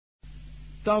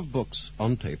Dove Books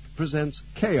on Tape presents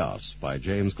Chaos by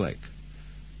James Gleck.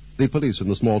 The police in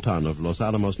the small town of Los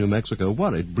Alamos, New Mexico,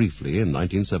 worried briefly in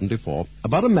 1974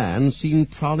 about a man seen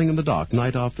prowling in the dark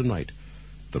night after night,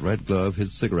 the red glow of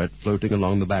his cigarette floating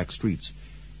along the back streets.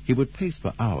 He would pace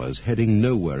for hours, heading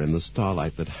nowhere in the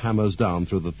starlight that hammers down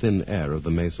through the thin air of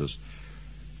the mesas.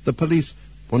 The police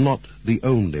were not the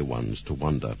only ones to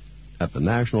wonder. At the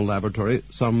National Laboratory,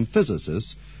 some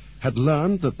physicists had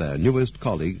learned that their newest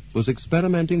colleague was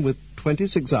experimenting with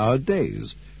 26-hour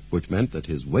days, which meant that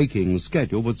his waking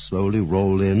schedule would slowly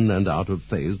roll in and out of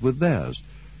phase with theirs.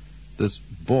 This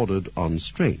bordered on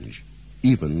strange,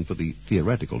 even for the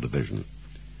theoretical division.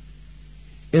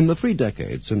 In the 3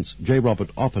 decades since J.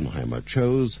 Robert Oppenheimer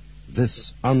chose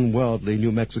this unworldly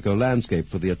New Mexico landscape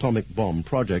for the atomic bomb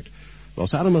project,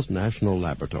 Los Alamos National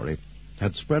Laboratory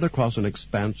had spread across an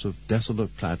expanse of desolate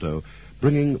plateau,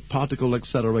 bringing particle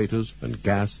accelerators and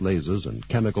gas lasers and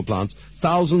chemical plants,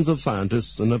 thousands of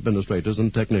scientists and administrators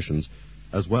and technicians,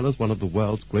 as well as one of the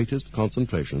world's greatest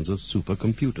concentrations of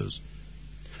supercomputers.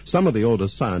 Some of the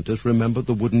oldest scientists remembered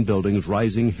the wooden buildings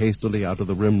rising hastily out of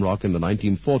the rim rock in the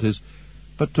 1940s,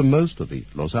 but to most of the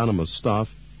Los Alamos staff,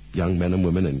 young men and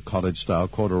women in college-style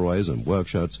corduroys and work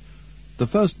shirts, the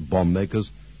first bomb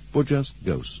makers were just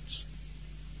ghosts.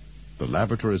 The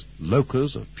laboratory's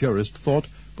locus of purist thought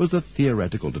was the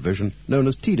theoretical division known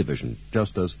as T division,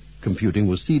 just as computing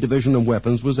was C division and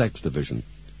weapons was X division.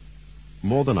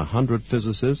 More than 100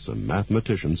 physicists and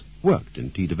mathematicians worked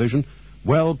in T division,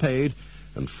 well paid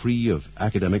and free of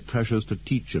academic pressures to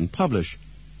teach and publish.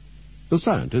 The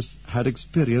scientists had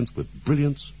experience with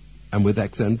brilliance and with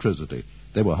eccentricity.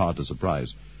 They were hard to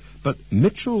surprise. But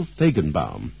Mitchell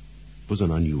Feigenbaum was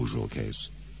an unusual case.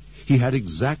 He had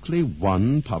exactly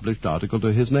 1 published article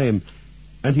to his name,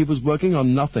 and he was working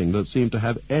on nothing that seemed to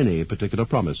have any particular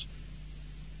promise.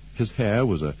 His hair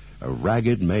was a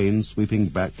ragged mane sweeping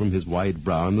back from his wide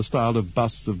brow in the style of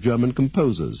busts of German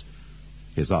composers.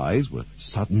 His eyes were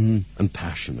sudden and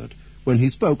passionate. When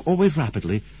he spoke, always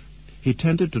rapidly, he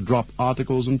tended to drop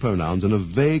articles and pronouns in a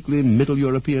vaguely Middle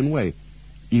European way,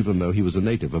 even though he was a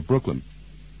native of Brooklyn.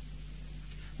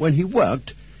 When he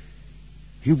worked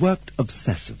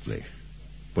obsessively.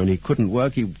 When he couldn't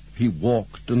work, he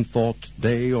walked and thought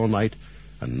day or night,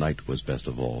 and night was best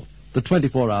of all. The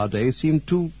 24-hour day seemed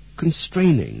too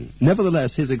constraining.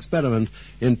 Nevertheless, his experiment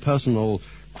in personal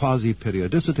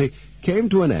quasi-periodicity came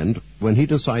to an end when he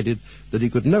decided that he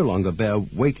could no longer bear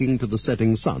waking to the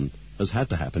setting sun, as had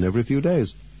to happen every few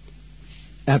days.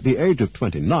 At the age of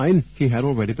 29, he had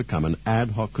already become an ad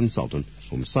hoc consultant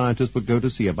whom scientists would go to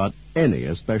see about any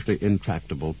especially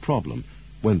intractable problem,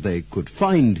 when they could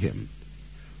find him.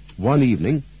 One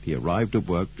evening, he arrived at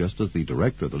work just as the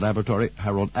director of the laboratory,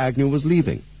 Harold Agnew, was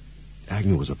leaving.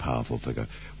 Agnew was a powerful figure,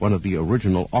 one of the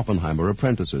original Oppenheimer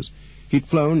apprentices. He'd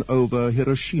flown over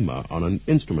Hiroshima on an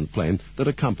instrument plane that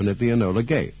accompanied the Enola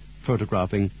Gay,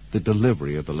 photographing the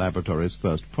delivery of the laboratory's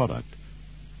first product.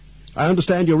 "I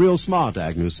understand you're real smart,"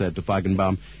 Agnew said to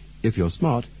Feigenbaum. "If you're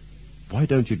smart, why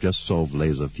don't you just solve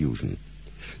laser fusion?"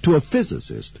 To a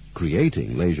physicist,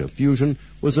 creating laser fusion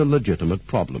was a legitimate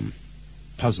problem.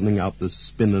 Puzzling out the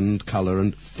spin and color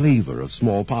and flavor of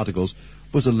small particles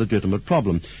was a legitimate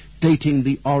problem. Dating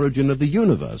the origin of the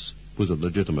universe was a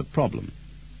legitimate problem.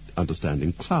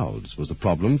 Understanding clouds was a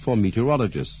problem for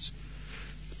meteorologists.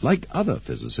 Like other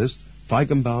physicists,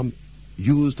 Feigenbaum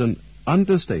used an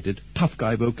understated, tough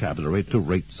guy vocabulary to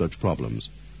rate such problems.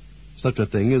 Such a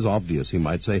thing is obvious, he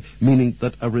might say, meaning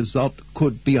that a result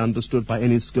could be understood by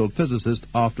any skilled physicist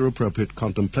after appropriate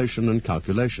contemplation and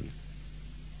calculation.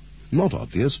 Not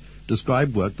obvious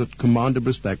described work that commanded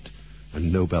respect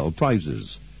and Nobel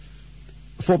Prizes.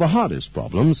 For the hardest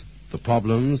problems, the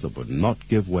problems that would not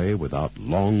give way without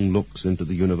long looks into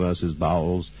the universe's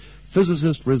bowels,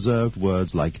 physicists reserved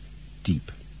words like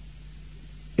deep.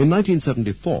 In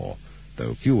 1974,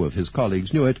 though few of his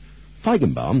colleagues knew it,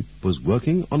 Feigenbaum was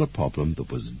working on a problem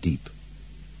that was deep.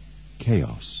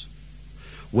 Chaos.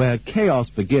 Where chaos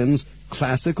begins,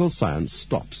 classical science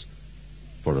stops.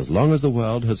 For as long as the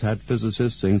world has had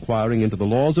physicists inquiring into the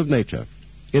laws of nature,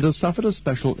 it has suffered a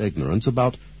special ignorance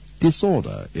about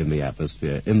disorder in the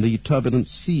atmosphere, in the turbulent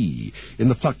sea, in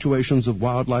the fluctuations of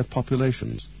wildlife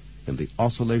populations, in the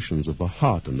oscillations of the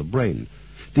heart and the brain.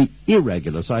 The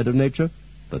irregular side of nature,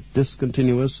 the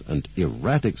discontinuous and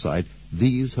erratic side,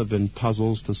 these have been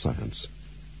puzzles to science.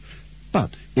 But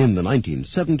in the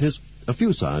 1970s, a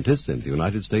few scientists in the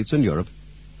United States and Europe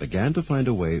began to find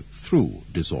a way through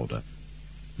disorder.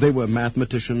 They were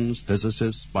mathematicians,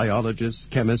 physicists, biologists,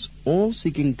 chemists, all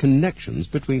seeking connections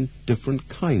between different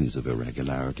kinds of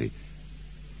irregularity.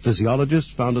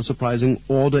 Physiologists found a surprising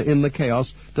order in the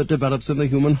chaos that develops in the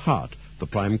human heart, the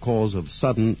prime cause of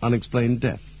sudden, unexplained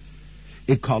death.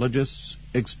 Ecologists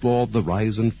explored the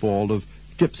rise and fall of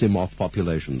gypsy moth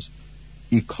populations.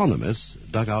 Economists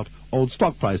dug out old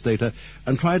stock price data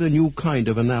and tried a new kind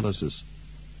of analysis.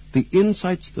 The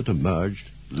insights that emerged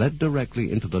led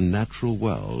directly into the natural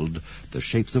world, the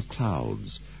shapes of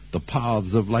clouds, the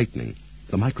paths of lightning,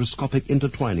 the microscopic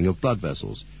intertwining of blood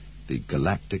vessels, the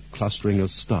galactic clustering of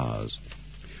stars.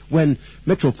 When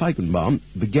Mitchell Feigenbaum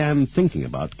began thinking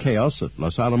about chaos at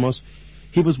Los Alamos,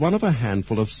 he was one of a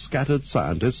handful of scattered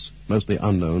scientists, mostly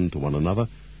unknown to one another.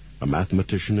 A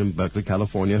mathematician in Berkeley,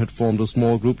 California, had formed a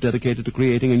small group dedicated to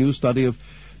creating a new study of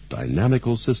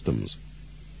dynamical systems.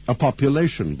 A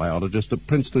population biologist at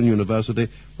Princeton University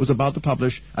was about to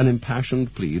publish an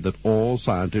impassioned plea that all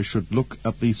scientists should look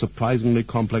at the surprisingly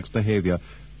complex behavior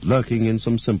lurking in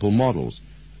some simple models.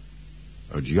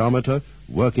 A geometer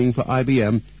working for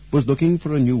IBM was looking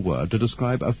for a new word to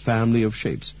describe a family of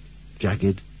shapes,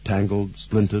 jagged, tangled,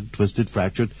 splintered, twisted,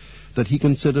 fractured, that he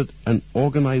considered an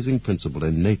organizing principle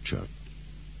in nature.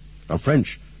 A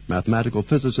French mathematical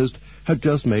physicist had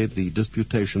just made the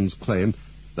disputation's claim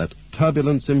that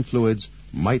turbulence in fluids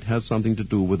might have something to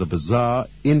do with a bizarre,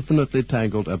 infinitely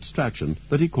tangled abstraction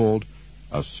that he called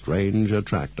a strange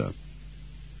attractor.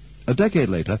 A decade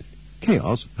later,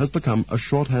 chaos has become a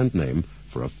shorthand name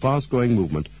for a fast-growing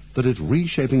movement that is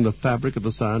reshaping the fabric of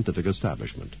the scientific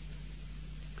establishment.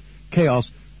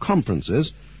 Chaos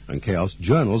conferences and chaos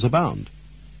journals abound.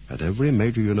 At every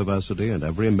major university and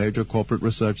every major corporate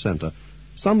research center,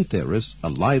 some theorists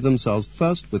ally themselves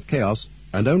first with chaos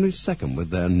and only second with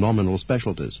their nominal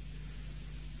specialties.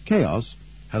 Chaos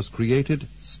has created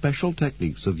special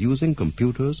techniques of using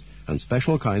computers and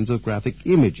special kinds of graphic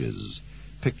images,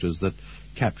 pictures that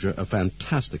capture a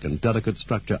fantastic and delicate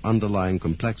structure underlying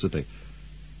complexity.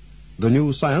 The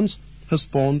new science has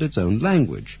spawned its own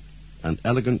language, an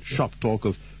elegant shop talk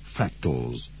of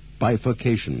fractals,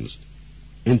 bifurcations,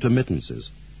 intermittences,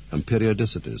 and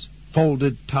periodicities,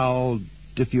 folded tau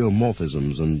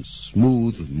diffeomorphisms, and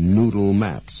smooth noodle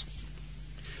maps.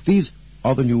 These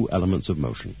are the new elements of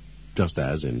motion, just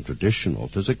as in traditional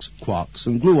physics, quarks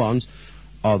and gluons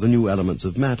are the new elements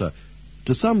of matter.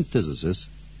 To some physicists,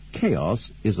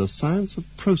 chaos is a science of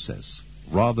process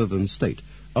rather than state,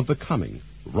 of becoming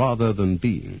rather than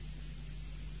being.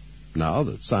 Now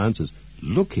that science is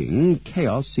looking,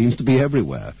 chaos seems to be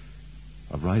everywhere.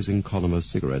 A rising column of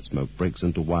cigarette smoke breaks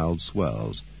into wild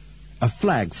swirls. A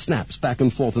flag snaps back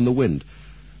and forth in the wind.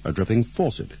 A dripping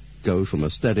faucet goes from a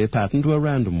steady pattern to a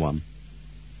random one.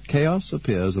 Chaos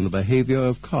appears in the behavior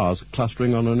of cars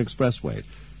clustering on an expressway,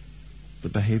 the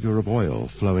behavior of oil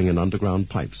flowing in underground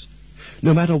pipes.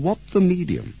 No matter what the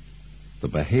medium, the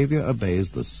behavior obeys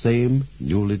the same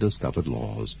newly discovered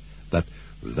laws.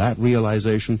 That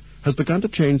realization has begun to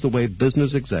change the way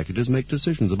business executives make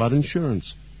decisions about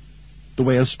insurance, the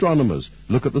way astronomers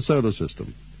look at the solar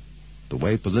system, the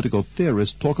way political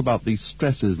theorists talk about the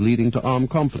stresses leading to armed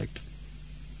conflict.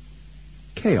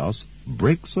 Chaos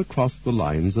breaks across the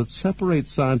lines that separate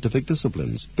scientific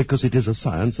disciplines. Because it is a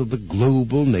science of the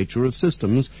global nature of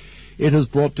systems, it has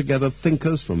brought together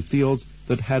thinkers from fields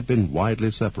that had been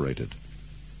widely separated.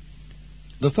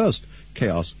 The first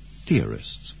chaos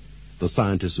theorists, the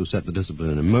scientists who set the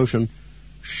discipline in motion,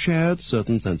 shared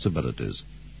certain sensibilities.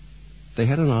 They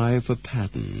had an eye for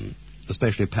pattern,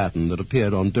 especially pattern that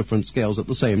appeared on different scales at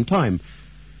the same time.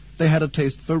 They had a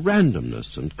taste for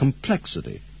randomness and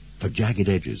complexity, for jagged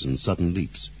edges and sudden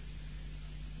leaps.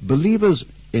 Believers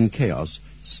in chaos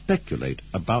speculate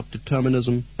about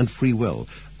determinism and free will,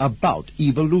 about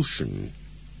evolution,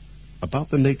 about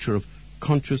the nature of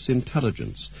conscious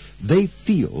intelligence. They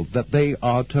feel that they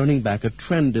are turning back a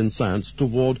trend in science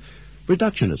toward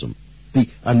reductionism, the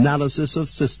analysis of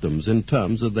systems in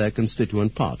terms of their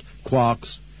constituent part,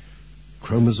 quarks,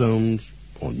 chromosomes,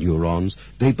 or neurons.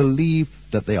 They believe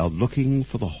that they are looking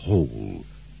for the whole.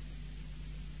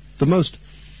 The most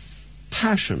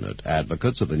passionate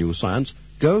advocates of the new science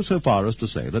go so far as to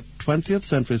say that 20th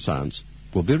century science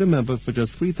will be remembered for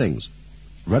just three things: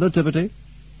 relativity,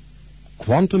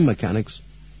 quantum mechanics,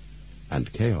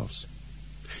 and chaos.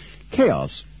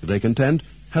 Chaos, they contend,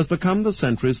 has become the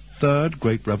century's third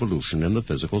great revolution in the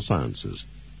physical sciences.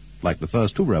 Like the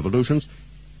first two revolutions,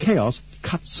 chaos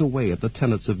cuts away at the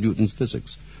tenets of Newton's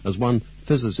physics. As one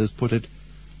physicist put it,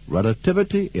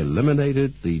 relativity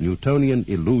eliminated the Newtonian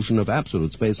illusion of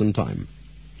absolute space and time.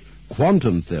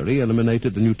 Quantum theory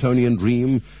eliminated the Newtonian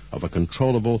dream of a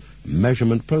controllable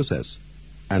measurement process.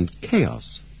 And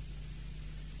chaos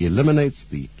eliminates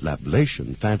the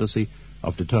Laplacian fantasy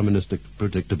of deterministic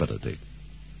predictability.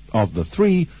 Of the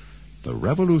three, the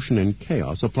revolution in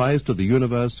chaos applies to the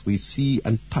universe we see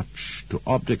and touch, to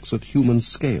objects at human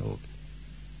scale.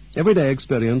 Everyday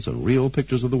experience and real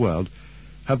pictures of the world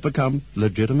have become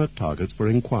legitimate targets for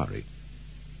inquiry.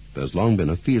 There's long been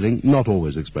a feeling, not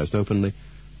always expressed openly,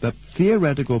 that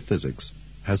theoretical physics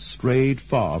has strayed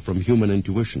far from human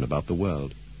intuition about the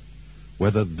world.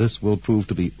 Whether this will prove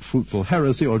to be fruitful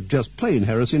heresy or just plain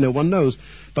heresy, no one knows.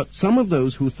 But some of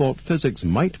those who thought physics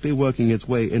might be working its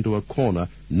way into a corner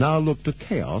now look to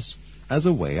chaos as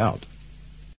a way out.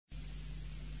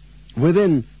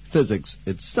 Within physics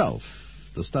itself,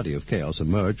 the study of chaos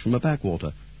emerged from a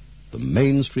backwater. The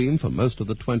mainstream for most of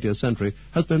the 20th century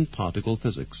has been particle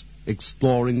physics,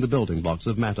 exploring the building blocks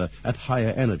of matter at higher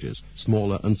energies,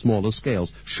 smaller and smaller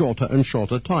scales, shorter and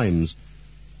shorter times.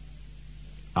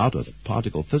 Out of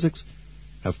particle physics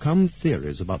have come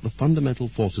theories about the fundamental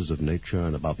forces of nature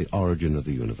and about the origin of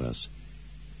the universe.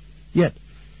 Yet,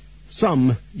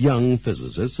 some young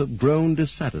physicists have grown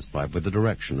dissatisfied with the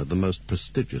direction of the most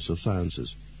prestigious of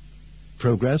sciences.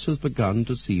 Progress has begun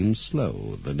to seem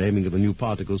slow, the naming of the new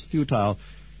particles futile,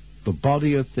 the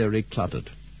body of theory cluttered.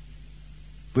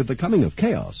 With the coming of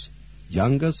chaos,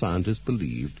 younger scientists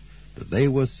believed that they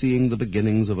were seeing the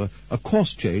beginnings of a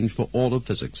course change for all of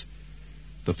physics.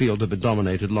 The field had been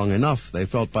dominated long enough, they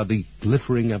felt, by the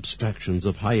glittering abstractions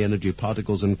of high-energy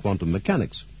particles and quantum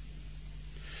mechanics.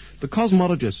 The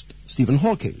cosmologist Stephen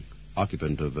Hawking,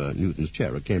 occupant of Newton's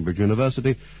chair at Cambridge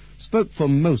University, spoke for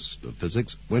most of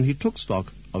physics when he took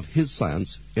stock of his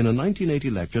science in a 1980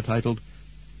 lecture titled,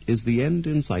 "Is the End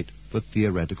in Sight for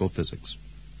Theoretical Physics?"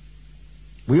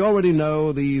 We already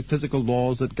know the physical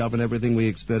laws that govern everything we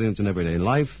experience in everyday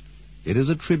life. It is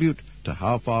a tribute to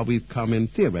how far we've come in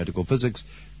theoretical physics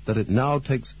that it now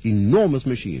takes enormous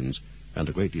machines and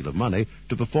a great deal of money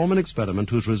to perform an experiment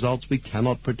whose results we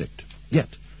cannot predict. Yet,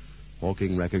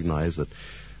 Hawking recognized that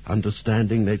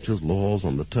understanding nature's laws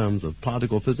on the terms of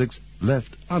particle physics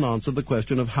left unanswered the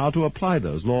question of how to apply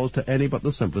those laws to any but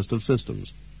the simplest of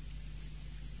systems.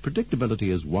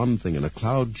 Predictability is one thing in a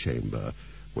cloud chamber,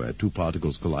 where two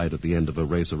particles collide at the end of a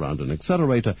race around an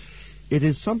accelerator. It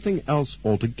is something else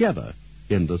altogether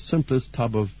in the simplest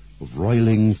tub of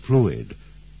roiling fluid,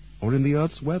 or in the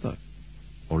Earth's weather,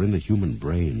 or in the human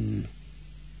brain.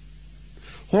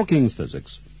 Hawking's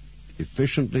physics,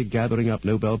 efficiently gathering up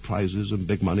Nobel Prizes and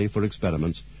big money for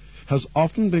experiments, has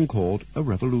often been called a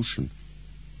revolution.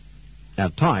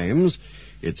 At times,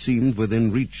 it seemed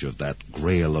within reach of that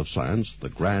grail of science, the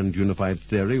grand unified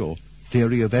theory, or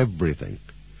theory of everything.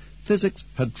 Physics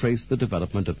had traced the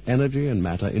development of energy and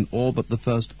matter in all but the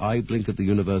first eye blink of the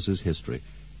universe's history.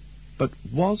 But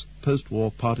was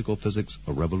post-war particle physics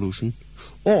a revolution?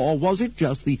 Or was it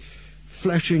just the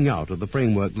fleshing out of the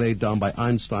framework laid down by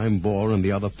Einstein, Bohr, and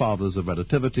the other fathers of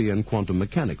relativity and quantum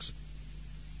mechanics?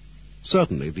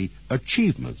 Certainly, the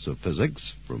achievements of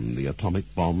physics, from the atomic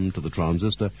bomb to the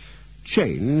transistor,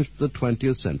 changed the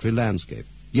 20th century landscape.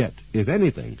 Yet, if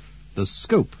anything, the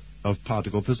scope of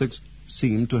particle physics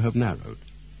seemed to have narrowed.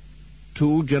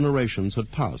 2 generations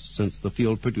had passed since the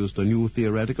field produced a new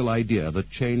theoretical idea that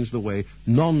changed the way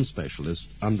non-specialists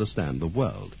understand the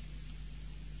world.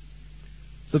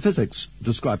 The physics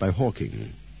described by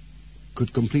Hawking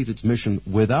could complete its mission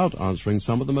without answering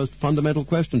some of the most fundamental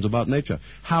questions about nature.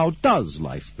 How does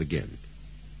life begin?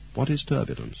 What is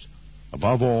turbulence?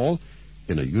 Above all,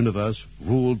 in a universe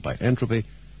ruled by entropy,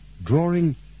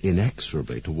 drawing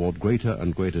inexorably toward greater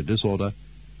and greater disorder,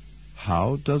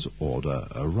 how does order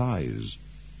arise?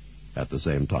 At the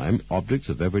same time, objects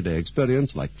of everyday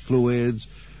experience, like fluids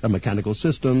and mechanical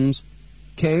systems,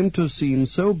 came to seem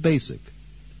so basic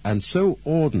and so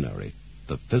ordinary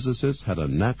that physicists had a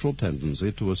natural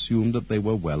tendency to assume that they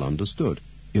were well understood.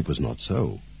 It was not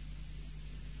so.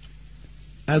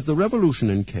 As the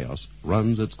revolution in chaos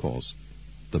runs its course,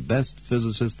 the best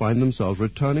physicists find themselves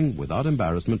returning without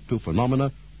embarrassment to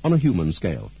phenomena on a human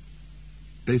scale.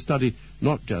 They study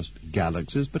not just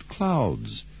galaxies, but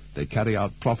clouds. They carry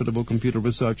out profitable computer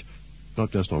research,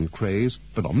 not just on Crays,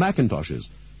 but on Macintoshes.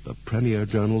 The premier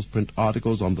journals print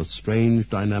articles on the strange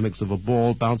dynamics of a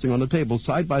ball bouncing on a table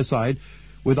side by side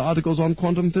with articles on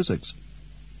quantum physics.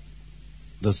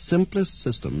 The simplest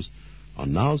systems are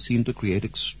now seen to create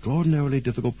extraordinarily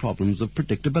difficult problems of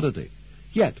predictability.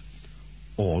 Yet,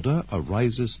 order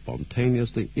arises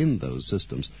spontaneously in those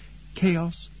systems,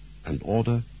 chaos and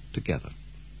order together.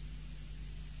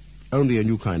 Only a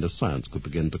new kind of science could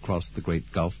begin to cross the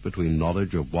great gulf between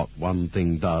knowledge of what one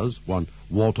thing does, one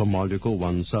water molecule,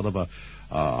 one cell of a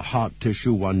heart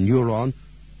tissue, one neuron,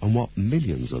 and what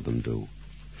millions of them do.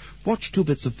 Watch 2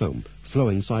 bits of foam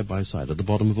flowing side by side at the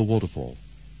bottom of a waterfall.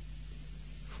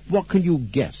 What can you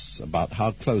guess about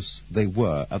how close they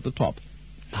were at the top?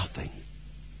 Nothing.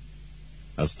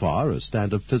 As far as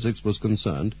standard physics was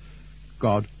concerned,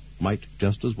 God might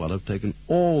just as well have taken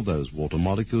all those water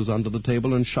molecules under the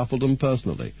table and shuffled them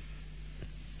personally.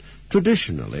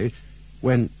 Traditionally,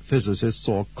 when physicists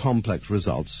saw complex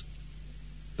results,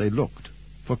 they looked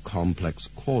for complex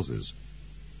causes.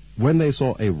 When they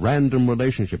saw a random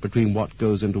relationship between what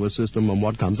goes into a system and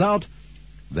what comes out,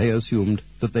 they assumed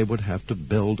that they would have to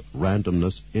build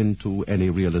randomness into any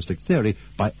realistic theory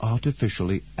by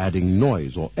artificially adding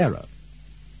noise or error.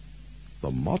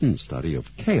 The modern study of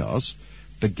chaos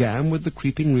began with the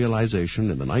creeping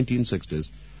realization in the 1960s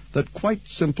that quite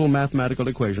simple mathematical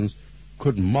equations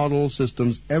could model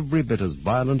systems every bit as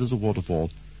violent as a waterfall.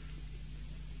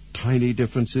 Tiny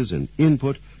differences in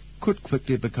input could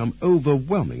quickly become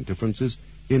overwhelming differences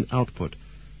in output,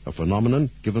 a phenomenon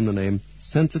given the name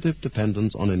sensitive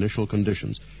dependence on initial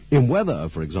conditions. In weather,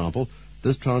 for example,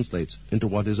 this translates into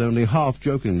what is only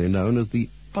half-jokingly known as the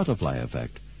butterfly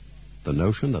effect, the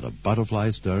notion that a butterfly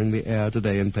stirring the air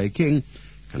today in Peking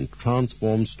can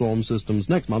transform storm systems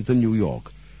next month in New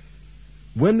York.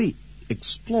 When the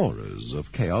explorers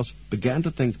of chaos began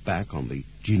to think back on the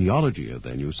genealogy of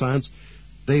their new science,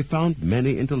 they found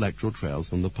many intellectual trails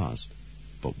from the past.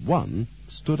 But one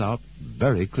stood out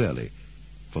very clearly.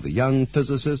 For the young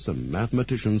physicists and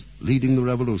mathematicians leading the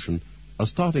revolution, a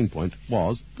starting point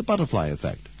was the butterfly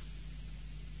effect.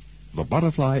 The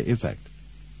butterfly effect.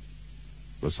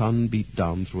 The sun beat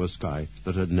down through a sky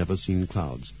that had never seen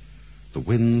clouds. The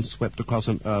wind swept across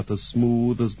an earth as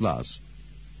smooth as glass.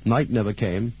 Night never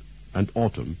came, and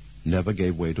autumn never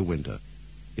gave way to winter.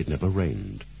 It never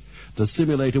rained. The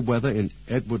simulated weather in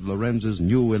Edward Lorenz's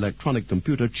new electronic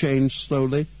computer changed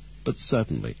slowly but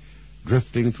certainly,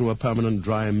 drifting through a permanent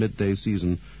dry midday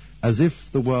season as if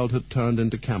the world had turned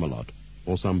into Camelot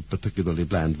or some particularly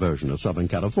bland version of Southern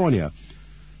California.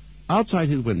 Outside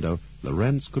his window,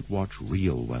 Lorenz could watch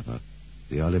real weather,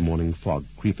 the early morning fog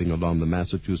creeping along the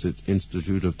Massachusetts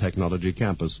Institute of Technology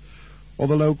campus, or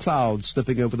the low clouds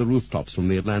slipping over the rooftops from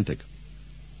the Atlantic.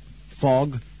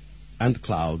 Fog and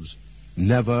clouds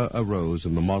never arose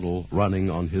in the model running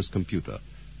on his computer.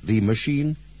 The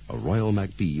machine, a Royal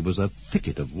MacBee, was a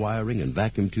thicket of wiring and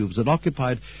vacuum tubes that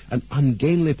occupied an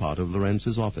ungainly part of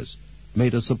Lorenz's office,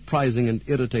 made a surprising and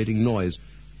irritating noise,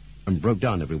 and broke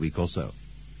down every week or so.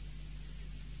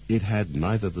 It had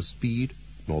neither the speed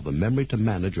nor the memory to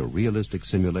manage a realistic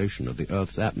simulation of the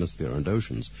Earth's atmosphere and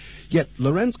oceans. Yet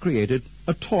Lorenz created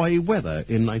a toy weather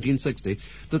in 1960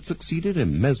 that succeeded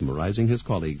in mesmerizing his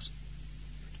colleagues.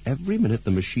 Every minute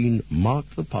the machine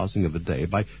marked the passing of a day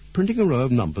by printing a row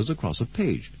of numbers across a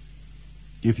page.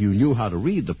 If you knew how to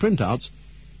read the printouts,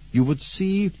 you would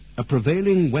see a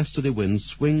prevailing westerly wind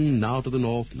swing now to the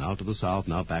north, now to the south,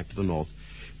 now back to the north.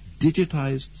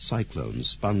 Digitized cyclones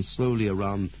spun slowly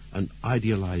around an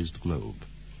idealized globe.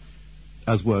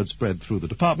 As word spread through the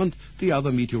department, the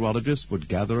other meteorologists would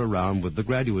gather around with the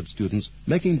graduate students,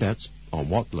 making bets on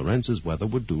what Lorenz's weather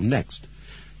would do next.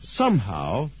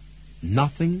 Somehow,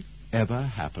 nothing ever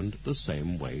happened the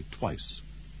same way twice.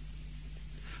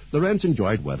 Lorenz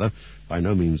enjoyed weather, by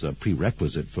no means a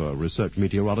prerequisite for a research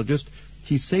meteorologist.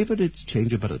 He savored its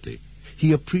changeability.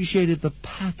 He appreciated the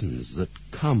patterns that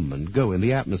come and go in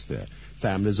the atmosphere,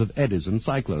 families of eddies and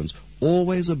cyclones,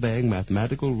 always obeying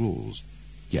mathematical rules,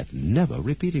 yet never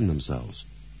repeating themselves.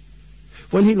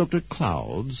 When he looked at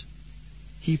clouds,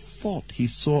 he thought he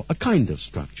saw a kind of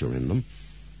structure in them.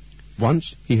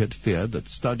 Once he had feared that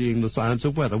studying the science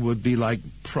of weather would be like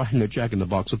prying a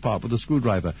jack-in-the-box apart with a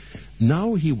screwdriver.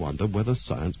 Now he wondered whether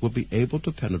science would be able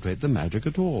to penetrate the magic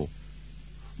at all.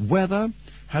 Weather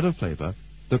had a flavor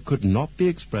that could not be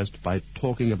expressed by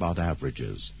talking about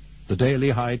averages. The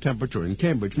daily high temperature in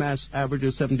Cambridge, Mass.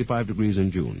 averages 75 degrees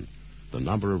in June. The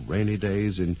number of rainy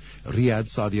days in Riyadh,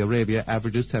 Saudi Arabia,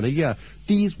 averages 10 a year.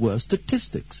 These were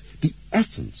statistics. The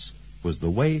essence was the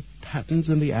way patterns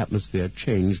in the atmosphere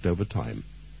changed over time.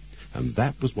 And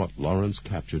that was what Lorenz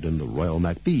captured in the Royal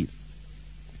MacBee.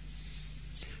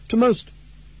 To most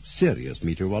serious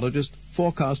meteorologists,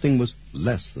 forecasting was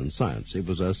less than science. It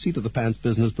was a seat-of-the-pants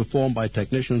business performed by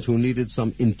technicians who needed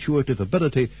some intuitive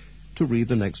ability to read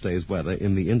the next day's weather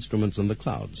in the instruments and the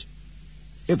clouds.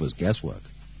 It was guesswork.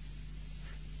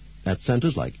 At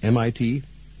centers like MIT,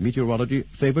 meteorology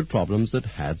favored problems that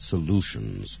had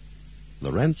solutions.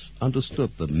 Lorenz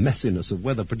understood the messiness of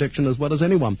weather prediction as well as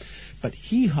anyone, but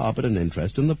he harbored an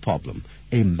interest in the problem,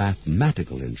 a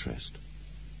mathematical interest.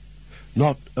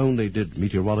 Not only did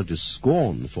meteorologists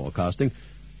scorn forecasting,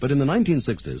 but in the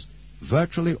 1960s,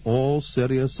 virtually all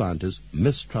serious scientists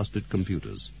mistrusted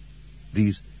computers.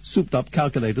 These souped-up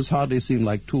calculators hardly seemed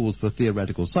like tools for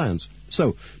theoretical science,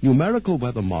 so numerical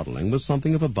weather modeling was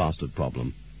something of a bastard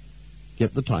problem.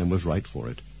 Yet the time was right for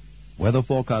it. Weather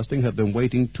forecasting had been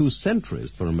waiting 2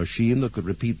 centuries for a machine that could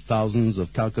repeat thousands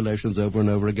of calculations over and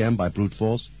over again by brute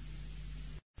force.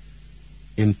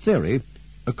 In theory,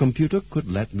 a computer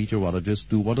could let meteorologists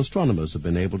do what astronomers have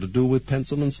been able to do with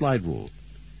pencil and slide rule: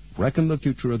 reckon the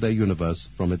future of their universe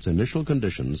from its initial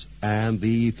conditions and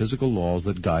the physical laws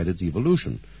that guide its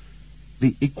evolution.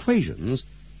 The equations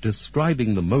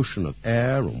describing the motion of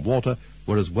air and water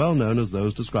were as well known as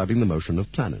those describing the motion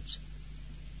of planets.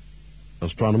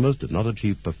 Astronomers did not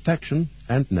achieve perfection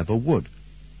and never would.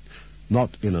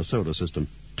 Not in a solar system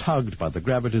tugged by the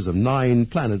gravities of 9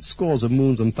 planets, scores of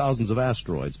moons, and thousands of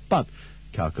asteroids, but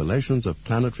calculations of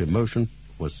planetary motion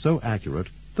were so accurate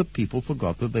that people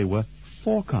forgot that they were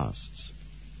forecasts.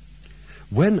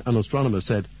 When an astronomer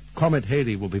said, "Comet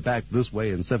Halley will be back this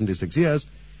way in 76 years,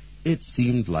 it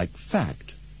seemed like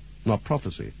fact, not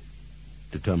prophecy.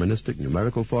 Deterministic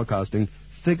numerical forecasting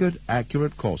figured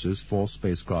accurate courses for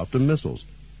spacecraft and missiles.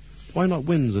 Why not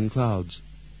winds and clouds?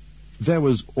 There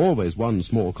was always one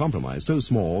small compromise, so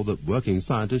small that working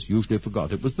scientists usually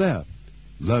forgot it was there,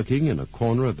 lurking in a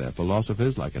corner of their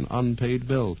philosophies like an unpaid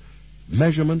bill.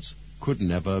 Measurements could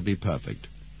never be perfect.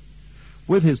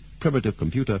 With his primitive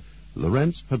computer,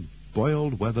 Lorentz had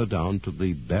boiled weather down to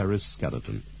the barest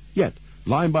skeleton. Yet,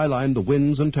 line by line, the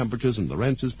winds and temperatures in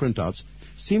Lorentz's printouts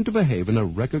seemed to behave in a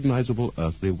recognizable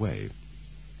earthly way.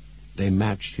 They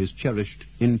matched his cherished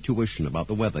intuition about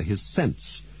the weather, his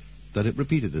sense that it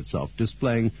repeated itself,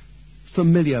 displaying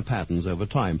familiar patterns over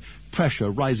time,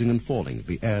 pressure rising and falling,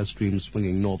 the air streams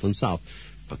swinging north and south,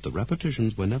 but the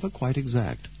repetitions were never quite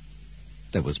exact.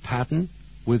 There was pattern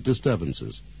with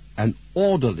disturbances, an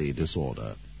orderly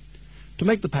disorder. To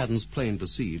make the patterns plain to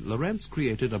see, Lorentz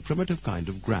created a primitive kind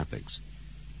of graphics.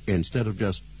 Instead of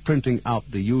just printing out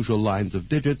the usual lines of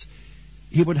digits,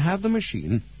 he would have the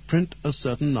machine print a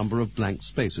certain number of blank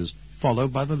spaces,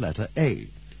 followed by the letter A.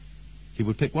 He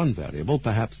would pick one variable,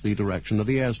 perhaps the direction of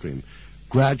the airstream.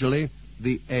 Gradually,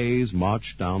 the A's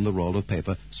marched down the roll of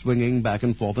paper, swinging back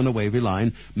and forth in a wavy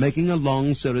line, making a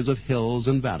long series of hills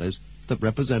and valleys that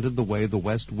represented the way the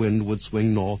west wind would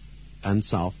swing north and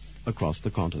south across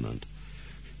the continent.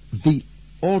 The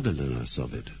orderliness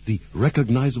of it, the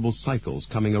recognizable cycles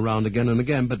coming around again and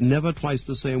again, but never twice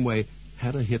the same way,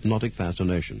 had a hypnotic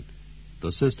fascination.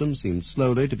 The system seemed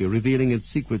slowly to be revealing its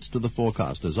secrets to the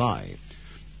forecaster's eye.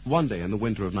 One day in the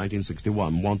winter of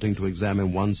 1961, wanting to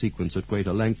examine one sequence at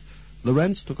greater length,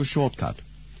 Lorentz took a shortcut.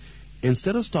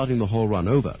 Instead of starting the whole run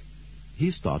over,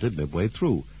 he started midway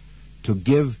through. To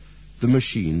give the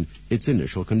machine its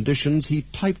initial conditions, he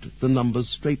typed the numbers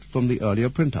straight from the earlier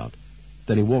printout.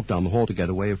 Then he walked down the hall to get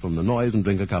away from the noise and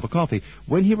drink a cup of coffee.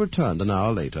 When he returned an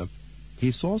hour later,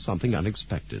 he saw something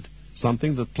unexpected,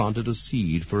 something that planted a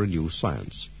seed for a new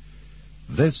science.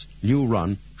 This new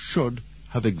run should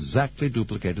have exactly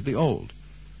duplicated the old.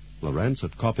 Lorentz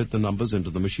had copied the numbers into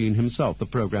the machine himself. The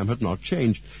program had not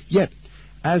changed. Yet,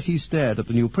 as he stared at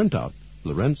the new printout,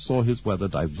 Lorentz saw his weather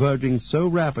diverging so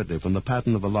rapidly from the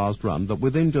pattern of the last run that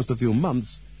within just a few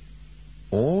months,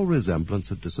 all resemblance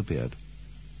had disappeared.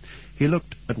 He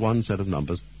looked at one set of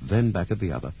numbers, then back at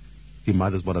the other. He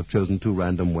might as well have chosen 2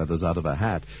 random weathers out of a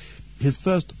hat. His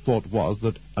first thought was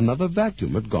that another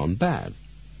vacuum had gone bad.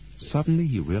 Suddenly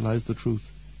he realized the truth.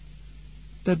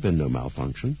 There'd been no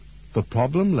malfunction. The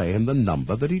problem lay in the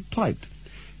number that he typed.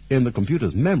 In the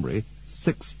computer's memory,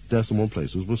 6 decimal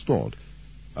places were stored,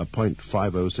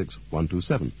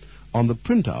 0.506127. On the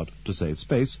printout, to save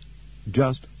space,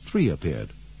 just 3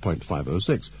 appeared,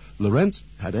 0.506. Lorentz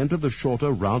had entered the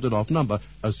shorter, rounded-off number,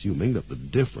 assuming that the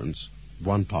difference,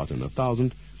 1 part in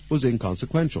 1,000, was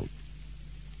inconsequential.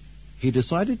 He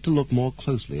decided to look more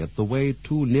closely at the way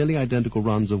 2 nearly identical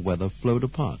runs of weather flowed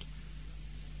apart.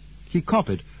 He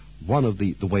copied one of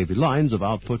the wavy lines of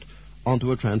output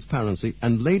onto a transparency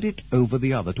and laid it over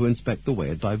the other to inspect the way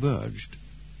it diverged.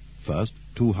 First,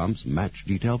 2 humps matched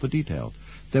detail for detail.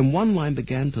 Then one line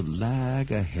began to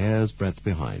lag a hair's breadth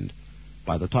behind.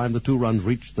 By the time the 2 runs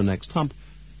reached the next hump,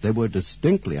 they were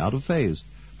distinctly out of phase.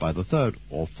 By the 3rd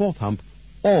or 4th hump,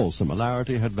 all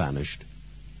similarity had vanished.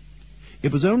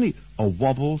 It was only a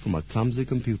wobble from a clumsy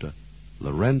computer.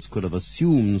 Lorentz could have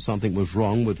assumed something was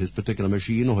wrong with his particular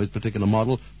machine or his particular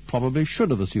model, probably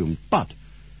should have assumed, but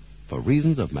for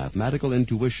reasons of mathematical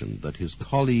intuition that his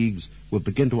colleagues would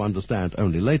begin to understand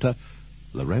only later,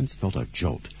 Lorentz felt a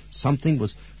jolt. Something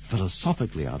was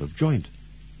philosophically out of joint.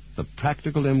 The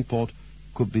practical import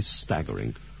could be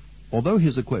staggering. Although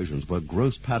his equations were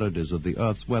gross parodies of the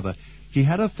Earth's weather, he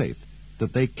had a faith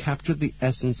that they captured the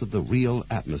essence of the real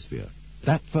atmosphere.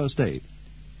 That first day,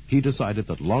 he decided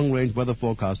that long-range weather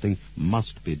forecasting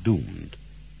must be doomed.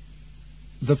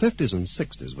 The 50s and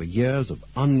 60s were years of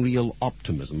unreal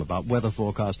optimism about weather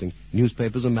forecasting.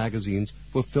 Newspapers and magazines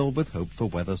were filled with hope for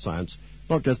weather science,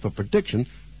 not just for prediction,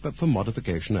 but for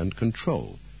modification and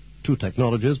control. Two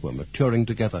technologies were maturing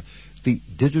together, the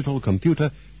digital computer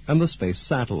and the space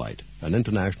satellite. An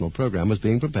international program was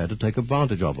being prepared to take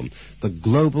advantage of them, the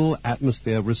Global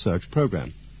Atmosphere Research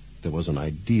Program. There was an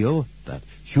ideal that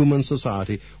human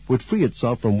society would free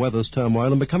itself from weather's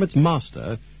turmoil and become its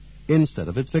master instead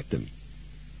of its victim.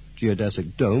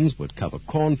 Geodesic domes would cover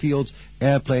cornfields,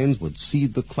 airplanes would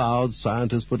seed the clouds,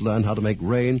 scientists would learn how to make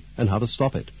rain and how to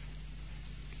stop it.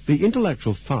 The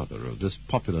intellectual father of this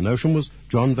popular notion was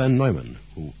John van Neumann,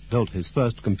 who built his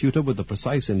first computer with the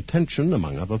precise intention,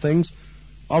 among other things,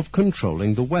 of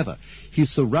controlling the weather. He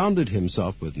surrounded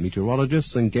himself with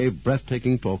meteorologists and gave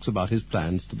breathtaking talks about his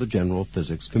plans to the general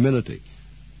physics community.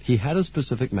 He had a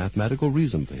specific mathematical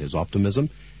reason for his optimism.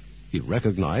 He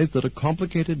recognized that a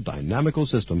complicated dynamical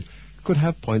system could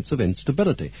have points of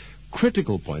instability,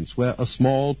 critical points where a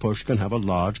small push can have a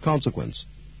large consequence,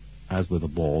 as with a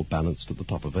ball balanced at the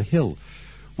top of a hill.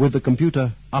 With the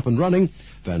computer up and running,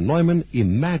 van Neumann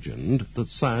imagined that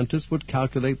scientists would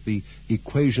calculate the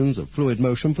equations of fluid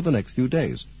motion for the next few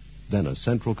days. Then a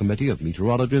central committee of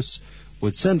meteorologists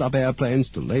would send up airplanes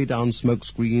to lay down smoke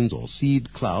screens or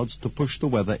seed clouds to push the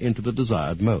weather into the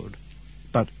desired mode.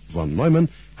 But von Neumann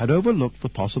had overlooked the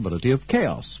possibility of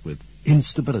chaos, with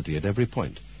instability at every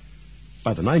point.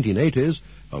 By the 1980s,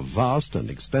 a vast and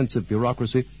expensive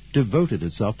bureaucracy devoted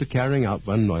itself to carrying out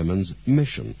von Neumann's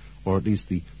mission, or at least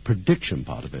the prediction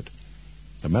part of it.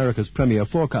 America's premier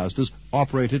forecasters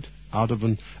operated out of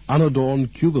an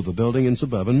unadorned cube of a building in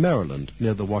suburban Maryland,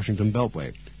 near the Washington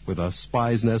Beltway, with a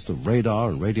spy's nest of radar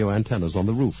and radio antennas on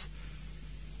the roof.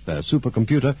 Their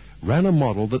supercomputer ran a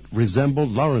model that resembled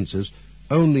Lorenz's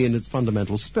only in its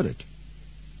fundamental spirit.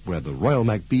 Where the Royal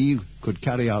MacBee could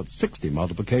carry out 60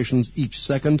 multiplications each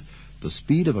second, the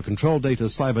speed of a control data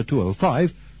Cyber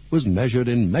 205 was measured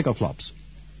in megaflops,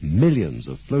 millions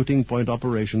of floating point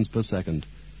operations per second.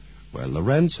 Where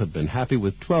Lorenz had been happy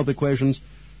with 12 equations,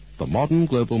 the modern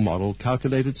global model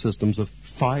calculated systems of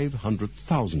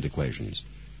 500,000 equations.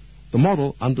 The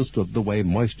model understood the way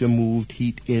moisture moved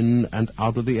heat in and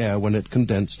out of the air when it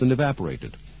condensed and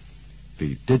evaporated.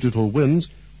 The digital winds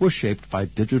were shaped by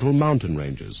digital mountain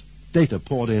ranges. Data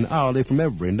poured in hourly from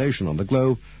every nation on the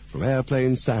globe, from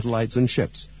airplanes, satellites, and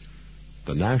ships.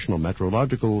 The National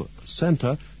Meteorological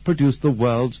Center produced the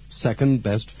world's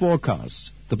second-best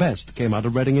forecasts. The best came out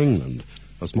of Reading, England,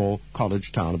 a small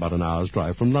college town about an hour's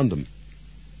drive from London.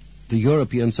 The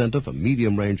European Center for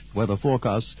Medium-Range Weather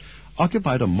Forecasts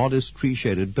occupied a modest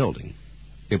tree-shaded building.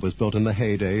 It was built in the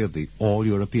heyday of the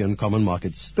all-European common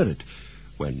market spirit,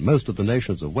 when most of the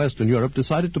nations of Western Europe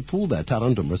decided to pool their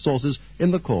talent and resources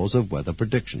in the cause of weather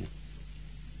prediction.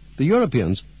 The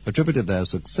Europeans attributed their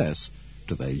success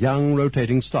to their young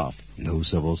rotating staff, no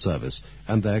civil service,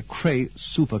 and their Cray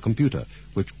supercomputer,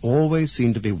 which always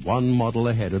seemed to be one model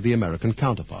ahead of the American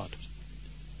counterpart.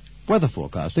 Weather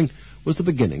forecasting was the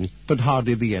beginning, but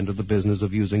hardly the end of the business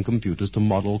of using computers to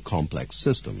model complex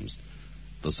systems.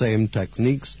 The same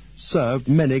techniques served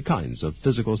many kinds of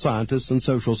physical scientists and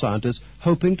social scientists,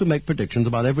 hoping to make predictions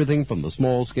about everything from the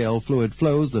small-scale fluid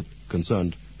flows that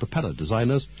concerned propeller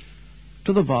designers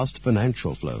to the vast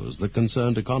financial flows that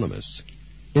concerned economists.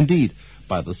 Indeed,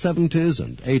 by the 70s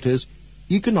and 80s,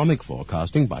 economic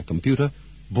forecasting by computer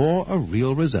bore a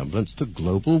real resemblance to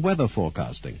global weather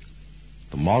forecasting.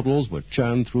 The models were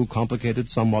churned through complicated,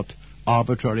 somewhat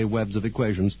arbitrary webs of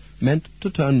equations meant to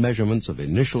turn measurements of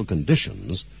initial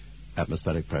conditions,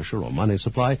 atmospheric pressure or money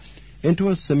supply, into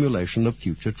a simulation of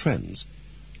future trends.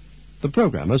 The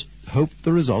programmers hoped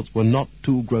the results were not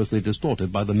too grossly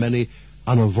distorted by the many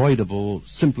unavoidable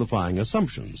simplifying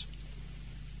assumptions.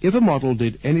 If a model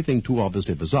did anything too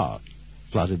obviously bizarre,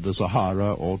 flooded the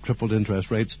Sahara or tripled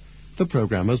interest rates, the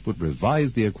programmers would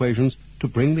revise the equations to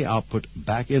bring the output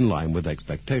back in line with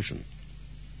expectation.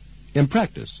 In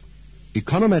practice,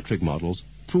 econometric models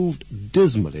proved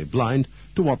dismally blind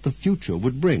to what the future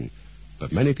would bring,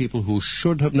 but many people who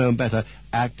should have known better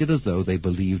acted as though they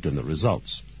believed in the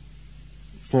results.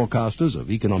 Forecasters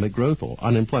of economic growth or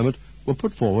unemployment were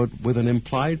put forward with an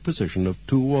implied precision of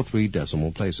 2 or 3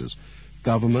 decimal places.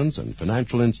 Governments and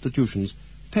financial institutions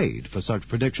paid for such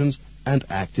predictions and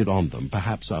acted on them,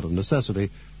 perhaps out of necessity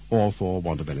or for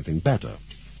want of anything better.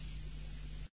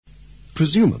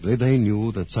 Presumably they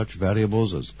knew that such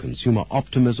variables as consumer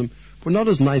optimism were not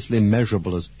as nicely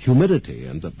measurable as humidity,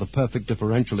 and that the perfect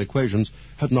differential equations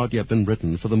had not yet been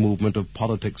written for the movement of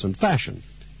politics and fashion.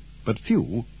 But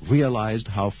few realized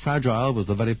how fragile was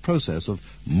the very process of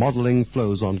modeling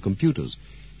flows on computers,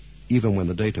 even when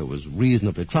the data was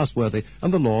reasonably trustworthy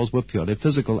and the laws were purely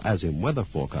physical, as in weather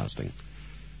forecasting.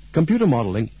 Computer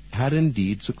modeling had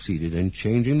indeed succeeded in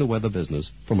changing the weather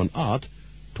business from an art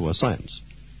to a science.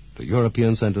 The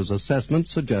European Centre's assessment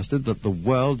suggested that the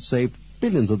world saved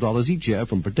billions of dollars each year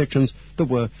from predictions that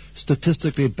were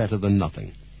statistically better than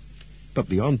nothing. But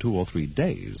beyond 2 or 3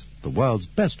 days, the world's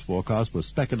best forecasts were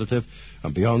speculative,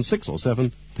 and beyond 6 or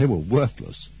 7, they were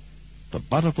worthless. The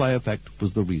butterfly effect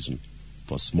was the reason.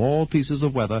 For small pieces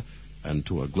of weather, and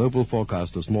to a global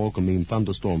forecaster small can mean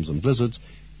thunderstorms and blizzards,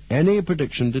 any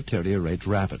prediction deteriorates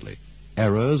rapidly.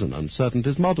 Errors and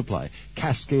uncertainties multiply,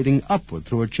 cascading upward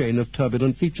through a chain of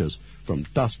turbulent features, from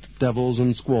dust devils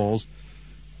and squalls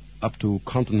up to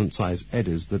continent-sized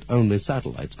eddies that only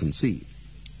satellites can see.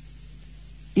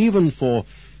 Even for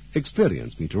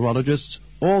experienced meteorologists,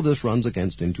 all this runs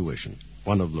against intuition.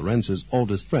 One of Lorentz's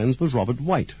oldest friends was Robert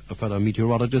White, a fellow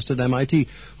meteorologist at MIT,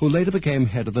 who later became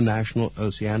head of the National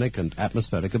Oceanic and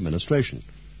Atmospheric Administration.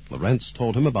 Lorentz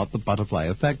told him about the butterfly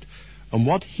effect and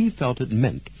what he felt it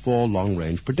meant for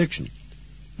long-range prediction.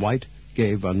 White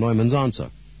gave Neumann's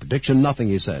answer. "Prediction nothing,"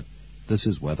 he said. "This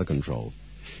is weather control."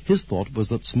 His thought was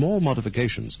that small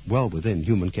modifications, well within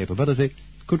human capability,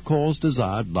 could cause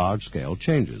desired large-scale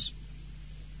changes.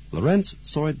 Lorentz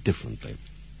saw it differently.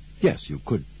 Yes, you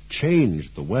could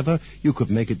change the weather, you could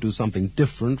make it do something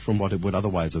different from what it would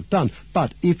otherwise have done,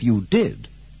 but if you did,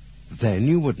 then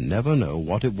you would never know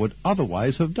what it would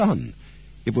otherwise have done.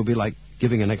 It would be like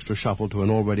giving an extra shuffle to an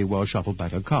already well-shuffled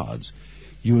pack of cards.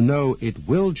 You know it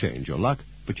will change your luck,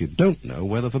 but you don't know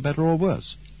whether for better or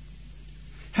worse.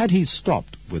 Had he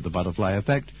stopped with the butterfly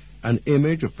effect, an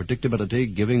image of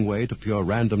predictability giving way to pure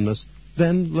randomness,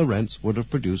 then Lorentz would have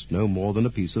produced no more than a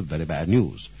piece of very bad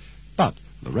news. But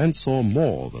Lorentz saw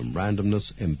more than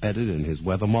randomness embedded in his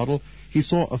weather model. He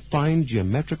saw a fine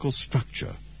geometrical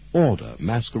structure, order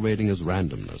masquerading as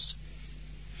randomness.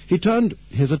 He turned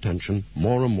his attention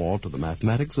more and more to the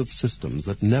mathematics of systems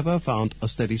that never found a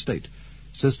steady state,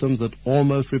 systems that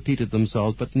almost repeated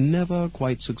themselves but never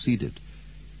quite succeeded.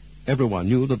 Everyone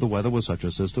knew that the weather was such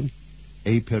a system,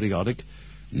 aperiodic.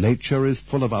 Nature is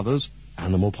full of others,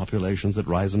 animal populations that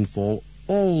rise and fall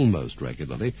almost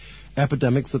regularly,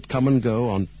 epidemics that come and go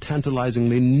on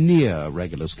tantalizingly near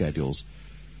regular schedules.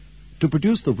 To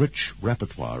produce the rich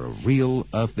repertoire of real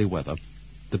earthly weather,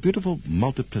 the beautiful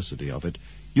multiplicity of it,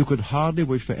 you could hardly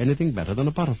wish for anything better than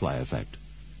a butterfly effect.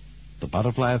 The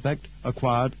butterfly effect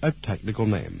acquired a technical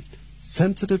name: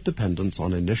 sensitive dependence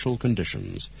on initial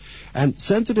conditions. And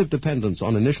sensitive dependence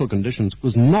on initial conditions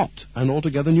was not an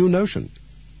altogether new notion.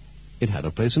 It had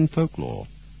a place in folklore.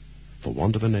 For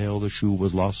want of a nail, the shoe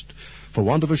was lost. For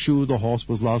want of a shoe, the horse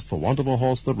was lost. For want of a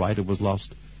horse, the rider was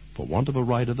lost. For want of a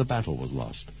rider, the battle was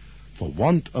lost. For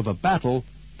want of a battle,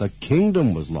 the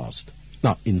kingdom was lost.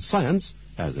 Now, in science,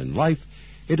 as in life,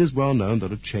 it is well known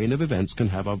that a chain of events can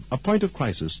have a point of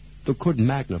crisis that could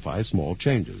magnify small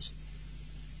changes.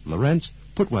 Lorentz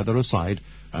put weather aside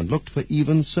and looked for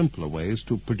even simpler ways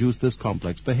to produce this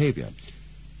complex behavior.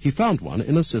 He found one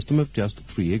in a system of just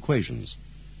 3 equations.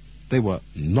 They were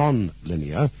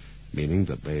non-linear, meaning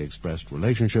that they expressed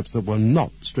relationships that were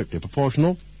not strictly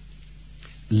proportional,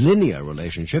 linear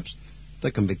relationships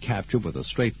that can be captured with a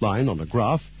straight line on a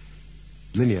graph.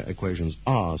 Linear equations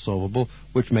are solvable,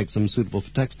 which makes them suitable for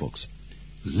textbooks.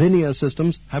 Linear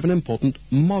systems have an important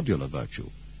modular virtue.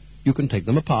 You can take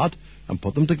them apart and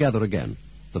put them together again.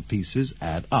 The pieces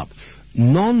add up.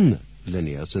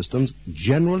 Non-linear systems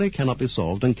generally cannot be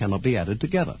solved and cannot be added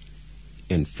together.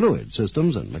 In fluid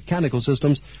systems and mechanical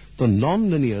systems, the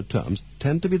non-linear terms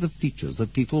tend to be the features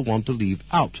that people want to leave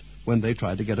out when they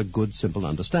try to get a good, simple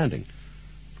understanding.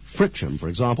 Friction, for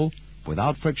example.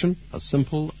 Without friction, a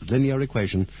simple linear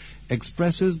equation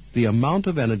expresses the amount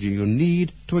of energy you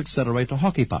need to accelerate a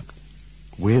hockey puck.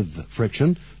 With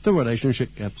friction, the relationship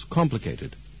gets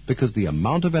complicated because the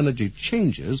amount of energy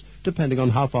changes depending on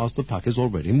how fast the puck is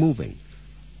already moving.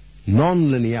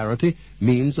 Non-linearity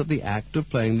means that the act of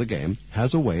playing the game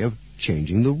has a way of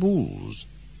changing the rules.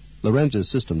 Lorentz's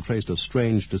system traced a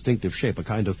strange, distinctive shape, a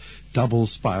kind of double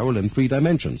spiral in 3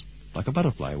 dimensions, like a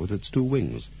butterfly with its 2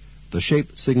 wings. The shape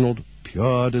signaled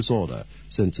pure disorder,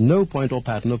 since no point or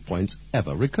pattern of points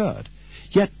ever recurred.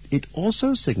 Yet it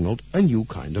also signaled a new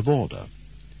kind of order.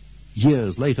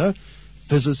 Years later,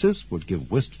 Physicists would give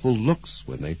wistful looks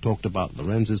when they talked about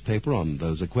Lorenz's paper on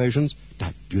those equations,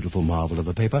 that beautiful marvel of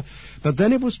a paper, but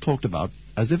then it was talked about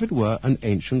as if it were an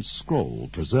ancient scroll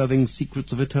preserving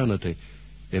secrets of eternity.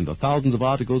 In the thousands of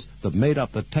articles that made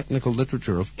up the technical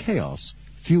literature of chaos,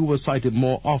 few were cited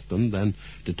more often than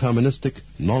deterministic,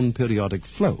 non-periodic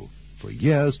flow. For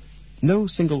years, no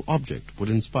single object would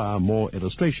inspire more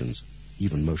illustrations,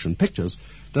 even motion pictures,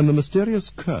 than the mysterious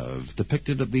curve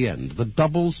depicted at the end, the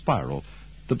double spiral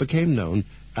that became known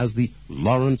as the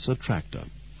Lorentz attractor.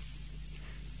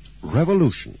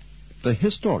 Revolution. The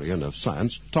historian of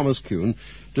science, Thomas Kuhn,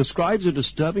 describes a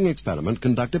disturbing experiment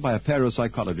conducted by a pair of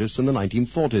psychologists in the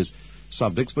 1940s.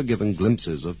 Subjects were given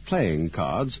glimpses of playing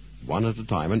cards, one at a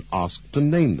time, and asked to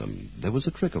name them. There was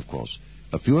a trick, of course.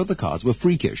 A few of the cards were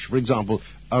freakish. For example,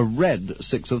 a red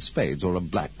six of spades or a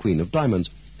black queen of diamonds.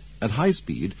 At high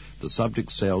speed, the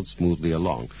subjects sailed smoothly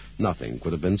along. Nothing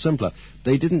could have been simpler.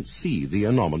 They didn't see the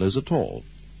anomalies at all.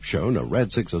 Shown a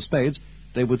red six of spades,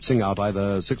 they would sing out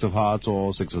either six of hearts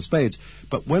or six of spades.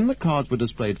 But when the cards were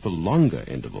displayed for longer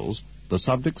intervals, the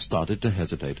subjects started to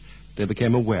hesitate. They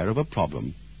became aware of a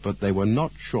problem, but they were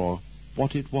not sure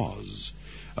what it was.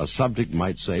 A subject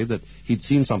might say that he'd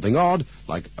seen something odd,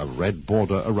 like a red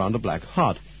border around a black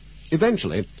heart.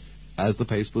 Eventually, as the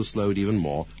pace was slowed even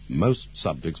more, most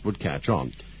subjects would catch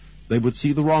on. They would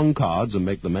see the wrong cards and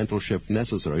make the mental shift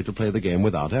necessary to play the game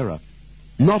without error.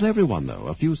 Not everyone, though.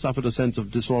 A few suffered a sense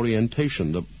of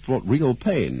disorientation that brought real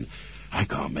pain. "I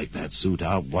can't make that suit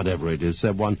out, whatever it is,"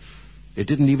 said one. "It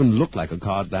didn't even look like a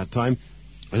card that time.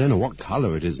 I don't know what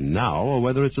color it is now, or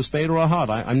whether it's a spade or a heart.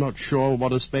 I'm not sure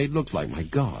what a spade looks like. My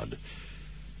God."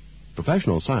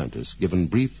 Professional scientists, given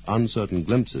brief, uncertain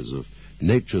glimpses of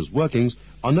nature's workings,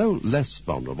 are no less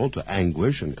vulnerable to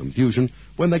anguish and confusion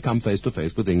when they come face to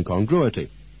face with incongruity.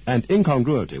 And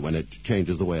incongruity, when it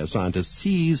changes the way a scientist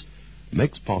sees,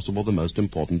 makes possible the most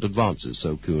important advances,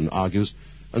 so Kuhn argues,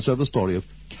 and so the story of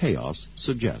chaos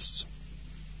suggests.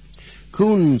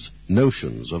 Kuhn's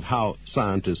notions of how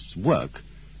scientists work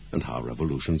and how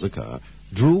revolutions occur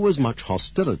drew as much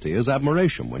hostility as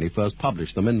admiration when he first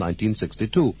published them in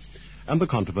 1962, and the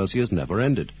controversy has never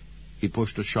ended. He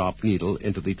pushed a sharp needle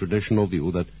into the traditional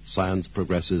view that science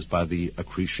progresses by the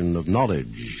accretion of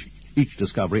knowledge, each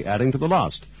discovery adding to the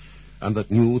last, and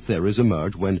that new theories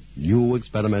emerge when new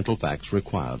experimental facts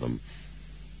require them.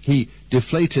 He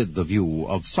deflated the view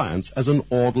of science as an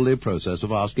orderly process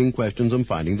of asking questions and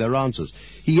finding their answers.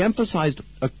 He emphasized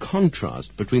a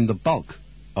contrast between the bulk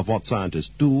of what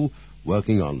scientists do,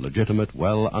 working on legitimate,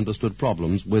 well-understood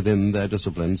problems within their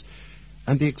disciplines,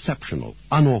 and the exceptional,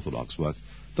 unorthodox work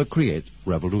that create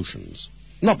revolutions.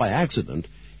 Not by accident,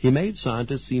 he made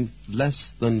scientists seem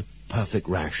less than perfect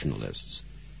rationalists.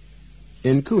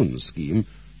 In Kuhn's scheme,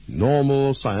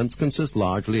 normal science consists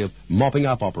largely of mopping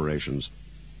up operations.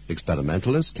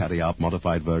 Experimentalists carry out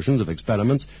modified versions of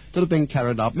experiments that have been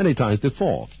carried out many times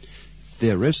before.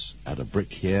 Theorists add a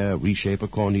brick here, reshape a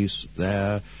cornice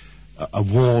there, a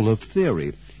wall of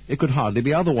theory. It could hardly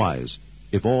be otherwise.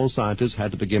 If all scientists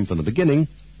had to begin from the beginning,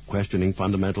 questioning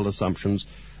fundamental assumptions,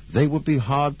 they would be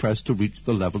hard-pressed to reach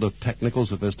the level of technical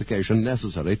sophistication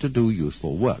necessary to do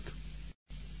useful work.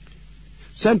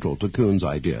 Central to Kuhn's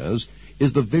ideas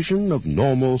is the vision of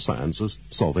normal science as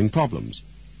solving problems.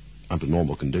 Under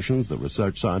normal conditions, the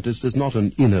research scientist is not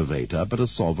an innovator, but a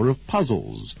solver of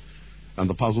puzzles. And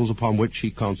the puzzles upon which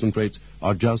he concentrates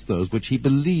are just those which he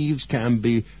believes can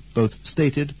be both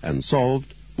stated and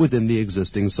solved within the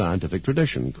existing scientific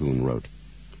tradition, Kuhn wrote.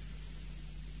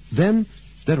 Then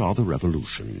there are the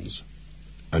revolutions.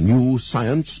 A new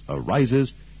science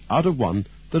arises out of one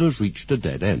that has reached a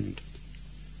dead end.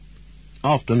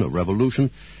 Often a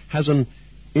revolution has an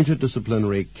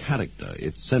interdisciplinary character.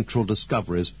 Its central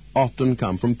discoveries often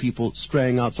come from people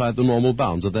straying outside the normal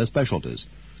bounds of their specialties.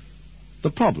 The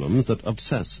problems that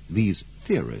obsess these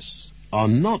theorists are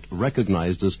not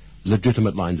recognized as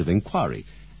legitimate lines of inquiry.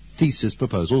 Thesis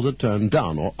proposals are turned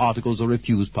down or articles are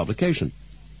refused publication.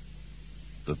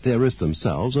 The theorists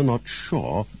themselves are not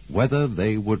sure whether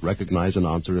they would recognize an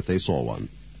answer if they saw one.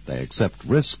 They accept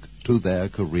risk to their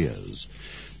careers.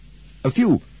 A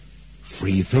few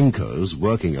free thinkers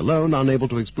working alone, unable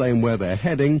to explain where they're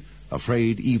heading,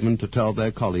 afraid even to tell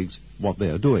their colleagues what they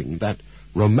are doing. That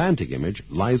romantic image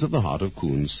lies at the heart of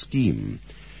Kuhn's scheme.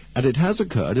 And it has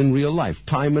occurred in real life,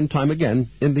 time and time again,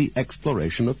 in the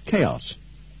exploration of chaos.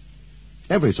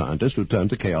 Every scientist who turned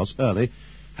to chaos early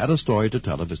had a story to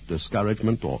tell of his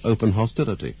discouragement or open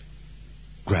hostility.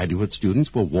 Graduate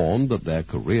students were warned that their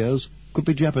careers could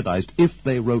be jeopardized if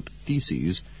they wrote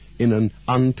theses in an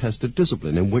untested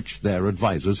discipline in which their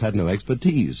advisors had no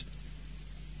expertise.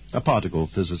 A particle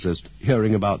physicist,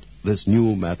 hearing about this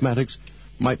new mathematics,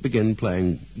 might begin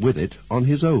playing with it on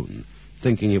his own,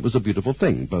 thinking it was a beautiful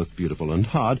thing, both beautiful and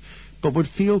hard, but would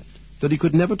feel that he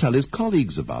could never tell his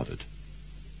colleagues about it.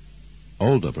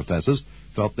 Older professors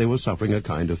felt they were suffering a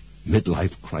kind of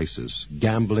midlife crisis,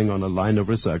 gambling on a line of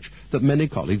research that many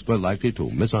colleagues were likely to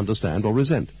misunderstand or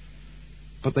resent.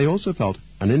 But they also felt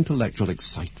an intellectual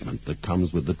excitement that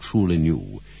comes with the truly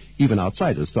new. Even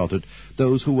outsiders felt it,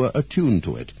 those who were attuned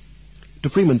to it. To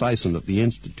Freeman Dyson at the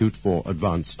Institute for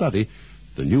Advanced Study,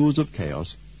 the news of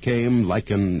chaos came like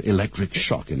an electric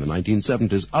shock in the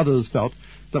 1970s. Others felt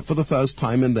that for the first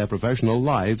time in their professional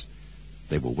lives,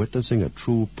 they were witnessing a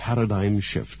true paradigm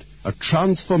shift, a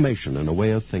transformation in a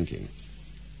way of thinking.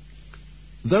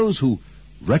 Those who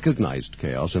recognized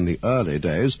chaos in the early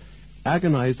days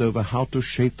agonized over how to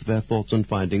shape their thoughts and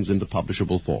findings into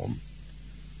publishable form.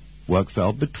 Work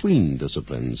fell between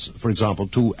disciplines, for example,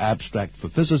 too abstract for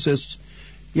physicists,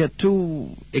 yet too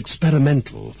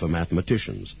experimental for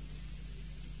mathematicians.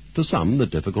 To some, the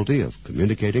difficulty of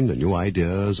communicating the new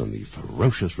ideas and the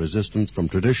ferocious resistance from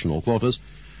traditional quarters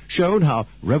showed how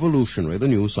revolutionary the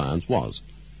new science was.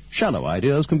 Shallow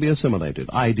ideas can be assimilated.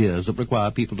 Ideas that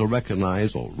require people to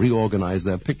recognize or reorganize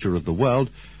their picture of the world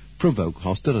provoke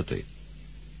hostility.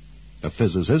 A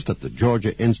physicist at the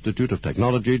Georgia Institute of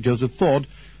Technology, Joseph Ford,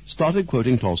 started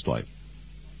quoting Tolstoy.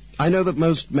 I know that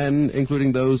most men,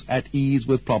 including those at ease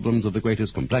with problems of the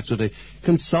greatest complexity,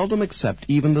 can seldom accept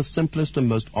even the simplest and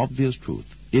most obvious truth,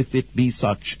 if it be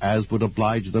such as would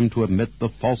oblige them to admit the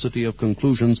falsity of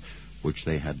conclusions which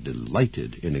they had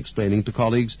delighted in explaining to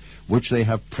colleagues, which they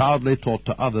have proudly taught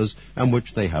to others, and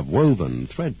which they have woven,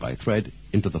 thread by thread,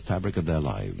 into the fabric of their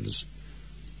lives.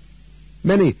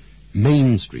 Many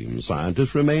mainstream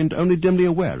scientists remained only dimly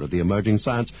aware of the emerging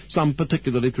science. Some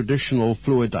particularly traditional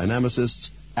fluid dynamicists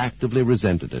actively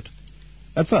resented it.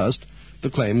 At first, the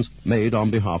claims made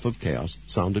on behalf of chaos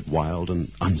sounded wild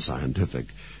and unscientific,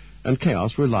 and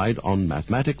chaos relied on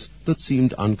mathematics that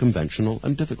seemed unconventional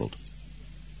and difficult.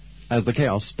 As the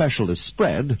chaos specialists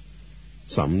spread,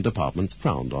 some departments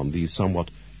frowned on these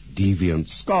somewhat deviant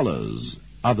scholars.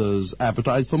 Others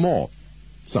advertised for more.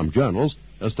 Some journals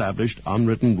established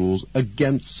unwritten rules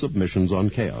against submissions on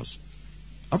chaos.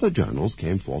 Other journals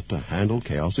came forth to handle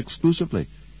chaos exclusively.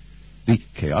 The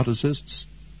chaoticists,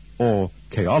 or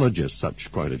chaologists, such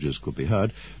coinages could be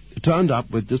heard, turned up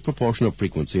with disproportionate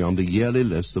frequency on the yearly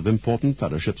lists of important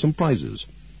fellowships and prizes.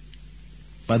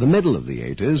 By the middle of the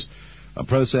 80s, a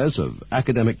process of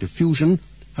academic diffusion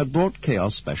had brought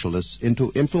chaos specialists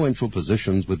into influential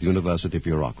positions with university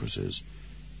bureaucracies.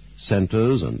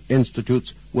 Centers and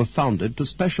institutes were founded to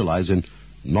specialize in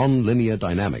nonlinear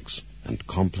dynamics and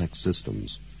complex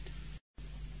systems.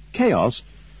 Chaos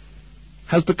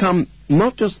has become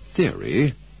not just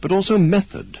theory, but also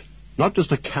method, not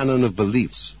just a canon of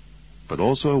beliefs, but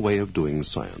also a way of doing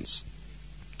science.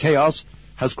 Chaos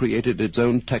has created its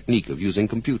own technique of using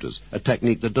computers, a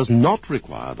technique that does not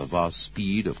require the vast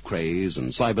speed of Crays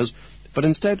and Cybers, but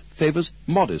instead favors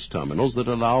modest terminals that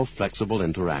allow flexible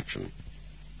interaction.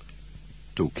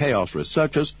 To chaos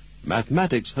researchers,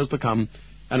 mathematics has become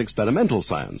an experimental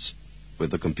science, with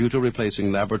the computer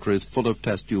replacing laboratories full of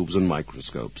test tubes and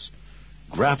microscopes.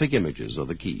 Graphic images are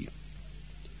the key.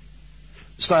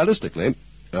 Stylistically,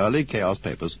 early chaos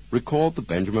papers record the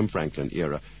Benjamin Franklin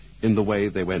era in the way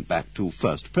they went back to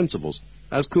first principles.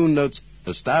 As Kuhn notes,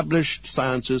 established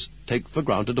sciences take for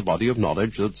granted a body of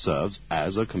knowledge that serves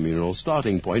as a communal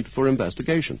starting point for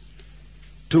investigation.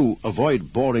 To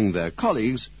avoid boring their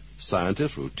colleagues,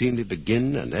 scientists routinely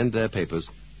begin and end their papers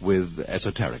with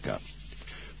esoterica.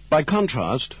 By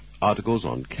contrast, articles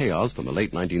on chaos from the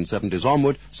late 1970s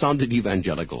onward sounded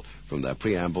evangelical. From their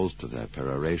preambles to their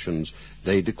perorations,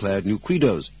 they declared new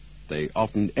credos. They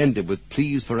often ended with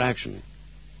pleas for action.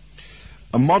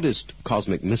 A modest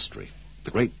cosmic mystery,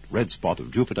 the great red spot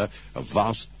of Jupiter, a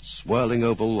vast swirling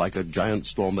oval like a giant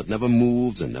storm that never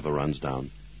moves and never runs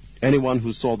down. Anyone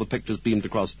who saw the pictures beamed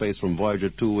across space from Voyager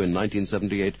 2 in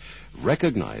 1978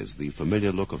 recognized the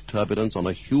familiar look of turbulence on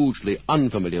a hugely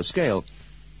unfamiliar scale.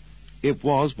 It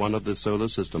was one of the solar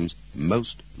system's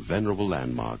most venerable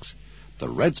landmarks, the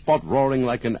red spot roaring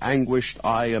like an anguished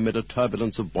eye amid a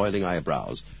turbulence of boiling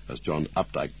eyebrows, as John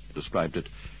Updike described it.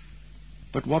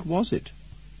 But what was it?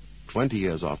 20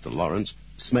 years after Lawrence,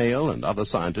 Smale and other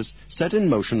scientists set in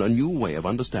motion a new way of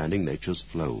understanding nature's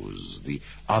flows. The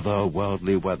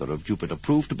otherworldly weather of Jupiter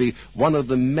proved to be one of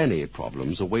the many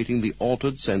problems awaiting the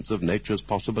altered sense of nature's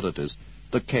possibilities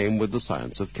that came with the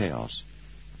science of chaos.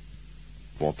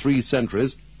 For 3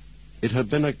 centuries, it had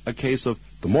been a case of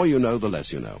the more you know, the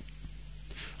less you know.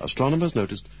 astronomers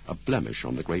noticed a blemish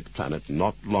on the great planet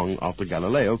not long after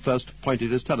Galileo first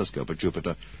pointed his telescope at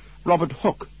Jupiter. Robert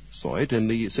Hooke saw it in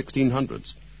the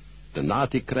 1600s.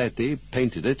 Donati Creti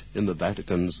painted it in the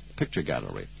Vatican's picture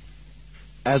gallery.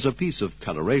 As a piece of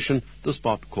coloration, the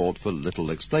spot called for little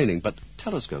explaining, but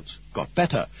telescopes got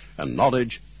better, and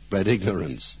knowledge bred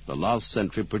ignorance. The last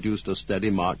century produced a steady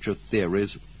march of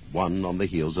theories, one on the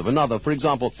heels of another. For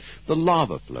example, the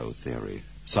lava flow theory.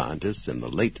 Scientists in the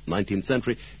late 19th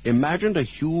century imagined a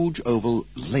huge oval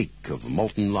lake of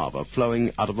molten lava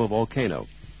flowing out of a volcano.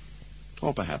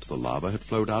 Or perhaps the lava had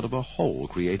flowed out of a hole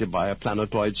created by a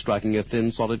planetoid striking a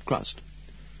thin solid crust.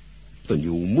 The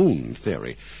new moon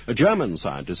theory. A German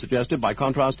scientist suggested, by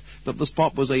contrast, that the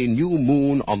spot was a new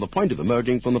moon on the point of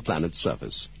emerging from the planet's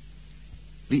surface.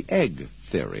 The egg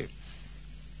theory.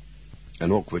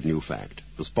 An awkward new fact.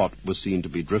 The spot was seen to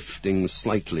be drifting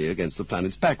slightly against the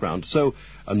planet's background, so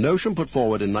a notion put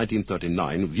forward in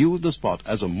 1939 viewed the spot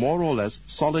as a more or less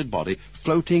solid body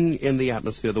floating in the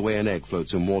atmosphere the way an egg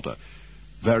floats in water.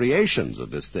 Variations of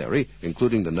this theory,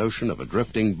 including the notion of a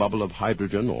drifting bubble of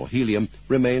hydrogen or helium,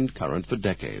 remained current for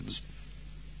decades.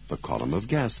 The column of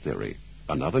gas theory.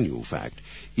 Another new fact.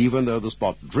 Even though the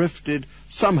spot drifted,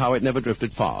 somehow it never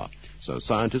drifted far. So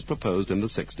scientists proposed in the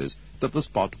 60s that the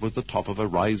spot was the top of a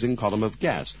rising column of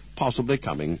gas, possibly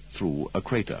coming through a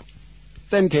crater.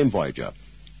 Then came Voyager.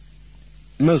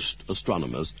 Most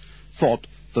astronomers thought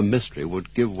the mystery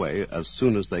would give way as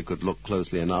soon as they could look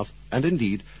closely enough, and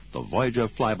indeed, the Voyager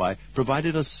flyby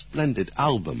provided a splendid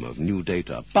album of new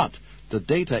data. But the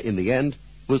data in the end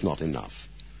was not enough.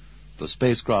 The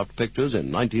spacecraft pictures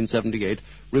in 1978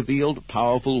 revealed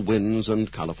powerful winds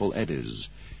and colorful eddies.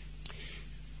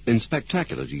 In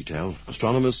spectacular detail,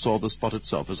 astronomers saw the spot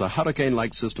itself as a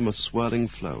hurricane-like system of swirling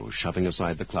flow, shoving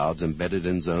aside the clouds embedded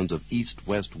in zones of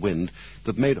east-west wind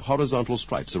that made horizontal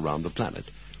stripes around the planet.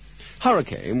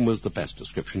 Hurricane was the best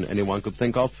description anyone could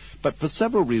think of, but for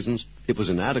several reasons it was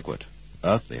inadequate.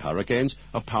 Earthly hurricanes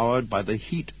are powered by the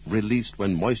heat released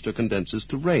when moisture condenses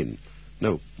to rain.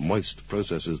 No moist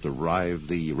processes derive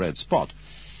the red spot.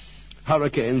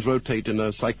 Hurricanes rotate in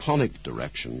a cyclonic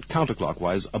direction,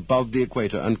 counterclockwise above the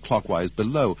equator and clockwise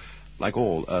below. Like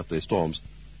all earthly storms,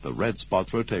 the red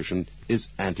spot's rotation is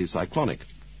anticyclonic.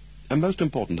 And most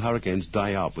important, hurricanes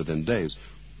die out within days.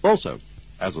 Also,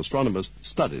 as astronomers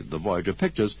studied the Voyager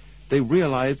pictures, they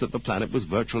realized that the planet was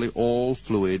virtually all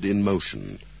fluid in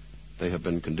motion. They have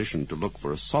been conditioned to look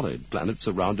for a solid planet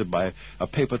surrounded by a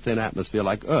paper-thin atmosphere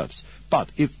like Earth's.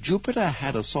 But if Jupiter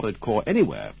had a solid core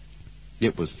anywhere,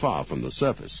 it was far from the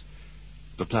surface.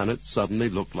 The planet suddenly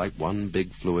looked like one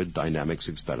big fluid dynamics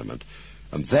experiment.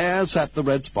 And there sat the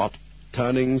red spot,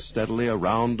 turning steadily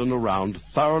around and around,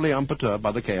 thoroughly unperturbed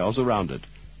by the chaos around it.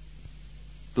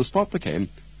 The spot became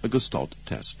a Gestalt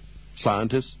test.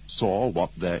 Scientists saw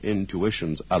what their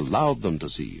intuitions allowed them to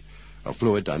see. A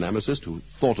fluid dynamicist who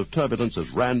thought of turbulence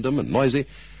as random and noisy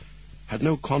had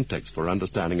no context for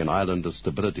understanding an island of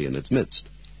stability in its midst.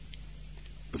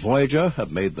 Voyager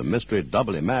had made the mystery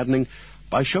doubly maddening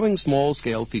by showing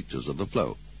small-scale features of the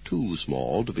flow, too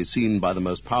small to be seen by the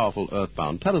most powerful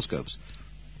earthbound telescopes.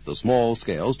 The small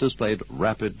scales displayed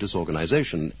rapid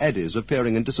disorganization, eddies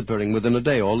appearing and disappearing within a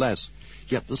day or less.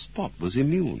 Yet the spot was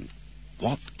immune.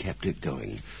 What kept it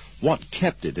going? What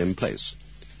kept it in place?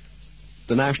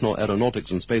 The National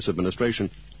Aeronautics and Space Administration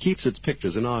keeps its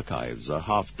pictures in archives, a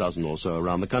half-dozen or so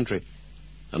around the country.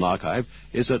 An archive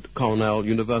is at Cornell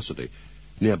University.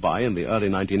 Nearby, in the early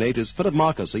 1980s, Philip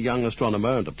Marcus, a young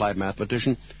astronomer and applied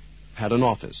mathematician, had an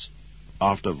office.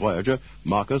 After Voyager,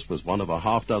 Marcus was one of a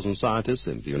half-dozen scientists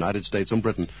in the United States and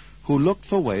Britain who looked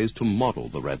for ways to model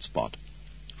the red spot.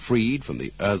 Freed from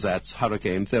the ersatz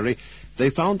hurricane theory, they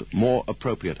found more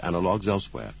appropriate analogues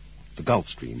elsewhere. The Gulf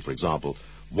Stream, for example,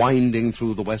 winding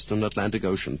through the western Atlantic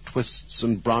Ocean, twists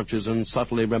and branches in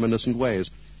subtly reminiscent ways.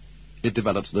 It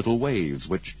develops little waves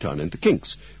which turn into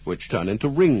kinks, which turn into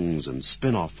rings and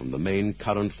spin off from the main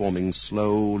current-forming,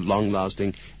 slow,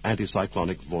 long-lasting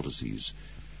anticyclonic vortices.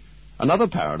 Another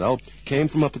parallel came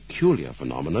from a peculiar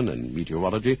phenomenon in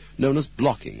meteorology known as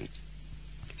blocking.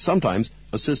 Sometimes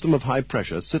a system of high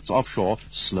pressure sits offshore,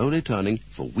 slowly turning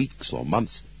for weeks or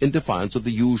months in defiance of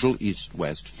the usual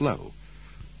east-west flow.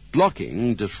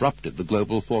 Blocking disrupted the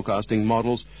global forecasting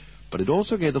models, but it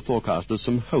also gave the forecasters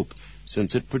some hope,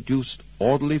 since it produced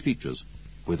orderly features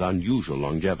with unusual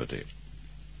longevity.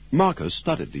 Marcus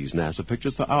studied these NASA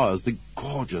pictures for hours, the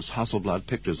gorgeous Hasselblad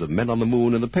pictures of men on the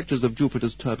moon and the pictures of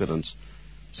Jupiter's turbulence.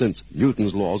 Since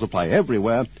Newton's laws apply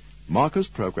everywhere, Marcus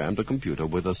programmed a computer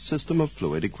with a system of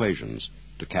fluid equations.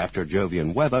 To capture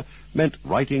Jovian weather meant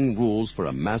writing rules for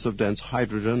a mass of dense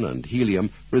hydrogen and helium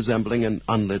resembling an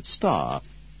unlit star.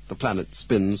 The planet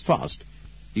spins fast,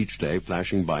 each day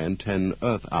flashing by in 10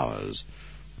 Earth hours.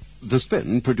 The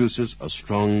spin produces a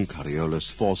strong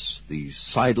Coriolis force, the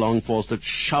sidelong force that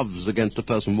shoves against a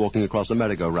person walking across a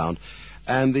merry-go-round,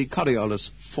 and the Coriolis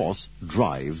force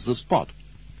drives the spot.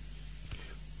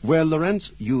 Where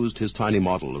Lorentz used his tiny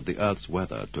model of the Earth's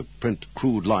weather to print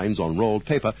crude lines on rolled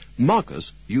paper,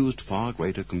 Marcus used far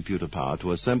greater computer power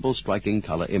to assemble striking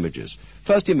color images.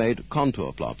 First he made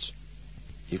contour plots.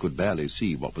 He could barely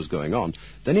see what was going on.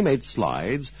 Then he made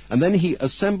slides, and then he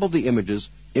assembled the images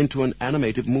into an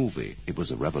animated movie. It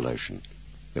was a revelation.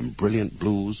 In brilliant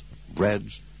blues,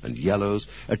 reds, and yellows,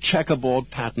 a checkerboard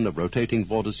pattern of rotating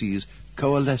vortices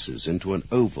coalesces into an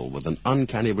oval with an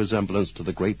uncanny resemblance to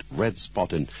the great red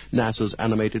spot in NASA's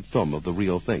animated film of the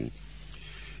real thing.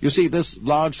 You see, this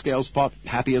large-scale spot,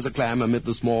 happy as a clam amid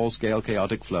the small-scale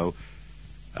chaotic flow,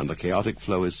 and the chaotic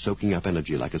flow is soaking up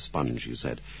energy like a sponge, he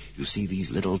said. You see these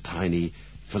little tiny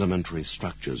filamentary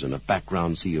structures in a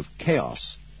background sea of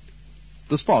chaos.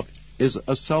 The spot is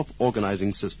a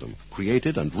self-organizing system,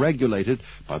 created and regulated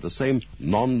by the same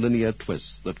non-linear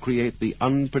twists that create the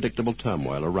unpredictable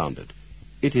turmoil around it.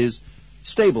 It is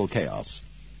stable chaos.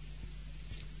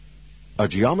 A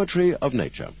geometry of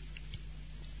nature.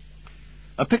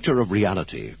 A picture of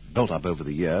reality built up over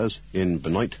the years in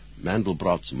Benoit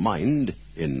Mandelbrot's mind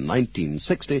in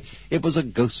 1960, it was a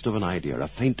ghost of an idea, a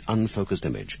faint, unfocused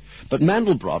image. But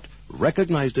Mandelbrot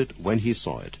recognized it when he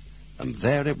saw it, and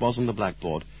there it was on the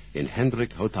blackboard in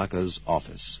Hendrik Hotaker's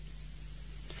office.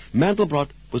 Mandelbrot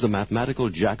was a mathematical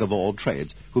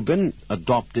jack-of-all-trades who'd been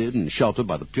adopted and sheltered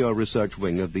by the pure research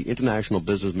wing of the International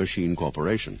Business Machine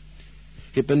Corporation.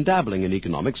 He'd been dabbling in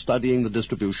economics, studying the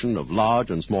distribution of large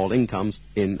and small incomes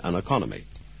in an economy.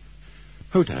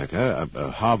 Hotaker,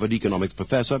 a Harvard economics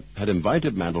professor, had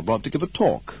invited Mandelbrot to give a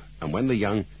talk, and when the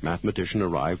young mathematician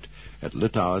arrived at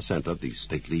Litauer Center, the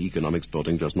stately economics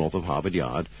building just north of Harvard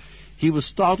Yard, he was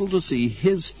startled to see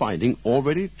his finding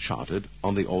already charted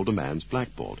on the older man's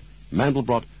blackboard.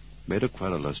 Mandelbrot made a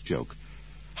querulous joke.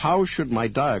 How should my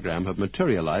diagram have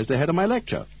materialized ahead of my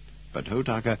lecture? But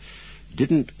Hotaker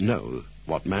didn't know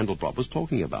what Mandelbrot was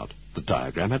talking about. The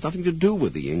diagram had nothing to do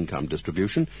with the income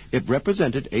distribution. It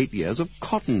represented 8 years of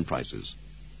cotton prices.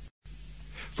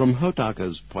 From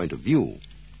Hotaker's point of view,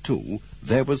 too,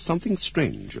 there was something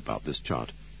strange about this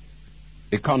chart.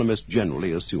 Economists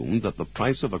generally assumed that the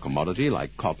price of a commodity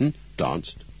like cotton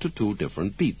danced to two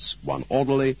different beats, one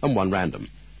orderly and one random.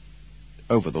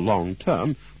 Over the long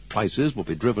term, prices will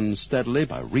be driven steadily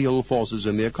by real forces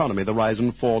in the economy, the rise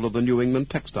and fall of the New England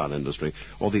textile industry,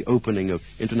 or the opening of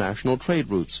international trade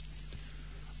routes.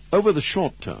 Over the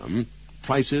short term,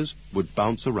 prices would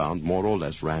bounce around more or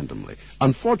less randomly.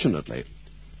 Unfortunately,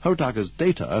 Hotaker's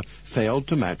data failed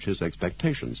to match his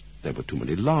expectations. There were too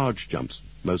many large jumps.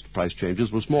 Most price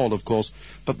changes were small, of course,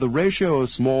 but the ratio of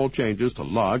small changes to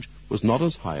large was not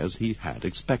as high as he had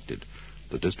expected.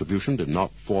 The distribution did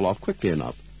not fall off quickly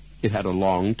enough. It had a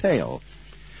long tail.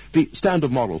 The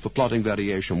standard model for plotting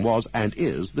variation was and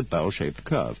is the bell-shaped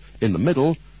curve. In the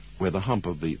middle, where the hump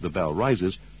of the bell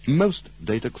rises, most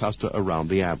data cluster around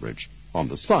the average. On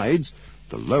the sides,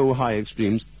 the low-high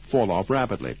extremes fall off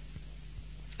rapidly.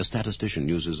 A statistician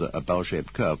uses a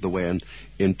bell-shaped curve the way an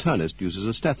internist uses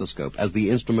a stethoscope as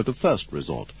the instrument of first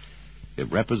resort.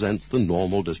 It represents the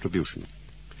normal distribution.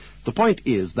 The point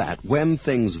is that when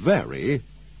things vary,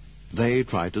 they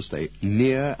try to stay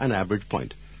near an average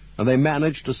point, and they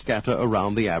manage to scatter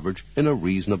around the average in a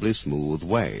reasonably smooth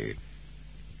way.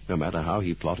 No matter how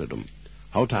he plotted them,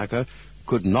 Hotaker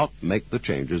could not make the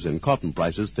changes in cotton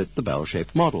prices fit the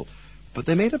bell-shaped model, but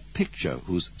they made a picture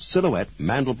whose silhouette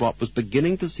Mandelbrot was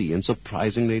beginning to see in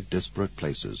surprisingly disparate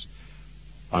places.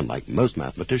 Unlike most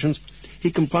mathematicians, he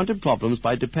confronted problems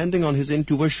by depending on his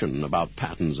intuition about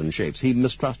patterns and shapes. He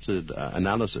mistrusted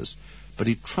analysis, but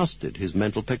he trusted his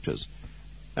mental pictures,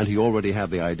 and he already had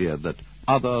the idea that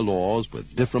other laws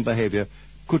with different behavior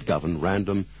could govern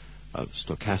random,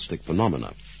 stochastic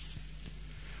phenomena.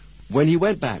 When he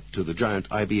went back to the giant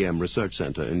IBM research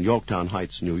center in Yorktown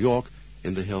Heights, New York,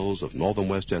 in the hills of northern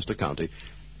Westchester County,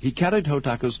 he carried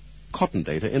Hotaker's cotton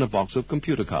data in a box of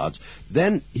computer cards.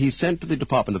 Then he sent to the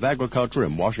Department of Agriculture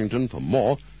in Washington for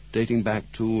more, dating back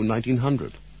to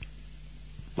 1900.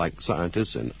 Like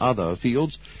scientists in other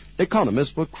fields,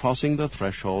 economists were crossing the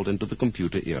threshold into the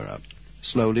computer era,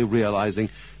 slowly realizing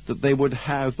that they would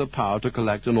have the power to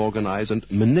collect and organize and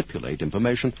manipulate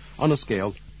information on a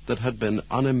scale that had been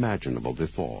unimaginable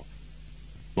before.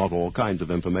 Not all kinds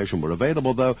of information were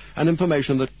available, though, and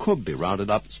information that could be rounded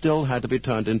up still had to be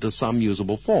turned into some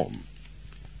usable form.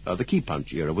 The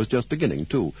key-punch era was just beginning,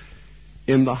 too.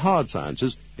 In the hard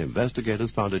sciences,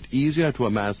 investigators found it easier to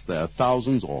amass their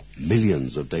thousands or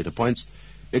millions of data points.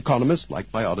 Economists,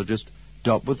 like biologists,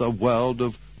 dealt with a world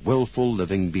of willful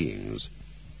living beings.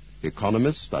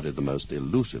 Economists studied the most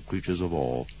elusive creatures of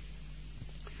all.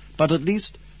 But at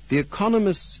least the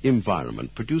economist's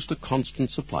environment produced a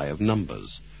constant supply of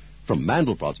numbers. From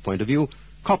Mandelbrot's point of view,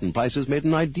 cotton prices made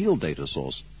an ideal data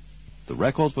source. The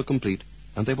records were complete,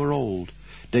 and they were old,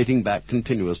 dating back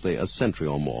continuously a century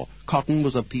or more. Cotton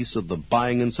was a piece of the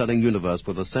buying and selling universe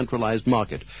with a centralized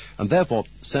market, and therefore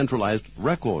centralized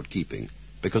record-keeping,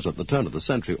 because at the turn of the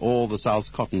century all the South's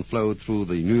cotton flowed through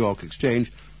the New York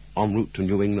Exchange en route to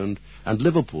New England, and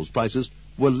Liverpool's prices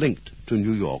were linked to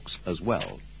New York's as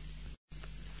well.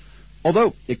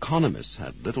 Although economists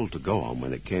had little to go on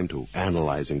when it came to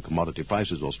analyzing commodity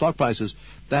prices or stock prices,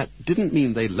 that didn't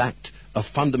mean they lacked a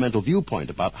fundamental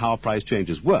viewpoint about how price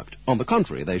changes worked. On the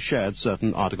contrary, they shared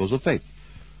certain articles of faith.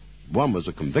 One was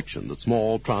a conviction that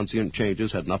small, transient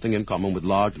changes had nothing in common with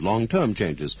large, long-term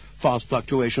changes. Fast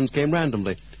fluctuations came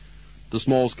randomly. The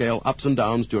small-scale ups and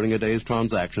downs during a day's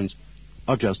transactions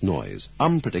are just noise,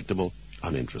 unpredictable,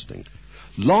 uninteresting.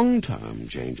 Long-term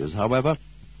changes, however,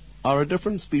 are a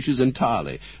different species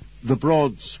entirely. The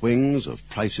broad swings of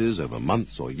prices over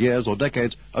months or years or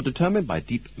decades are determined by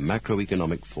deep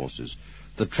macroeconomic forces.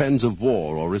 The trends of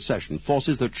war or recession,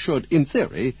 forces that should, in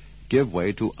theory, give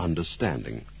way to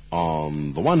understanding.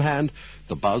 On the one hand,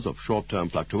 the buzz of short-term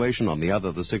fluctuation, on the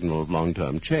other, the signal of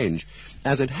long-term change.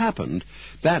 As it happened,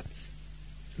 that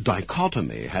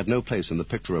dichotomy had no place in the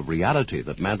picture of reality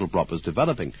that Mandelbrot was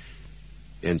developing.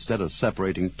 Instead of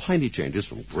separating tiny changes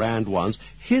from grand ones,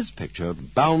 his picture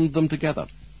bound them together.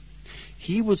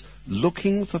 He was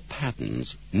looking for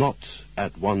patterns, not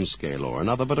at one scale or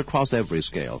another, but across every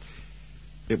scale.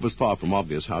 It was far from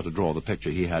obvious how to draw the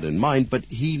picture he had in mind, but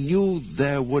he knew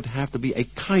there would have to be a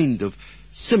kind of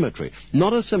symmetry,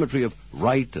 not a symmetry of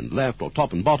right and left or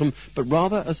top and bottom, but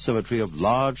rather a symmetry of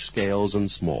large scales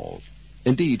and small.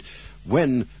 Indeed,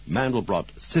 when Mandelbrot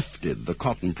sifted the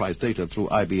cotton price data through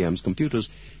IBM's computers,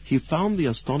 he found the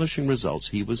astonishing results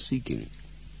he was seeking.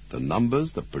 The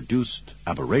numbers that produced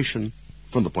aberration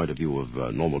from the point of view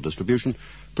of normal distribution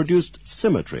produced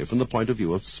symmetry from the point of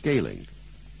view of scaling.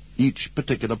 Each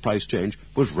particular price change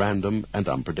was random and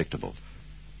unpredictable.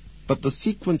 But the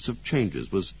sequence of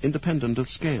changes was independent of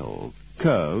scale.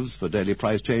 Curves for daily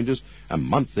price changes and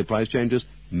monthly price changes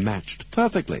matched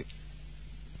perfectly.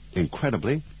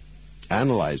 Incredibly,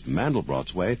 analyzed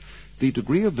Mandelbrot's way, the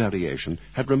degree of variation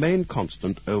had remained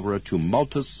constant over a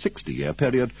tumultuous 60-year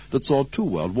period that saw 2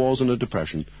 world wars and a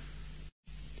depression.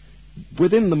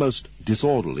 Within the most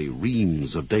disorderly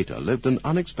reams of data lived an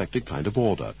unexpected kind of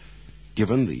order.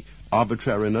 Given the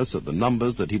arbitrariness of the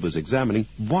numbers that he was examining,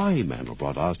 why,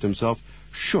 Mandelbrot asked himself,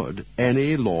 should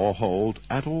any law hold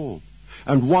at all?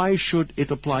 And why should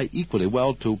it apply equally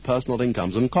well to personal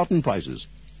incomes and cotton prices?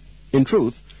 In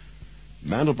truth,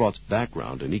 Mandelbrot's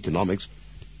background in economics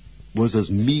was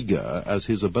as meager as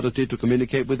his ability to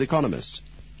communicate with economists.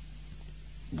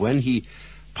 When he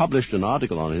published an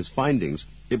article on his findings,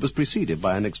 it was preceded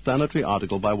by an explanatory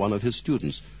article by one of his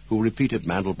students who repeated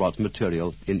Mandelbrot's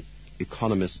material in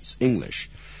economists' English.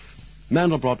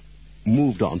 Mandelbrot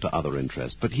moved on to other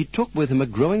interests, but he took with him a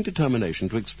growing determination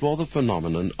to explore the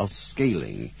phenomenon of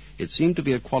scaling. It seemed to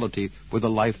be a quality with a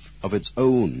life of its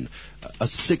own, a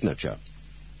signature.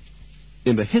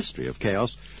 In the history of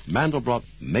chaos, Mandelbrot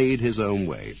made his own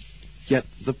way. Yet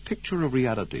the picture of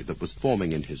reality that was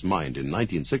forming in his mind in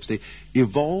 1960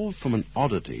 evolved from an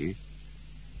oddity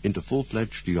into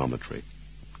full-fledged geometry.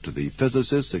 To the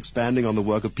physicists expanding on the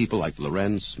work of people like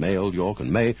Lorentz, Smale, York,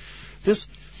 and May, this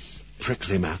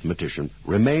prickly mathematician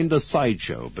remained a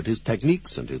sideshow, but his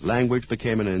techniques and his language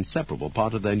became an inseparable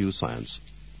part of their new science.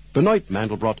 Benoit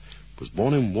Mandelbrot was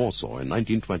born in Warsaw in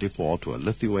 1924 to a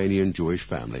Lithuanian Jewish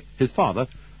family. His father,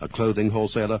 a clothing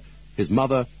wholesaler, his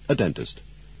mother, a dentist.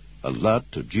 Alert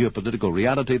to geopolitical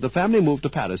reality, the family moved to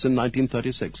Paris in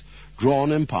 1936,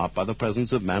 drawn in part by the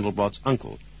presence of Mandelbrot's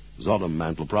uncle, Zolom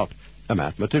Mandelbrot, a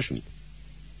mathematician.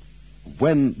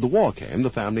 When the war came, the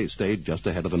family stayed just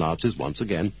ahead of the Nazis once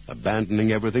again,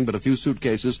 abandoning everything but a few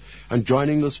suitcases and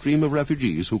joining the stream of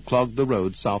refugees who clogged the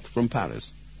road south from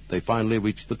Paris. They finally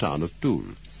reached the town of Toul.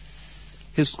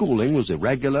 His schooling was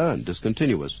irregular and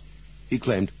discontinuous. He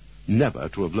claimed never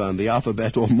to have learned the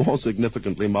alphabet or, more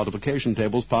significantly, multiplication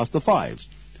tables past the 5s.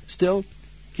 Still,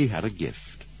 he had a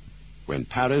gift. When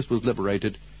Paris was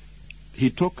liberated, he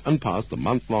took and passed the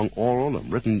month-long oral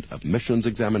and written admissions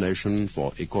examination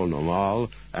for École Normale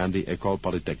and the École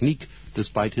Polytechnique,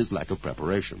 despite his lack of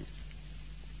preparation.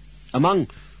 Among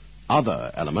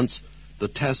other elements, the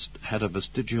test had a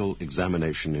vestigial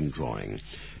examination in drawing,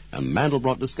 and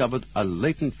Mandelbrot discovered a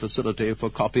latent facility for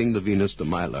copying the Venus de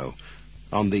Milo.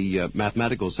 On the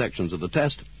mathematical sections of the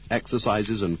test,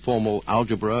 exercises in formal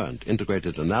algebra and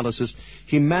integrated analysis,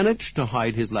 he managed to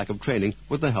hide his lack of training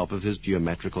with the help of his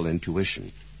geometrical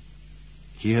intuition.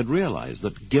 He had realized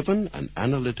that given an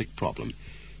analytic problem,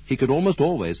 he could almost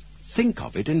always think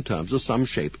of it in terms of some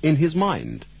shape in his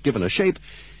mind. Given a shape,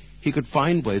 he could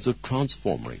find ways of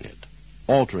transforming it,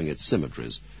 altering its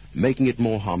symmetries, making it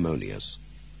more harmonious.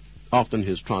 Often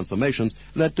his transformations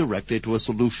led directly to a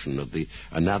solution of the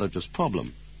analogous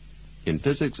problem. In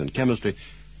physics and chemistry,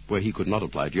 where he could not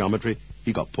apply geometry,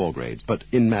 he got poor grades. But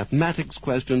in mathematics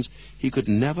questions, he could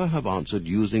never have answered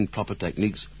using proper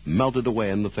techniques, melted away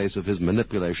in the face of his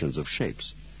manipulations of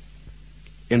shapes.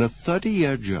 In a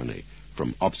 30-year journey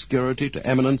from obscurity to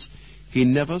eminence, he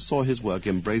never saw his work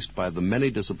embraced by the many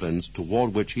disciplines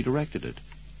toward which he directed it.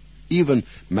 Even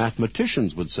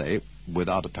mathematicians would say,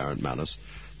 without apparent malice,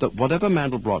 that whatever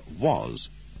Mandelbrot was,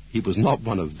 he was not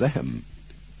one of them.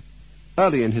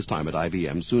 Early in his time at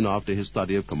IBM, soon after his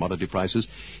study of commodity prices,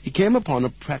 he came upon a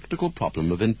practical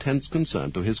problem of intense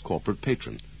concern to his corporate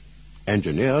patron.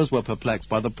 Engineers were perplexed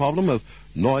by the problem of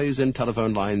noise in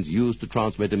telephone lines used to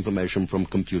transmit information from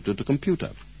computer to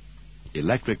computer.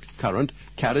 Electric current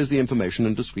carries the information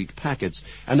in discrete packets,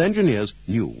 and engineers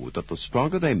knew that the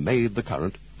stronger they made the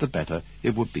current, the better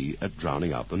it would be at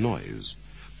drowning out the noise.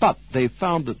 But they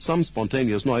found that some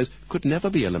spontaneous noise could never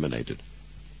be eliminated.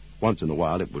 Once in a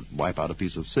while it would wipe out a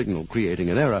piece of signal, creating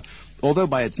an error. Although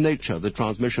by its nature the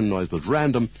transmission noise was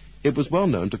random, it was well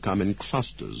known to come in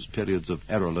clusters. Periods of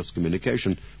errorless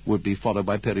communication would be followed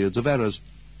by periods of errors.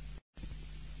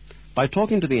 By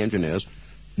talking to the engineers,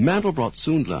 Mandelbrot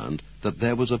soon learned that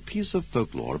there was a piece of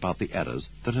folklore about the errors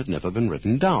that had never been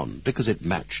written down, because it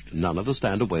matched none of the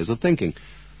standard ways of thinking.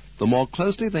 The more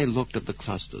closely they looked at the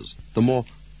clusters, the more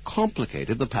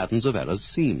complicated the patterns of errors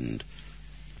seemed.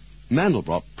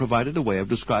 Mandelbrot provided a way of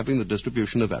describing the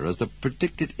distribution of errors that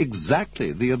predicted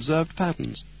exactly the observed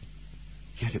patterns.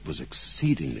 Yet it was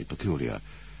exceedingly peculiar.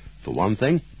 For one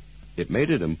thing, it made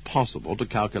it impossible to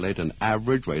calculate an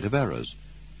average rate of errors.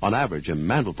 On average, in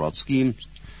Mandelbrot's schemes,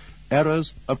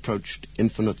 errors approached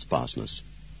infinite sparseness.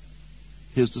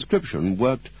 His description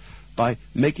worked by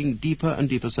making deeper and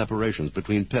deeper separations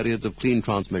between periods of clean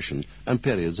transmission and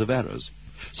periods of errors.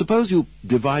 Suppose you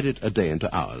divided a day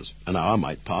into hours. An hour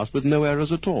might pass with no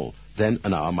errors at all. Then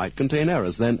an hour might contain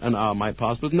errors. Then an hour might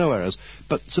pass with no errors.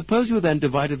 But suppose you then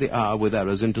divided the hour with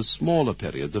errors into smaller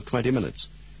periods of 20 minutes.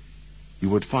 You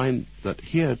would find that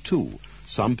here, too,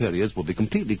 some periods would be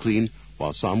completely clean,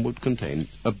 while some would contain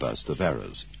a burst of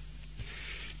errors.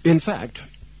 In fact,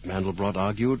 Mandelbrot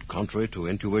argued, contrary to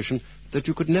intuition, that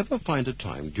you could never find a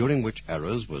time during which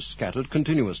errors were scattered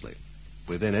continuously.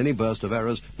 Within any burst of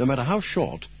errors, no matter how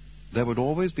short, there would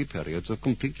always be periods of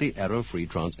completely error-free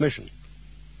transmission.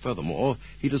 Furthermore,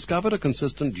 he discovered a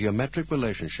consistent geometric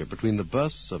relationship between the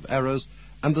bursts of errors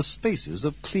and the spaces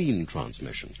of clean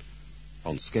transmission.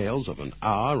 On scales of an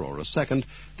hour or a second,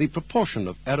 the proportion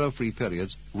of error-free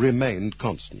periods remained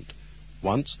constant.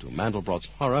 Once, to Mandelbrot's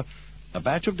horror, a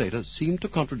batch of data seemed to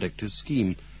contradict his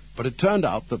scheme, but it turned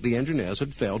out that the engineers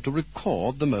had failed to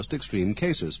record the most extreme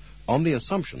cases, on the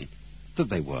assumption that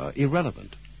they were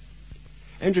irrelevant.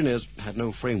 Engineers had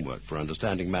no framework for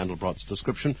understanding Mandelbrot's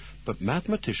description, but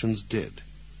mathematicians did.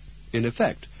 In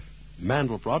effect,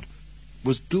 Mandelbrot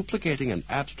was duplicating an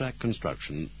abstract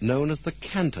construction known as the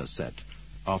Cantor set,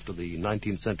 after the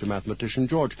 19th century mathematician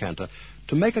George Cantor.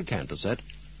 To make a Cantor set,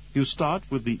 you start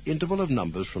with the interval of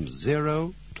numbers from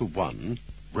 0 to 1,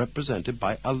 represented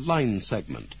by a line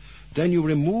segment. Then you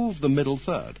remove the middle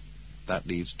third. That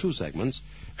leaves 2 segments,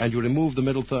 and you remove the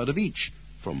middle third of each,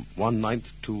 from 1/9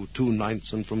 to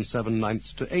 2/9, and from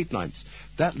 7/9 to 8/9.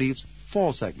 That leaves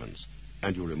 4 segments,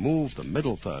 and you remove the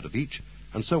middle third of each,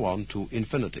 and so on to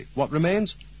infinity. What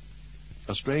remains?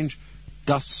 A strange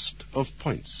dust of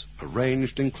points,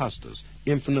 arranged in clusters,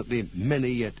 infinitely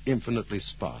many yet infinitely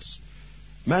sparse.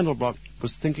 Mandelbrot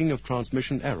was thinking of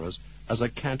transmission errors as a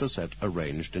Cantor set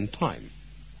arranged in time.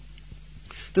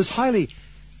 This highly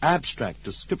abstract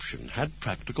description had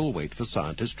practical weight for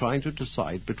scientists trying to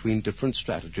decide between different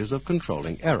strategies of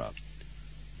controlling error.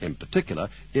 In particular,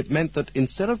 it meant that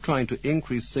instead of trying to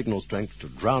increase signal strength to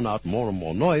drown out more and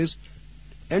more noise,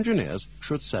 engineers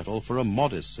should settle for a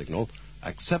modest signal,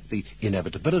 accept the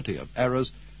inevitability of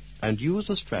errors, and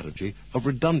use a strategy of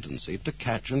redundancy to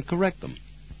catch and correct them.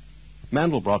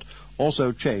 Mandelbrot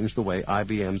also changed the way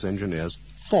IBM's engineers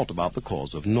thought about the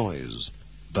cause of noise.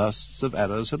 Bursts of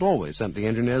errors had always sent the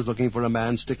engineers looking for a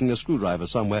man sticking a screwdriver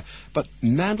somewhere, but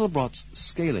Mandelbrot's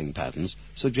scaling patterns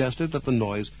suggested that the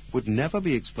noise would never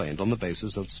be explained on the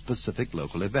basis of specific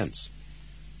local events.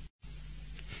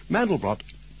 Mandelbrot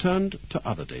turned to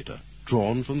other data,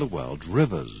 drawn from the world's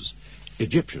rivers.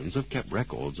 Egyptians have kept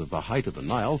records of the height of the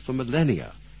Nile for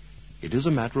millennia. It is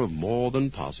a matter of more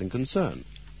than passing concern.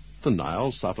 The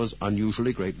Nile suffers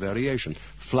unusually great variation,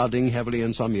 flooding heavily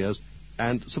in some years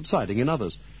and subsiding in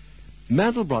others.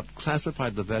 Mandelbrot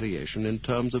classified the variation in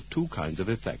terms of two kinds of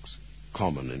effects,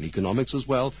 common in economics as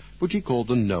well, which he called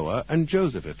the Noah and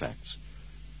Joseph effects.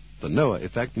 The Noah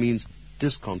effect means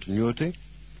discontinuity.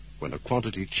 When a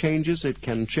quantity changes, it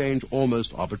can change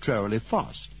almost arbitrarily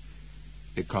fast.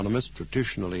 Economists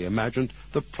traditionally imagined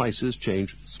that prices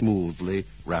change smoothly,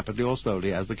 rapidly or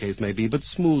slowly, as the case may be, but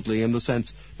smoothly in the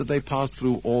sense that they pass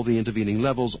through all the intervening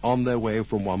levels on their way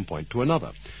from one point to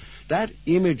another. That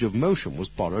image of motion was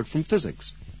borrowed from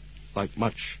physics, like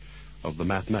much of the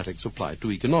mathematics applied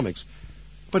to economics,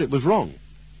 but it was wrong.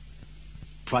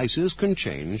 Prices can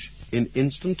change in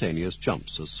instantaneous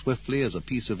jumps, as swiftly as a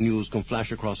piece of news can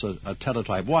flash across a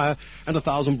teletype wire, and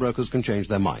 1,000 brokers can change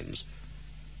their minds.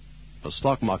 The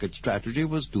stock market strategy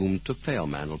was doomed to fail,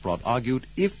 Mandelbrot argued,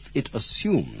 if it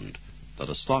assumed that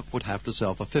a stock would have to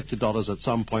sell for $50 at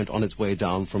some point on its way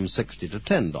down from $60 to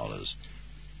 $10.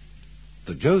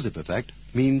 The Joseph effect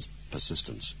means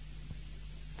persistence.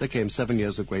 There came 7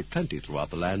 years of great plenty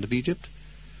throughout the land of Egypt,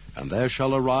 and there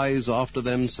shall arise after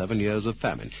them 7 years of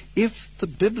famine. If the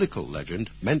biblical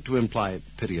legend meant to imply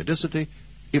periodicity,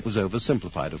 it was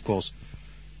oversimplified, of course,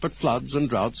 but floods and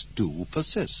droughts do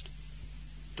persist.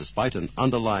 Despite an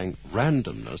underlying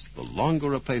randomness, the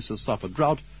longer a place has suffered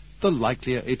drought, the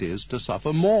likelier it is to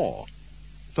suffer more.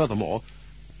 Furthermore,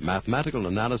 mathematical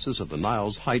analysis of the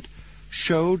Nile's height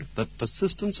showed that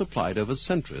persistence applied over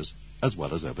centuries as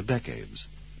well as over decades.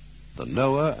 The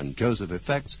Noah and Joseph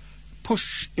effects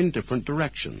push in different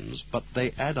directions, but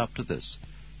they add up to this.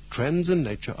 Trends in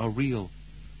nature are real,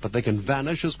 but they can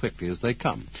vanish as quickly as they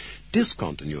come.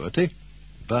 Discontinuity,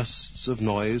 bursts of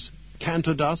noise,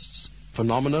 Cantor dusts,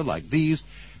 phenomena like these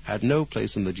had no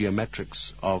place in the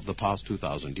geometrics of the past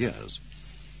 2,000 years.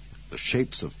 The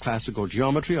shapes of classical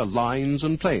geometry are lines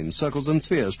and planes, circles and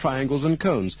spheres, triangles and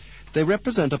cones. They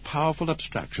represent a powerful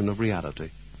abstraction of reality,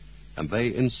 and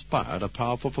they inspired a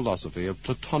powerful philosophy of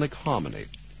Platonic harmony.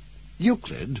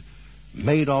 Euclid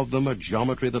made of them a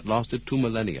geometry that lasted 2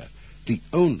 millennia, the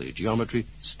only geometry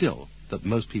still that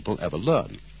most people ever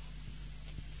learn.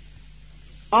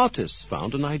 Artists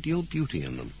found an ideal beauty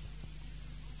in them.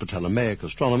 Ptolemaic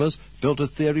astronomers built a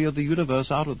theory of the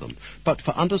universe out of them, but for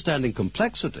understanding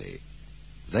complexity,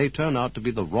 they turn out to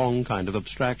be the wrong kind of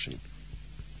abstraction.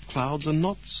 Clouds are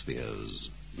not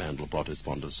spheres, Mandelbrot is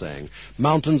fond of saying.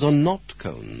 Mountains are not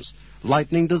cones.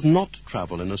 Lightning does not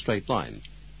travel in a straight line.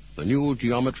 The new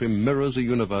geometry mirrors a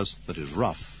universe that is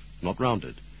rough, not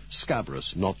rounded,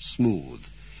 scabrous, not smooth.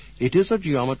 It is a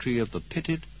geometry of the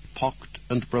pitted, pocked,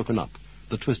 and broken up,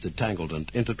 the twisted, tangled, and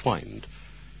intertwined.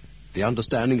 The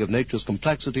understanding of nature's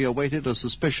complexity awaited a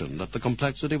suspicion that the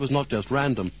complexity was not just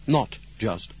random, not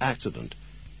just accident.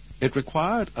 It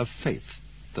required a faith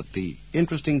that the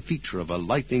interesting feature of a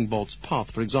lightning bolt's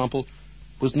path, for example,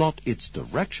 was not its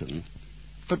direction,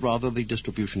 but rather the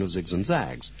distribution of zigs and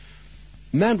zags.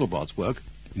 Mandelbrot's work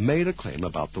made a claim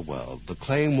about the world. The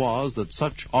claim was that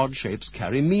such odd shapes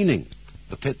carry meaning.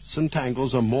 The pits and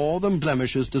tangles are more than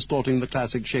blemishes distorting the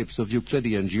classic shapes of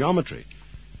Euclidean geometry.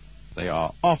 They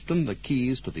are often the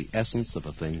keys to the essence of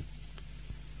a thing.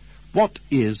 What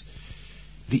is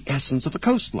the essence of a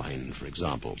coastline, for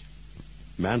example?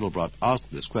 Mandelbrot asked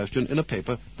this question in a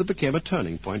paper that became a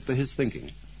turning point for his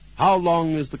thinking. How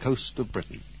long is the coast of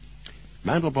Britain?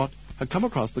 Mandelbrot had come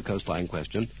across the coastline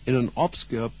question in an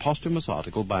obscure posthumous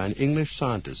article by an English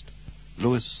scientist,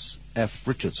 Louis F.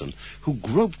 Richardson, who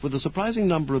groped with a surprising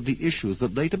number of the issues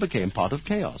that later became part of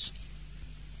chaos.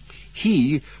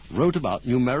 He wrote about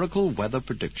numerical weather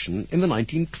prediction in the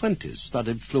 1920s,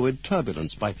 studied fluid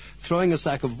turbulence by throwing a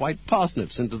sack of white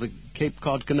parsnips into the Cape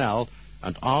Cod Canal,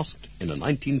 and asked in a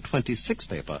 1926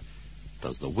 paper,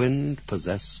 does the wind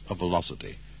possess a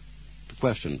velocity? The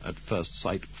question, at first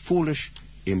sight foolish,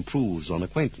 improves on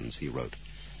acquaintance, he wrote.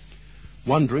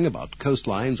 Wondering about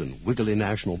coastlines and wiggly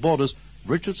national borders,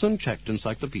 Richardson checked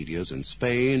encyclopedias in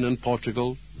Spain and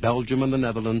Portugal, Belgium and the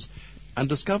Netherlands, and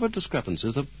discovered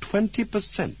discrepancies of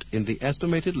 20% in the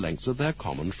estimated lengths of their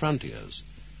common frontiers.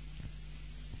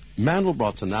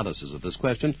 Mandelbrot's analysis of this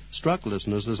question struck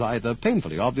listeners as either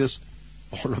painfully obvious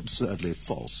or absurdly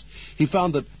false. He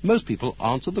found that most people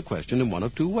answered the question in one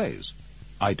of two ways.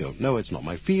 I don't know, it's not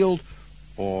my field,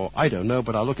 or I don't know,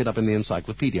 but I'll look it up in the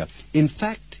encyclopedia. In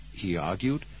fact, he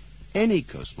argued, any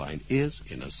coastline is,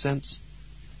 in a sense,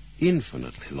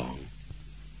 infinitely long.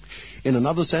 In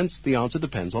another sense, the answer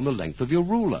depends on the length of your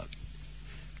ruler.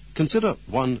 Consider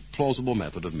one plausible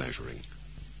method of measuring.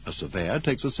 A surveyor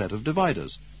takes a set of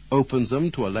dividers, opens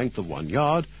them to a length of 1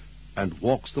 yard, and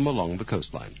walks them along the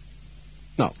coastline.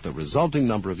 Now, the resulting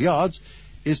number of yards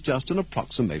is just an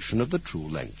approximation of the true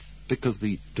length, because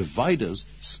the dividers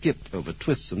skip over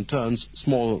twists and turns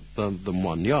smaller than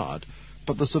 1 yard,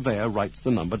 but the surveyor writes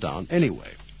the number down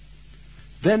anyway.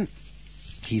 Then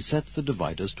he sets the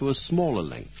dividers to a smaller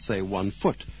length, say 1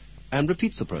 foot, and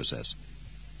repeats the process.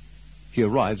 He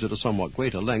arrives at a somewhat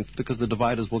greater length because the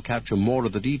dividers will capture more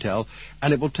of the detail,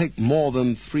 and it will take more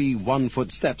than 3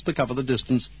 1-foot steps to cover the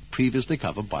distance previously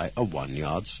covered by a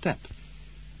 1-yard step.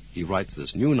 He writes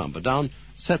this new number down,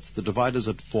 sets the dividers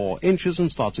at 4 inches, and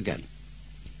starts again.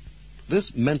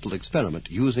 This mental experiment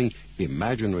using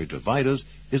imaginary dividers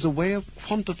is a way of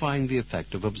quantifying the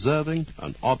effect of observing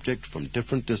an object from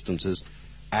different distances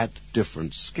at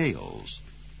different scales.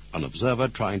 An observer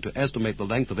trying to estimate the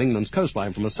length of England's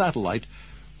coastline from a satellite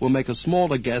will make a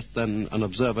smaller guess than an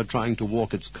observer trying to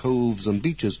walk its coves and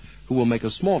beaches, who will make a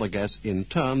smaller guess in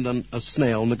turn than a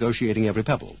snail negotiating every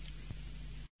pebble.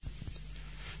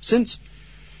 Since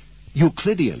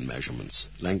Euclidean measurements,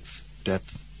 length, depth,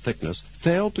 thickness,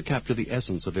 failed to capture the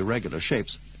essence of irregular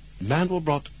shapes,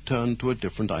 Mandelbrot turned to a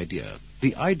different idea,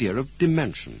 the idea of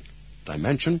dimension.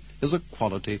 Dimension is a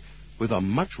quality with a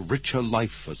much richer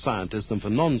life for scientists than for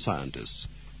non-scientists.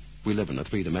 We live in a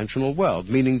three-dimensional world,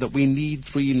 meaning that we need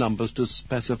 3 numbers to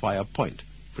specify a point.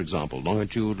 For example,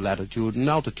 longitude, latitude, and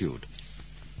altitude.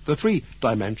 The 3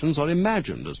 dimensions are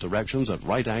imagined as directions at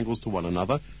right angles to one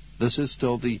another. This is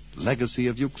still the legacy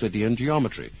of Euclidean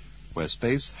geometry, where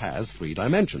space has 3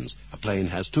 dimensions. A plane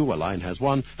has 2, a line has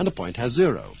 1, and a point has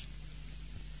 0.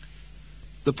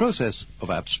 The process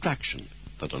of abstraction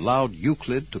that allowed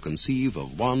Euclid to conceive of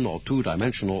 1- or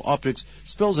 2-dimensional objects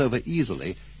spills over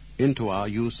easily into our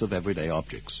use of everyday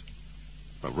objects.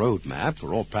 A road map,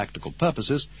 for all practical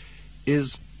purposes,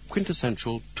 is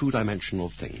quintessential 2-dimensional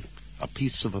thing, a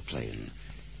piece of a plane.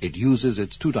 It uses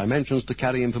its 2 dimensions to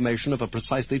carry information of a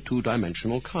precisely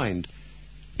 2-dimensional kind.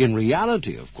 In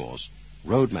reality, of course,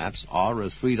 road maps are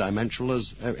as 3-dimensional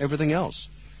as everything else,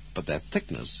 but their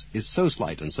thickness is so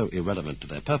slight and so irrelevant to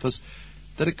their purpose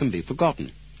that it can be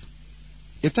forgotten.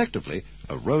 Effectively,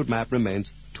 a road map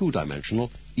remains 2-dimensional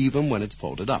even when it's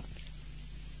folded up.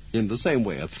 In the same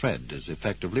way, a thread is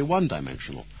effectively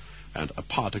 1-dimensional, and a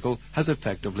particle has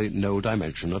effectively no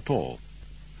dimension at all.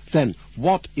 Then,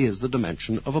 what is the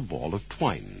dimension of a ball of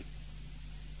twine?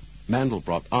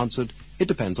 Mandelbrot answered, it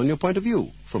depends on your point of view.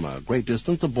 From a great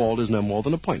distance, the ball is no more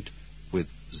than a point, with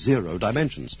 0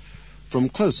 dimensions. From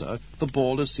closer, the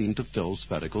ball is seen to fill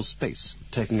spherical space,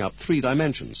 taking up 3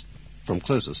 dimensions. From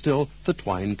closer still, the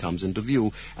twine comes into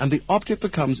view, and the object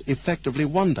becomes effectively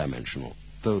 1-dimensional,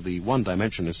 though the 1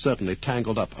 dimension is certainly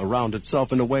tangled up around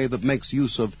itself in a way that makes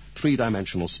use of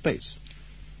 3-dimensional space.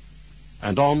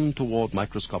 And on toward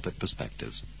microscopic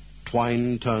perspectives.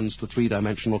 Twine turns to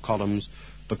 3-dimensional columns.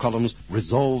 The columns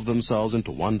resolve themselves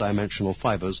into 1-dimensional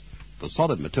fibers. The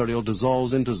solid material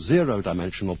dissolves into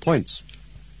 0-dimensional points.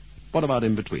 What about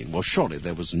in between? Well, surely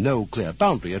there was no clear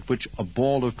boundary at which a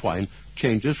ball of twine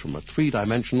changes from a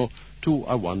 3-dimensional to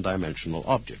a 1-dimensional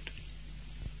object.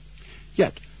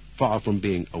 Yet, far from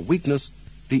being a weakness,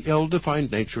 the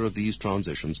ill-defined nature of these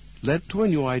transitions led to a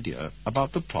new idea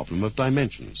about the problem of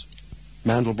dimensions.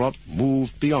 Mandelbrot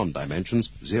moved beyond dimensions,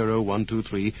 0, 1, 2,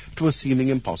 3, to a seeming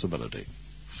impossibility,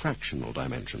 fractional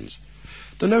dimensions.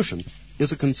 The notion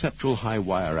is a conceptual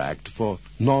high-wire act. For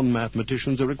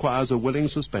non-mathematicians, it requires a willing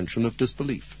suspension of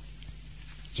disbelief.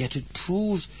 Yet it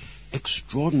proves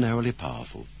extraordinarily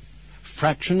powerful.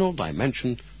 Fractional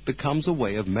dimension becomes a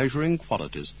way of measuring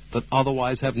qualities that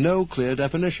otherwise have no clear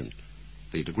definition.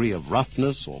 The degree of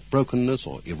roughness or brokenness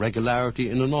or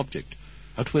irregularity in an object.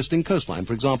 A twisting coastline,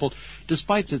 for example,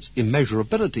 despite its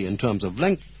immeasurability in terms of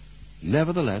length,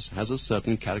 nevertheless has a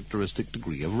certain characteristic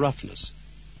degree of roughness.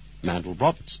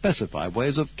 Mandelbrot specified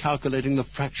ways of calculating the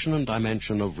fraction and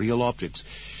dimension of real objects,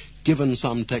 given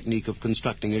some technique of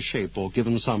constructing a shape or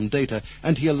given some data,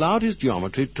 and he allowed his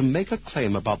geometry to make a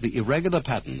claim about the irregular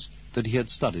patterns that he had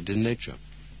studied in nature.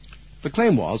 The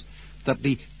claim was that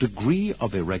the degree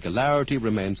of irregularity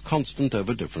remains constant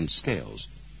over different scales.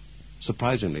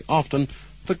 Surprisingly often,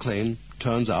 the claim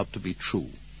turns out to be true.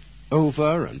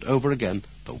 Over and over again,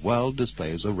 the world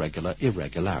displays a regular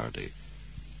irregularity.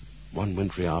 One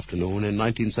wintry afternoon in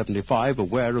 1975,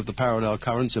 aware of the parallel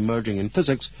currents emerging in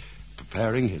physics,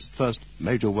 preparing his first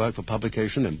major work for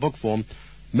publication in book form,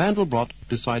 Mandelbrot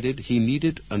decided he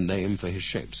needed a name for his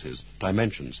shapes, his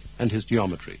dimensions, and his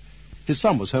geometry. His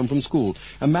son was home from school,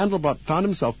 and Mandelbrot found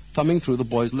himself thumbing through the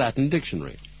boy's Latin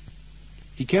dictionary.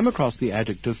 He came across the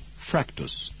adjective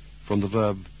fractus, from the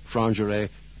verb frangere,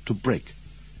 to break.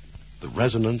 The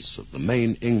resonance of the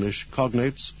main English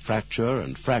cognates, fracture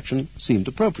and fraction, seemed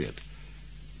appropriate.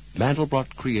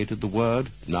 Mandelbrot created the word,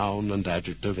 noun and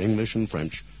adjective, English and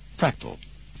French, fractal.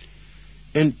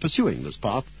 In pursuing this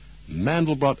path,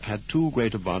 Mandelbrot had two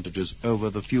great advantages over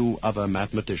the few other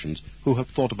mathematicians who have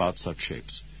thought about such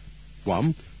shapes.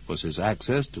 One was his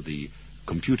access to the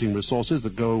computing resources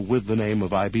that go with the name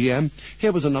of IBM.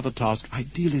 Here was another task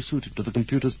ideally suited to the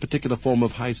computer's particular form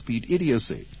of high-speed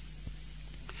idiocy.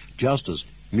 Just as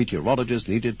meteorologists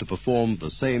needed to perform the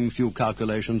same few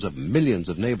calculations of millions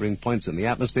of neighboring points in the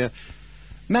atmosphere,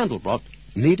 Mandelbrot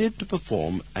needed to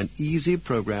perform an easy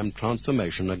program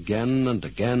transformation again and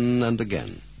again and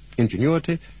again.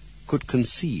 Ingenuity could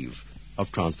conceive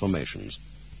of transformations.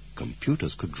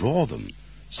 Computers could draw them,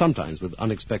 sometimes with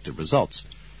unexpected results.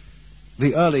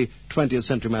 The early 20th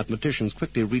century mathematicians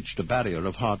quickly reached a barrier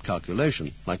of hard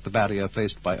calculation, like the barrier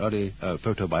faced by early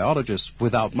photobiologists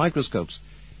without microscopes.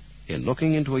 In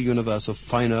looking into a universe of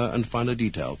finer and finer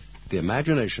detail, the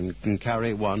imagination can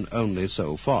carry one only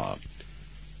so far.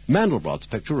 Mandelbrot's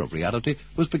picture of reality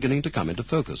was beginning to come into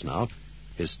focus now.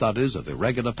 His studies of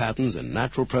irregular patterns in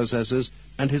natural processes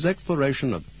and his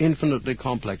exploration of infinitely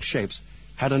complex shapes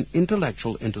had an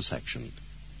intellectual intersection,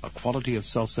 a quality of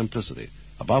self-simplicity.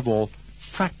 Above all,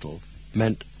 fractal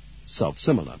meant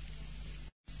self-similar.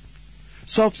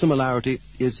 Self-similarity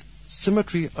is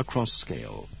symmetry across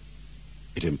scale.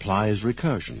 It implies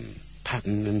recursion,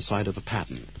 pattern inside of a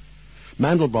pattern.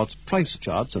 Mandelbrot's price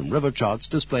charts and river charts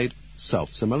displayed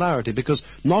self-similarity because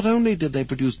not only did they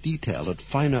produce detail at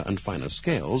finer and finer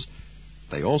scales,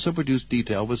 they also produced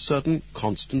detail with certain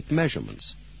constant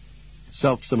measurements.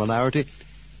 Self-similarity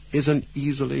is an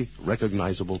easily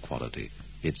recognizable quality.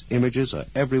 Its images are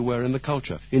everywhere in the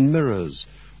culture, in mirrors,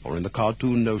 or in the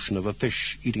cartoon notion of a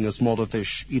fish eating a smaller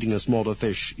fish, eating a smaller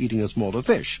fish, eating a smaller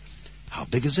fish. How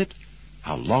big is it?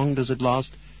 How long does it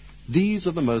last? These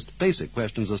are the most basic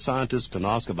questions a scientist can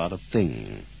ask about a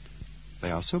thing. They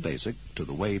are so basic to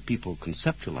the way people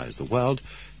conceptualize the world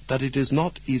that it is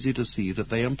not easy to see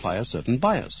that they imply a certain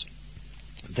bias.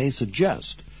 They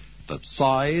suggest that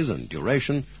size and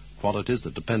duration, qualities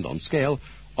that depend on scale,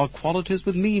 are qualities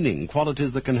with meaning,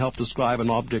 qualities that can help describe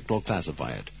an object or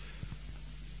classify it.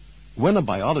 When a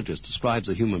biologist describes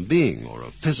a human being or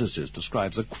a physicist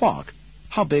describes a quark,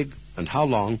 how big and how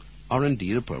long are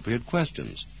indeed appropriate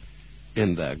questions.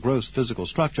 In their gross physical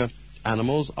structure,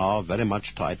 animals are very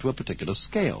much tied to a particular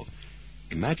scale.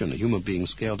 Imagine a human being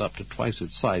scaled up to twice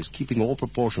its size, keeping all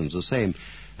proportions the same,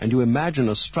 and you imagine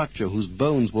a structure whose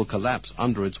bones will collapse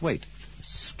under its weight.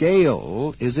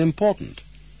 Scale is important.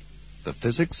 The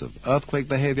physics of earthquake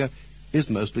behavior is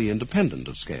mostly independent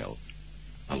of scale.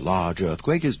 A large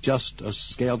earthquake is just a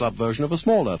scaled-up version of a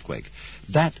small earthquake.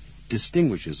 That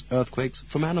distinguishes earthquakes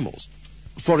from animals.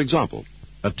 For example,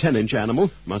 a 10-inch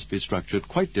animal must be structured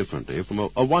quite differently from a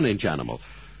 1-inch animal.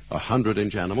 A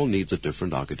 100-inch animal needs a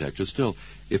different architecture still,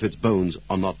 if its bones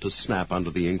are not to snap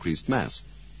under the increased mass.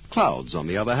 Clouds, on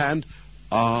the other hand,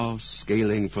 are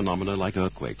scaling phenomena like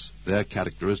earthquakes. Their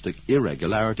characteristic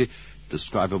irregularity,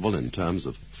 describable in terms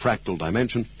of fractal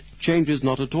dimension, changes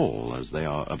not at all as they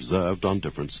are observed on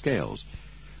different scales.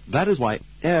 That is why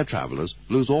air travelers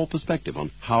lose all perspective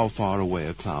on how far away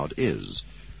a cloud is.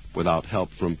 Without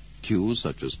help from cues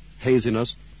such as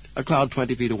haziness, a cloud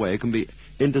 20 feet away can be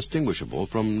indistinguishable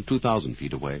from 2,000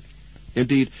 feet away.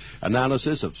 Indeed,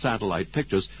 analysis of satellite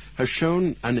pictures has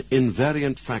shown an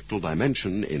invariant fractal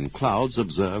dimension in clouds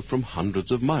observed from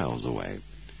hundreds of miles away.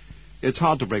 It's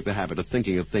hard to break the habit of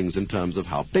thinking of things in terms of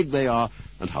how big they are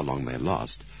and how long they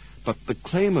last. But the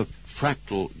claim of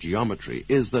fractal geometry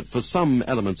is that for some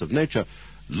elements of nature,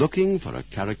 looking for a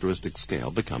characteristic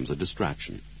scale becomes a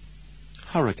distraction.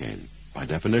 Hurricane. By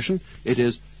definition, it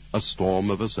is a storm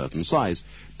of a certain size,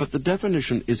 but the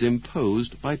definition is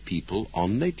imposed by people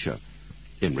on nature.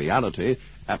 In reality,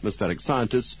 atmospheric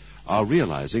scientists are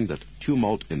realizing that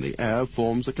tumult in the air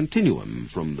forms a continuum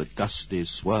from the gusty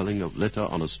swirling of litter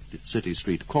on a city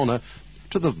street corner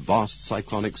to the vast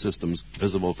cyclonic systems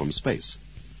visible from space.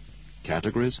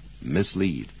 Categories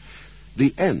mislead.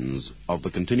 The ends of the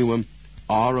continuum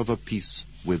are of a piece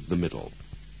with the middle.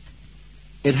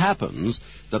 It happens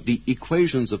that the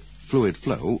equations of fluid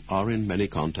flow are in many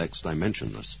contexts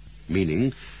dimensionless,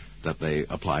 meaning that they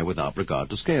apply without regard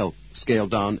to scale.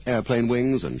 Scaled-down airplane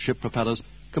wings and ship propellers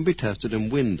can be tested in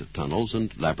wind tunnels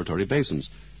and laboratory basins,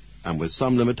 and with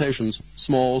some limitations,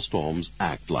 small storms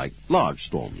act like large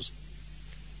storms.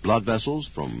 Blood vessels,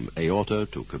 from aorta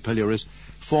to capillaries,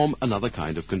 form another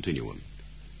kind of continuum.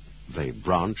 They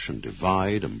branch and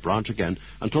divide and branch again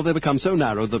until they become so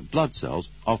narrow that blood cells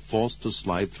are forced to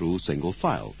slide through single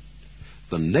file.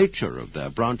 The nature of their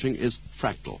branching is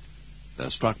fractal. Their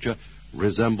structure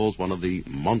resembles one of the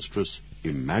monstrous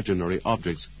imaginary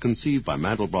objects conceived by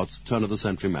Mandelbrot's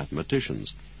turn-of-the-century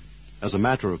mathematicians. As a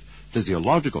matter of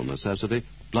physiological necessity,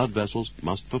 blood vessels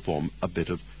must perform a bit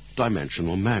of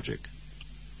dimensional magic.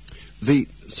 The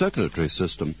circulatory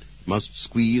system must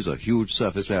squeeze a huge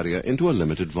surface area into a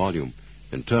limited volume.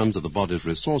 In terms of the body's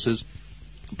resources,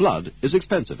 blood is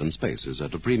expensive and space is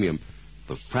at a premium.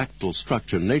 The fractal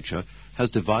structure nature has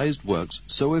devised works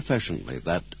so efficiently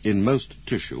that in most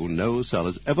tissue no cell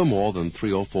is ever more than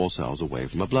 3 or 4 cells away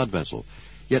from a blood vessel.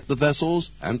 Yet the vessels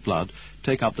and blood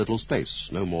take up little space,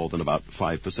 no more than about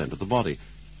 5% of the body.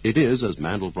 It is, as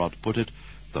Mandelbrot put it,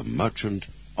 the Merchant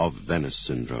of Venice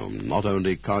syndrome. Not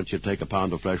only can't you take a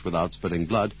pound of flesh without spilling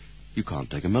blood, you can't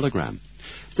take a milligram.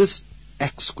 This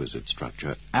exquisite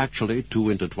structure, actually 2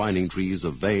 intertwining trees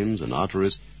of veins and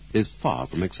arteries, is far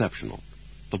from exceptional.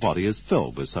 The body is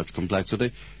filled with such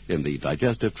complexity. In the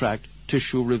digestive tract,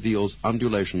 tissue reveals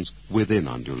undulations within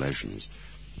undulations.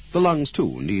 The lungs,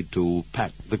 too, need to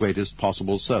pack the greatest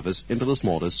possible surface into the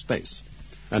smallest space.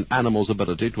 An animal's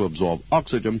ability to absorb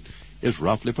oxygen is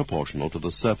roughly proportional to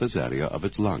the surface area of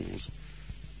its lungs.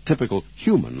 Typical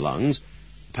human lungs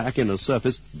pack in a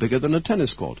surface bigger than a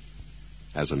tennis court.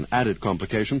 As an added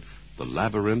complication, the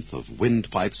labyrinth of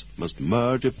windpipes must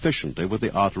merge efficiently with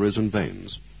the arteries and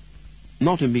veins.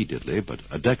 Not immediately, but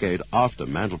a decade after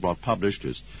Mandelbrot published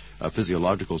his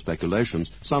physiological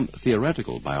speculations, some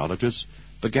theoretical biologists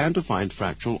began to find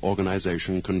fractal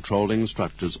organization controlling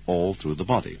structures all through the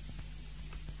body.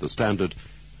 The standard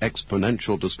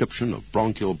exponential description of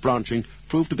bronchial branching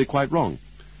proved to be quite wrong.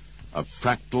 A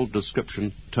fractal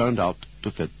description turned out to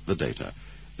fit the data.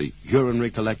 The urinary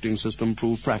collecting system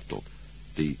proved fractal.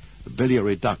 The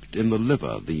biliary duct in the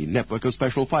liver, the network of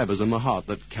special fibers in the heart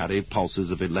that carry pulses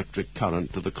of electric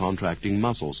current to the contracting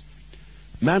muscles.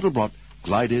 Mandelbrot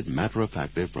glided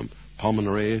matter-of-factly from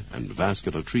pulmonary and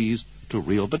vascular trees to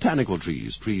real botanical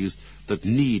trees, trees that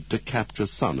need to capture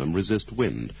sun and resist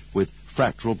wind, with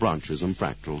fractal branches and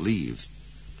fractal leaves.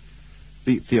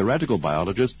 The theoretical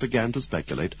biologists began to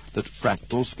speculate that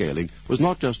fractal scaling was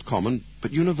not just common,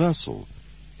 but universal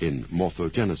in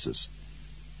morphogenesis.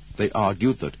 They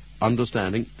argued that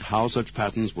understanding how such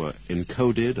patterns were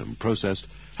encoded and processed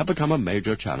had become a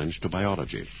major challenge to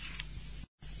biology.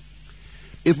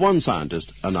 If one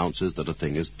scientist announces that a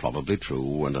thing is probably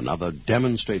true and another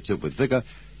demonstrates it with vigor,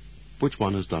 which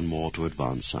one has done more to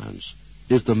advance science?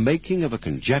 Is the making of a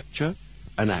conjecture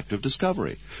an act of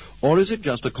discovery, or is it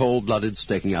just a cold-blooded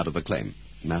staking out of a claim?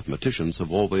 Mathematicians have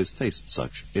always faced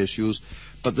such issues,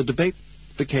 but the debate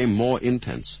became more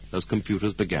intense as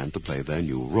computers began to play their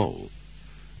new role.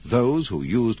 Those who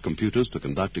used computers to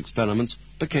conduct experiments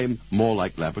became more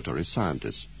like laboratory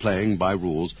scientists, playing by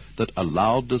rules that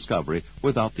allowed discovery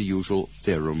without the usual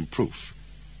theorem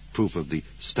proof of the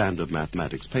standard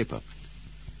mathematics paper.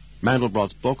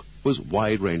 Mandelbrot's book was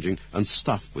wide-ranging and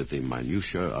stuffed with the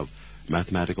minutiae of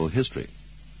mathematical history.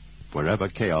 Wherever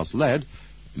chaos led,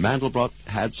 Mandelbrot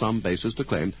had some basis to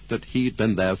claim that he'd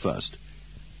been there first.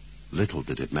 Little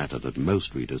did it matter that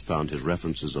most readers found his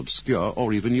references obscure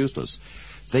or even useless.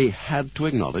 They had to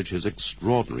acknowledge his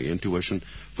extraordinary intuition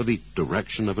for the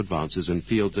direction of advances in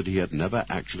fields that he had never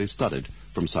actually studied,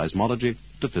 from seismology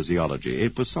to physiology.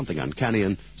 It was something uncanny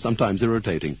and sometimes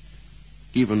irritating.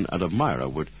 Even an admirer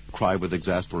would cry with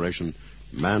exasperation,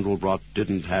 Mandelbrot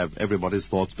didn't have everybody's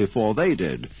thoughts before they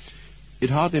did. It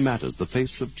hardly matters. The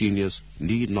face of genius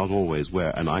need not always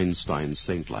wear an Einstein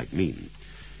saint-like mien.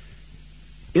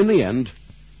 In the end,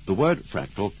 the word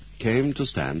fractal came to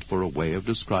stand for a way of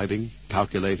describing,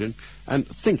 calculating, and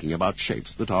thinking about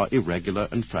shapes that are irregular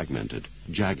and fragmented,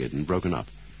 jagged and broken up.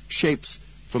 Shapes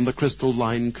from the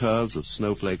crystal-line curves of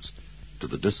snowflakes to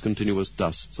the discontinuous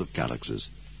dusts of galaxies.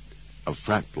 A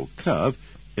fractal curve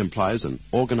implies an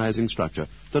organizing structure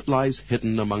that lies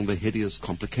hidden among the hideous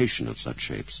complication of such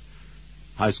shapes.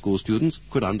 High school students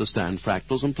could understand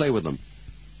fractals and play with them.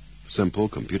 Simple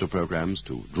computer programs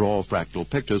to draw fractal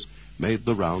pictures made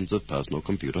the rounds of personal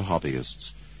computer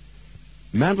hobbyists.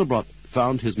 Mandelbrot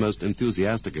found his most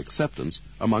enthusiastic acceptance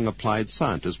among applied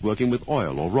scientists working with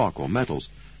oil or rock or metals,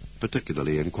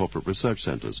 particularly in corporate research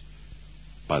centers.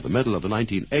 By the middle of the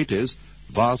 1980s,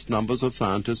 Vast numbers of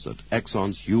scientists at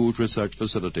Exxon's huge research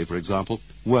facility, for example,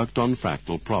 worked on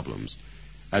fractal problems.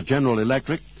 At General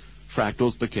Electric,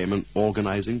 fractals became an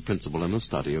organizing principle in the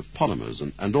study of polymers,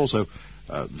 and also,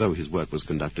 though his work was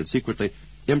conducted secretly,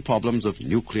 in problems of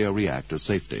nuclear reactor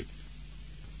safety.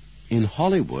 In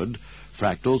Hollywood,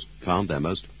 fractals found their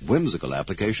most whimsical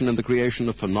application in the creation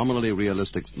of phenomenally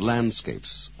realistic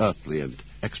landscapes, earthly and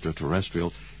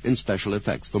extraterrestrial, in special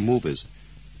effects for movies.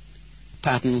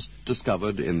 Patterns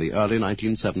discovered in the early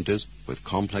 1970s, with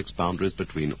complex boundaries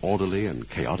between orderly and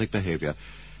chaotic behavior,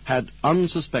 had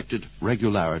unsuspected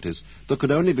regularities that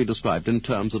could only be described in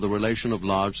terms of the relation of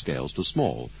large scales to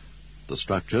small. The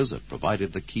structures that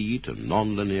provided the key to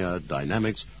nonlinear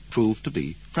dynamics proved to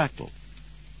be fractal.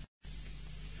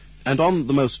 And on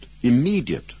the most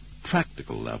immediate,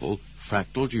 practical level,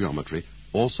 fractal geometry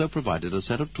also provided a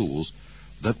set of tools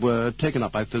that were taken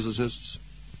up by physicists,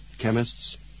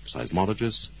 chemists,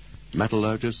 seismologists,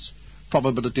 metallurgists,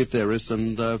 probability theorists,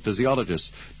 and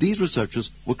physiologists. These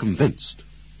researchers were convinced,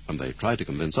 and they tried to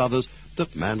convince others,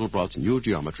 that Mandelbrot's new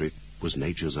geometry was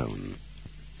nature's own.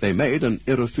 They made an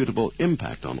irrefutable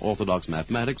impact on orthodox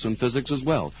mathematics and physics as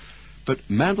well, but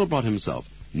Mandelbrot himself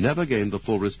never gained the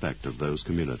full respect of those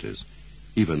communities.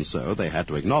 Even so, they had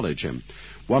to acknowledge him.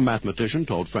 One mathematician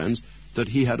told friends that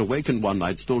he had awakened one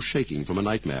night still shaking from a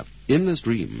nightmare. In this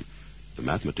dream, the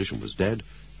mathematician was dead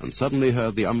and suddenly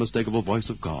heard the unmistakable voice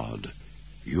of God.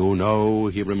 "You know,"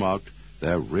 he remarked,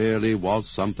 "there really was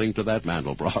something to that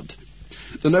Mandelbrot."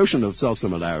 The notion of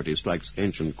self-similarity strikes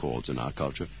ancient chords in our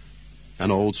culture. An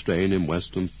old strain in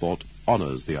Western thought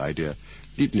honors the idea.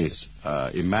 Leibniz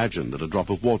imagined that a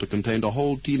drop of water contained a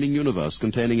whole teeming universe,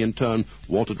 containing in turn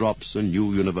water drops and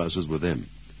new universes within.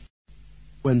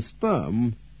 When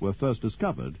sperm were first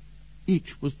discovered,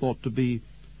 each was thought to be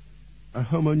a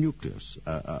homonucleus,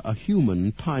 a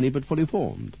human, tiny but fully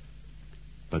formed.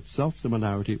 But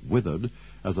self-similarity withered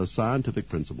as a scientific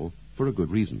principle for a good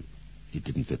reason. It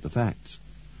didn't fit the facts.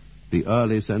 The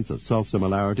early sense of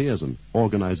self-similarity as an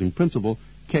organizing principle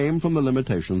came from the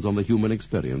limitations on the human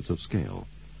experience of scale.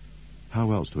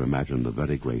 How else to imagine the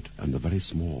very great and the very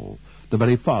small, the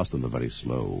very fast and the very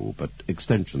slow, but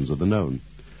extensions of the known?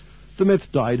 The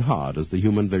myth died hard as the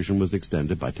human vision was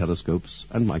extended by telescopes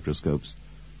and microscopes.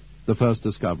 The first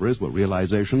discoveries were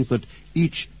realizations that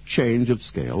each change of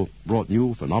scale brought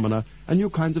new phenomena and new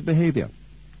kinds of behavior.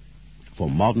 For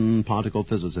modern particle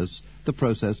physicists, the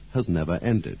process has never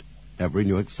ended. Every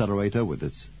new accelerator, with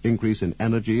its increase in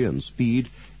energy and speed,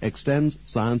 extends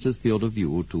science's field of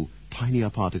view to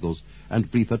tinier particles and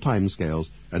briefer timescales,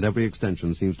 and every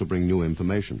extension seems to bring new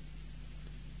information.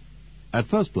 At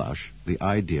first blush, the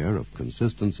idea of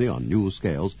consistency on new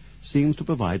scales seems to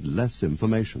provide less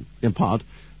information. In part,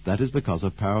 that is because a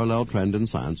parallel trend in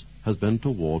science has been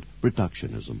toward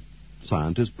reductionism.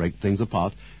 Scientists break things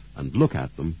apart and look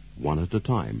at them one at a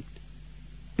time.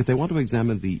 If they want to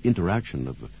examine the interaction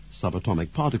of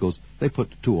subatomic particles, they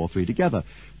put two or three together.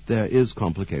 There is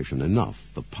complication enough.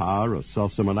 The power of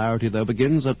self-similarity, though,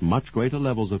 begins at much greater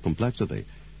levels of complexity.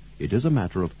 It is a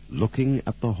matter of looking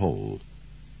at the whole.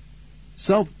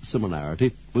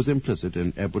 Self-similarity was implicit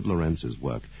in Edward Lorentz's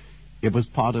work. It was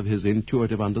part of his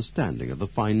intuitive understanding of the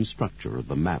fine structure of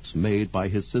the maps made by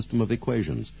his system of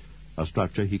equations, a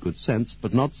structure he could sense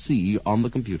but not see on the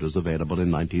computers available in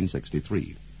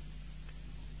 1963.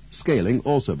 Scaling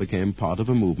also became part of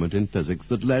a movement in physics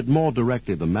that led more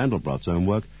directly than Mandelbrot's own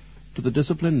work to the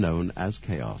discipline known as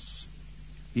chaos.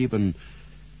 Even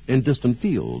in distant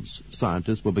fields,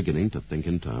 scientists were beginning to think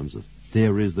in terms of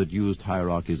theories that used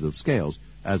hierarchies of scales,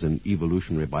 as in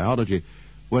evolutionary biology,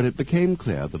 where it became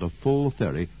clear that a full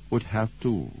theory would have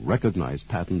to recognize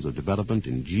patterns of development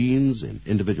in genes, in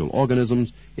individual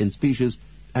organisms, in species,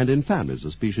 and in families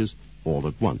of species all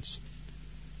at once.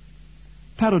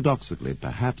 Paradoxically,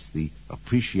 perhaps the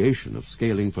appreciation of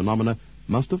scaling phenomena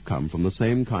must have come from the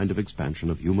same kind of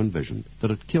expansion of human vision that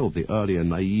had killed the earlier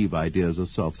naive ideas of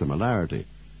self-similarity.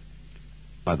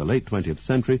 By the late 20th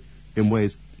century, in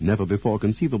ways never before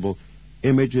conceivable,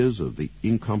 images of the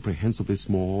incomprehensibly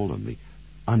small and the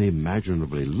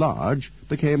unimaginably large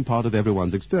became part of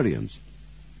everyone's experience.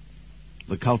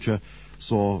 The culture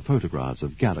saw photographs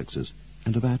of galaxies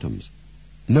and of atoms.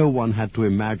 No one had to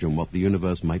imagine what the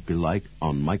universe might be like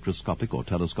on microscopic or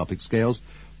telescopic scales.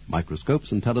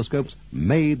 Microscopes and telescopes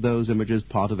made those images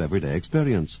part of everyday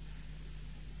experience.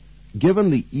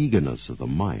 Given the eagerness of the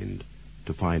mind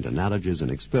to find analogies in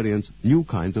experience, new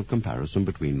kinds of comparison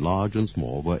between large and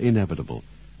small were inevitable,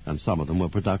 and some of them were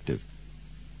productive.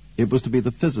 It was to be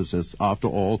the physicists, after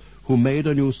all, who made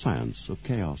a new science of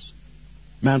chaos.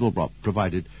 Mandelbrot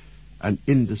provided an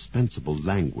indispensable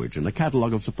language and a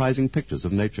catalogue of surprising pictures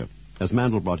of nature. As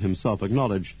Mandelbrot himself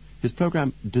acknowledged, his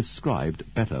program described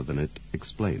better than it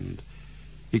explained.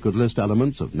 He could list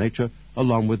elements of nature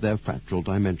along with their fractal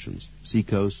dimensions,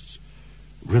 seacoasts,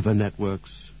 river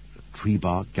networks, tree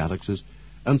bark galaxies,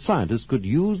 and scientists could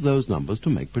use those numbers to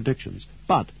make predictions.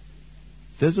 But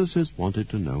physicists wanted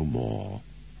to know more.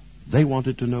 They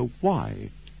wanted to know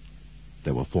why.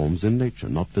 There were forms in nature,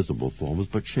 not visible forms,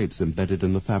 but shapes embedded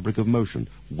in the fabric of motion,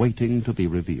 waiting to be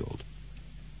revealed.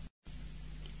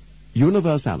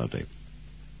 Universality.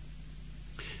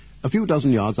 A few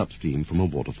dozen yards upstream from a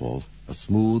waterfall, a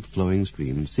smooth flowing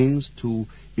stream seems to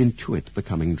intuit the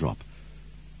coming drop.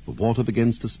 The water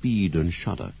begins to speed and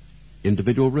shudder.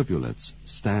 Individual rivulets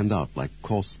stand out like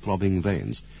coarse throbbing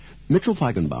veins. Mitchell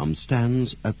Feigenbaum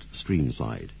stands at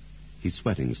streamside. He's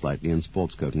sweating slightly in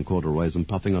sports coat and corduroys and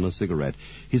puffing on a cigarette.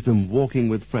 He's been walking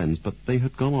with friends, but they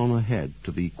had gone on ahead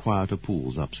to the quieter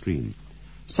pools upstream.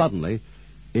 Suddenly,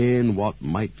 in what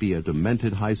might be a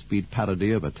demented high-speed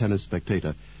parody of a tennis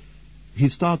spectator, he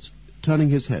starts turning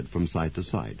his head from side to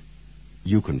side.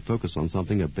 You can focus on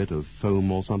something, a bit of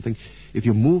foam or something. If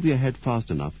you move your head fast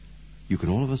enough, you can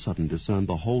all of a sudden discern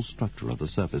the whole structure of the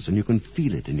surface, and you can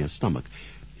feel it in your stomach.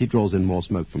 He draws in more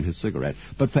smoke from his cigarette.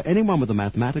 But for anyone with a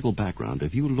mathematical background,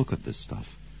 if you look at this stuff,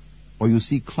 or you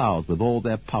see clouds with all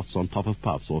their puffs on top of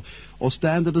puffs, or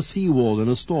stand at a seawall in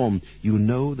a storm, you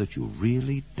know that you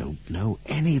really don't know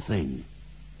anything.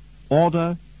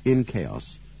 Order in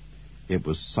chaos. It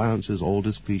was science's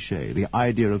oldest cliché. The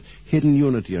idea of hidden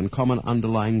unity and common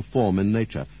underlying form in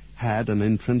nature had an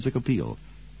intrinsic appeal,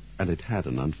 and it had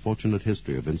an unfortunate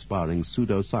history of inspiring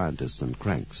pseudo-scientists and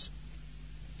cranks.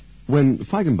 When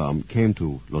Feigenbaum came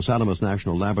to Los Alamos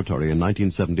National Laboratory in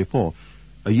 1974,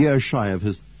 a year shy of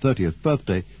his 30th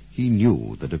birthday, he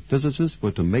knew that if physicists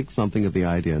were to make something of the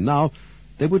idea now,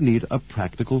 they would need a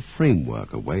practical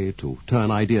framework, a way to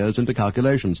turn ideas into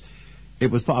calculations. It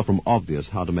was far from obvious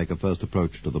how to make a first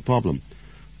approach to the problem.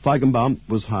 Feigenbaum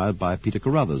was hired by Peter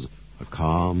Carruthers, a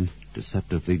calm,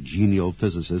 deceptively genial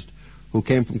physicist who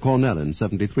came from Cornell in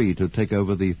 '73 to take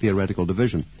over the theoretical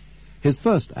division. His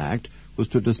first act was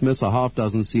to dismiss a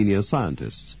half-dozen senior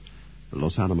scientists.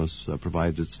 Los Alamos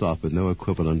provides its staff with no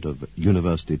equivalent of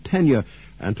university tenure,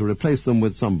 and to replace them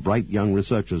with some bright young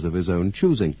researchers of his own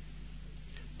choosing.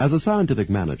 As a scientific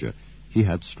manager, he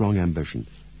had strong ambition,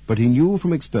 but he knew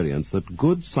from experience that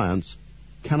good science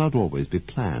cannot always be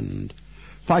planned.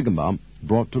 Feigenbaum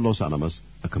brought to Los Alamos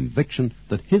a conviction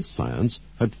that his science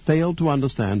had failed to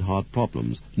understand hard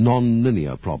problems,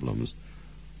 non-linear problems.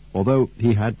 Although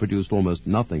he had produced almost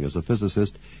nothing as a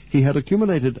physicist, he had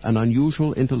accumulated an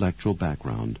unusual intellectual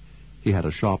background. He had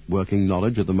a sharp working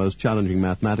knowledge of the most challenging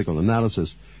mathematical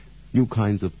analysis, new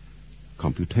kinds of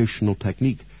computational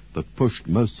technique that pushed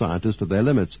most scientists to their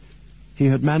limits. He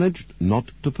had managed not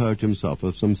to purge himself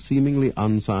of some seemingly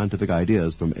unscientific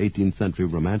ideas from 18th century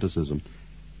romanticism.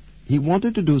 He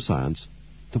wanted to do science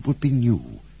that would be new.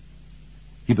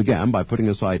 He began by putting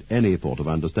aside any thought of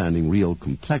understanding real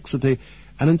complexity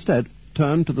and instead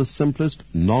turned to the simplest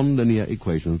non-linear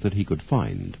equations that he could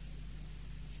find.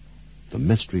 The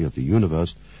mystery of the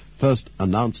universe first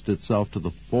announced itself to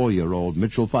the 4-year-old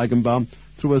Mitchell Feigenbaum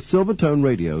through a Silvertone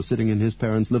radio sitting in his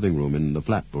parents' living room in the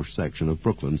Flatbush section of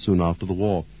Brooklyn soon after the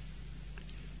war.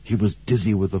 He was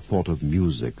dizzy with the thought of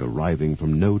music arriving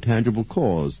from no tangible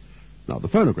cause. Now, the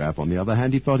phonograph, on the other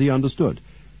hand, he thought he understood.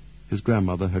 His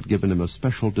grandmother had given him a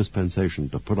special dispensation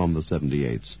to put on the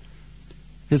 78s.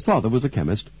 His father was a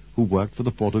chemist who worked for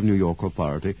the Port of New York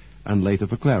Authority and later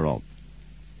for Clairol.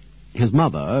 His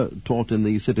mother taught in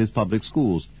the city's public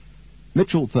schools.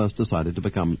 Mitchell first decided to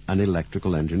become an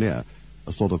electrical engineer,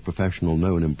 a sort of professional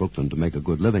known in Brooklyn to make a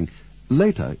good living.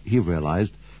 Later, he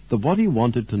realized that what he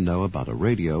wanted to know about a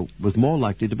radio was more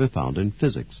likely to be found in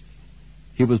physics.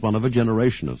 He was one of a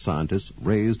generation of scientists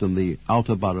raised in the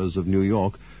outer boroughs of New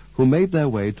York who made their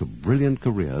way to brilliant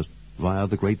careers via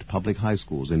the great public high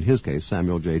schools, in his case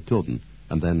Samuel J. Tilden,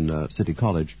 and then City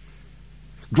College.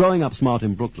 Growing up smart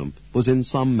in Brooklyn was in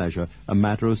some measure a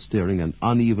matter of steering an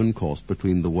uneven course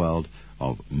between the world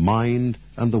of mind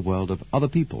and the world of other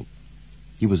people.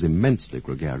 He was immensely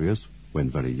gregarious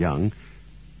when very young,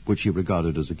 which he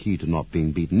regarded as a key to not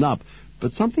being beaten up,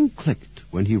 but something clicked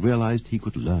when he realized he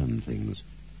could learn things.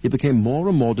 He became more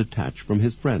and more detached from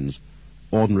his friends.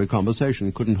 Ordinary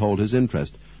conversation couldn't hold his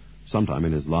interest. Sometime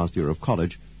in his last year of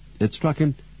college, it struck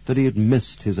him that he had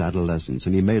missed his adolescence,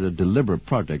 and he made a deliberate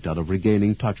project out of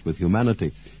regaining touch with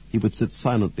humanity. He would sit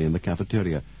silently in the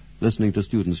cafeteria, listening to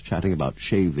students chatting about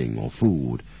shaving or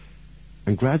food.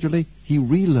 And gradually, he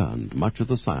relearned much of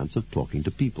the science of talking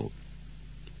to people.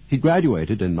 He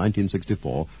graduated in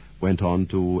 1964, went on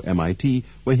to MIT,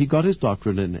 where he got his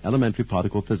doctorate in elementary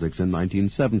particle physics in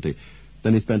 1970.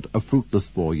 Then he spent a fruitless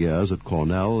 4 years at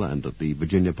Cornell and at the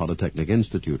Virginia Polytechnic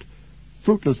Institute.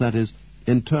 Fruitless, that is,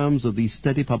 in terms of the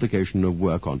steady publication of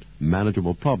work on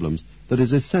manageable problems that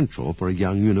is essential for a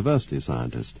young university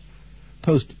scientist.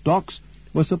 Postdocs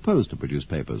were supposed to produce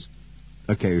papers.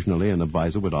 Occasionally, an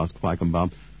advisor would ask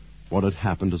Feigenbaum what had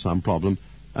happened to some problem,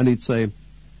 and he'd say,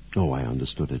 "Oh, I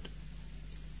understood it."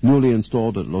 Newly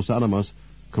installed at Los Alamos,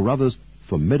 Carruthers,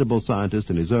 formidable scientist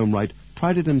in his own right,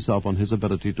 prided himself on his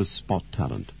ability to spot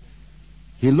talent.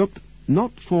 He looked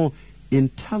not for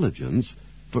intelligence,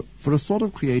 but for a sort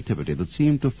of creativity that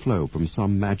seemed to flow from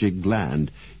some magic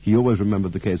gland. He always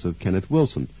remembered the case of Kenneth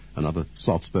Wilson, another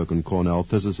soft-spoken Cornell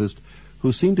physicist,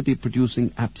 who seemed to be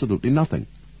producing absolutely nothing.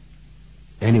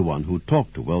 Anyone who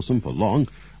talked to Wilson for long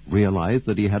realized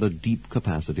that he had a deep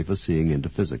capacity for seeing into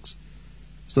physics.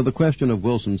 So the question of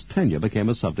Wilson's tenure became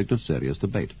a subject of serious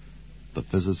debate. The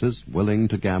physicists willing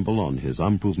to gamble on his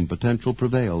unproven potential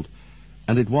prevailed,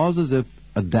 and it was as if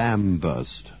a dam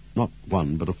burst. Not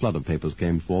one, but a flood of papers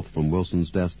came forth from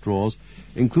Wilson's desk drawers,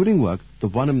 including work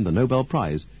that won him the Nobel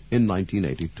Prize in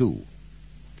 1982.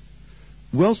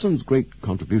 Wilson's great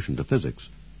contribution to physics,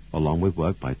 along with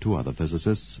work by two other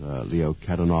physicists, Leo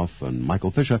Kadanoff and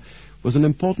Michael Fisher, was an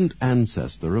important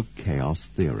ancestor of chaos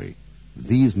theory.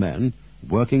 These men,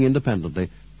 working independently,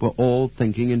 were all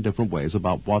thinking in different ways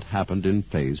about what happened in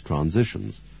phase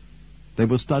transitions. They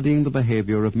were studying the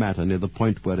behavior of matter near the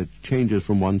point where it changes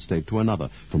from one state to another,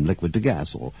 from liquid to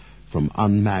gas, or from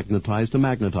unmagnetized to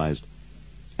magnetized.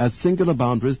 As singular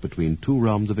boundaries between two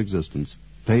realms of existence,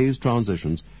 phase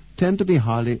transitions tend to be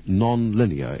highly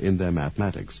non-linear in their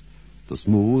mathematics. The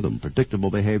smooth and predictable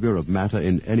behavior of matter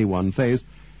in any one phase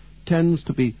tends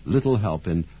to be little help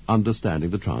in understanding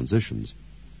the transitions.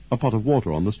 A pot of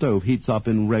water on the stove heats up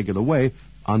in regular way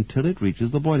until it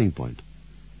reaches the boiling point.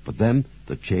 But then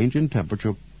the change in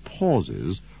temperature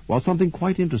pauses while something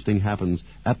quite interesting happens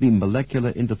at the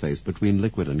molecular interface between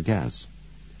liquid and gas.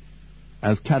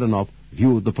 As Kadanoff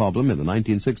viewed the problem in the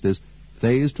 1960s,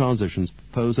 phase transitions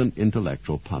pose an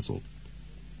intellectual puzzle.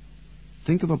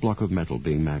 Think of a block of metal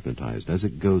being magnetized. As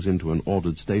it goes into an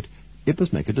ordered state, it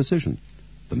must make a decision.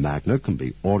 The magnet can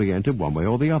be oriented one way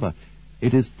or the other.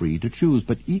 It is free to choose,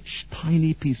 but each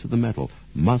tiny piece of the metal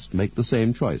must make the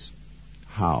same choice.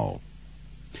 How?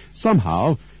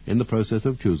 Somehow, in the process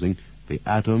of choosing, the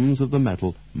atoms of the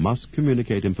metal must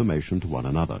communicate information to one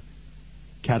another.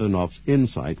 Kadanoff's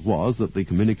insight was that the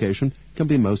communication can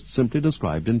be most simply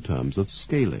described in terms of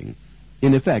scaling.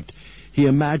 In effect, he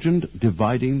imagined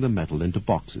dividing the metal into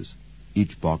boxes.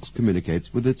 Each box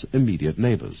communicates with its immediate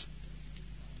neighbors.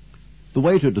 The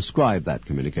way to describe that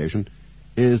communication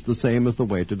is the same as the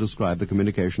way to describe the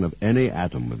communication of any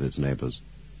atom with its neighbors.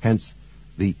 Hence,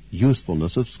 the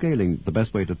usefulness of scaling. The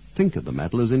best way to think of the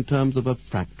metal is in terms of a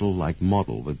fractal-like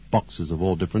model with boxes of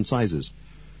all different sizes.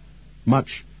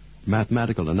 Much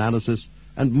mathematical analysis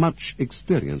and much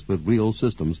experience with real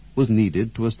systems was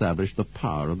needed to establish the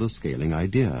power of the scaling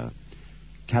idea.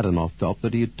 Kadanoff felt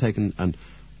that he had taken an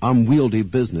unwieldy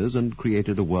business and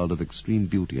created a world of extreme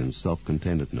beauty and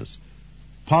self-containedness.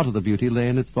 Part of the beauty lay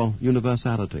in its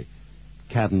universality.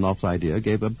 Kadanoff's idea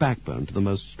gave a backbone to the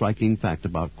most striking fact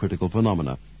about critical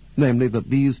phenomena, namely that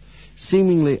these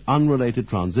seemingly unrelated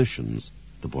transitions,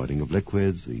 the boiling of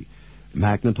liquids, the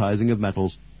magnetizing of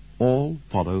metals, all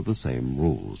follow the same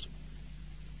rules.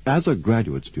 As a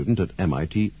graduate student at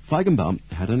MIT, Feigenbaum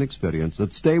had an experience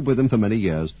that stayed with him for many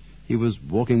years. He was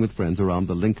walking with friends around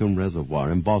the Lincoln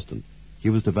Reservoir in Boston. He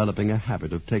was developing a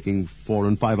habit of taking 4-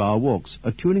 and 5-hour walks,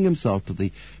 attuning himself to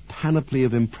the panoply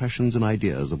of impressions and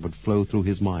ideas that would flow through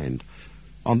his mind.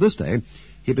 On this day,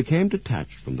 he became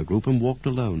detached from the group and walked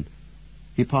alone.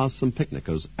 He passed some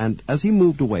picnickers, and as he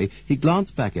moved away, he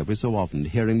glanced back every so often,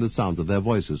 hearing the sounds of their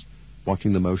voices,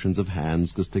 watching the motions of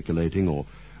hands gesticulating or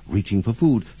reaching for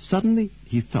food. Suddenly,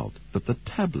 he felt that the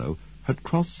tableau had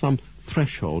crossed some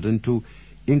threshold into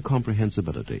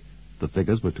incomprehensibility. The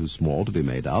figures were too small to be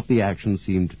made out. The action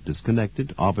seemed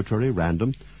disconnected, arbitrary,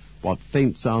 random. What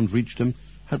faint sound reached him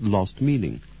had lost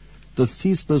meaning. The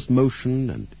ceaseless motion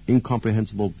and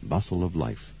incomprehensible bustle of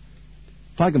life.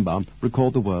 Feigenbaum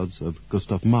recalled the words of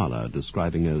Gustav Mahler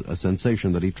describing a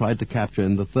sensation that he tried to capture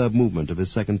in the third movement of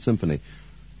his Second Symphony,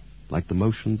 like the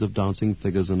motions of dancing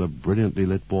figures in a brilliantly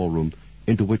lit ballroom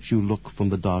into which you look from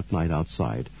the dark night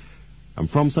outside, and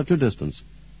from such a distance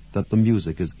that the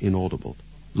music is inaudible.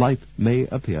 Life may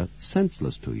appear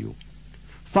senseless to you.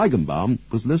 Feigenbaum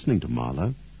was listening to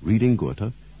Mahler, reading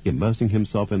Goethe, immersing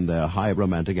himself in their high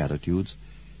romantic attitudes.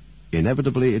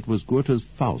 Inevitably, it was Goethe's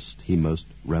Faust he most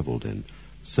reveled in,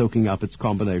 soaking up its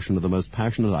combination of the most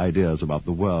passionate ideas about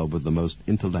the world with the most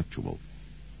intellectual.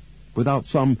 Without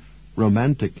some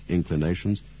romantic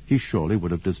inclinations, he surely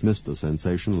would have dismissed a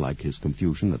sensation like his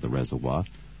confusion at the reservoir.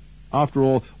 After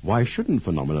all, why shouldn't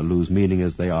phenomena lose meaning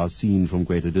as they are seen from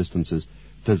greater distances?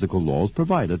 Physical laws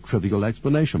provide a trivial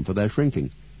explanation for their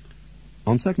shrinking.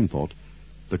 On second thought,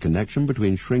 the connection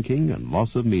between shrinking and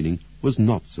loss of meaning was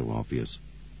not so obvious.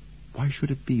 Why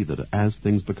should it be that as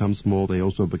things become small, they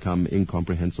also become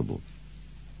incomprehensible?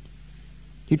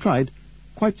 He tried,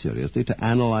 quite seriously, to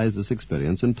analyze this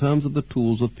experience in terms of the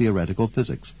tools of theoretical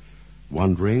physics,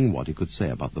 wondering what he could say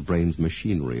about the brain's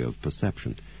machinery of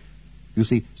perception. You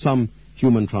see some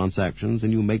human transactions,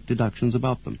 and you make deductions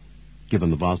about them. Given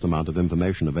the vast amount of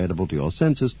information available to your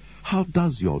senses, how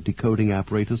does your decoding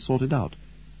apparatus sort it out?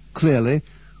 Clearly,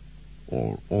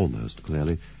 or almost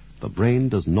clearly, the brain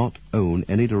does not own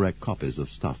any direct copies of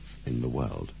stuff in the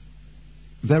world.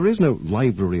 There is no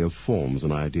library of forms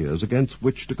and ideas against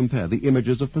which to compare the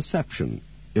images of perception.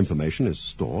 Information is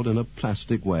stored in a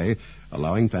plastic way,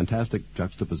 allowing fantastic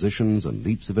juxtapositions and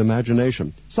leaps of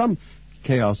imagination. Some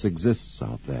chaos exists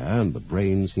out there, and the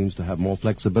brain seems to have more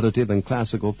flexibility than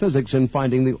classical physics in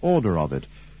finding the order of it.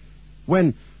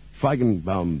 When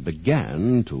Feigenbaum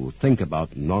began to think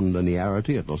about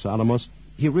nonlinearity at Los Alamos,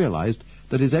 he realized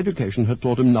that his education had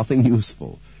taught him nothing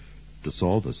useful. To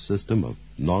solve a system of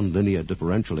nonlinear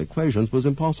differential equations was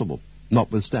impossible,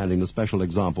 notwithstanding the special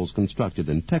examples constructed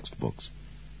in textbooks.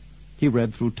 He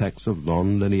read through texts of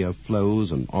nonlinear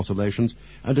flows and oscillations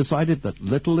and decided that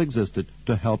little existed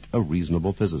to help a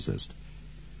reasonable physicist.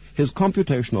 His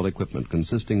computational equipment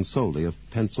consisting solely of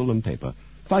pencil and paper,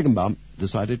 Feigenbaum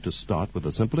decided to start with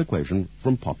a simple equation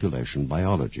from population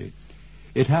biology.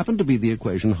 It happened to be the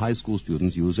equation high school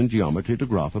students use in geometry to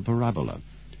graph a parabola.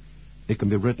 It can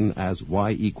be written as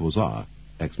y equals r,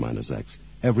 x minus x.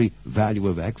 Every value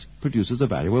of x produces a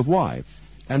value of y,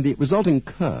 and the resulting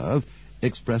curve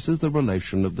expresses the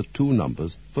relation of the two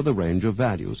numbers for the range of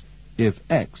values. If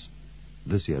x,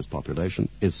 this year's population,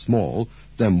 is small,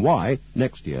 then y,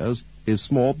 next year's, is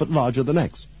small but larger than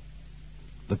x.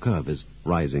 The curve is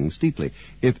rising steeply.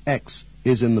 If x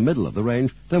is in the middle of the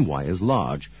range, then y is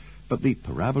large, but the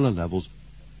parabola levels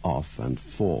off and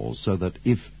falls, so that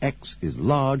if x is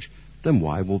large, then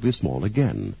y will be small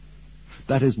again.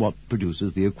 That is what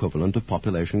produces the equivalent of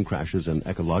population crashes in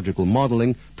ecological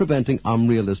modeling, preventing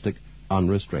unrealistic,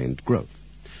 unrestrained growth.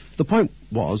 The point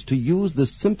was to use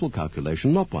this simple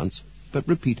calculation not once, but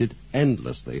repeated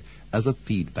endlessly as a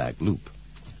feedback loop.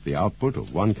 The output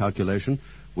of one calculation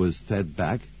was fed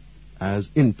back as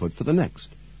input for the next.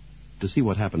 To see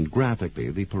what happened graphically,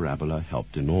 the parabola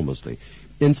helped enormously.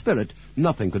 In spirit,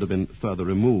 nothing could have been further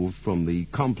removed from the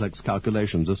complex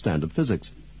calculations of standard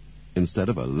physics. Instead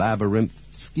of a labyrinth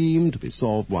scheme to be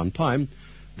solved one time,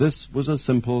 this was a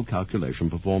simple calculation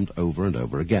performed over and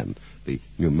over again. The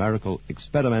numerical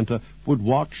experimenter would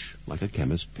watch, like a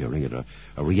chemist peering at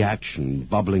a reaction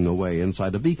bubbling away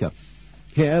inside a beaker.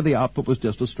 Here, the output was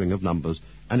just a string of numbers,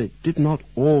 and it did not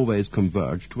always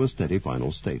converge to a steady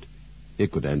final state.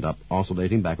 It could end up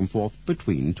oscillating back and forth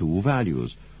between two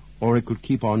values, or it could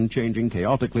keep on changing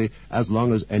chaotically as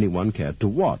long as anyone cared to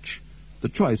watch. The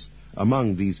choice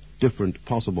among these different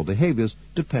possible behaviors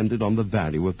depended on the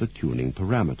value of the tuning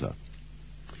parameter.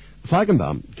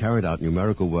 Feigenbaum carried out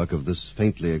numerical work of this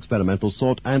faintly experimental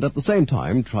sort and at the same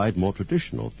time tried more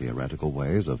traditional theoretical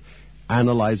ways of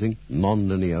analyzing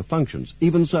nonlinear functions.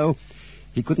 Even so,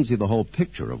 he couldn't see the whole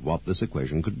picture of what this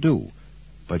equation could do,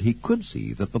 but he could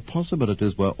see that the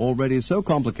possibilities were already so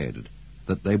complicated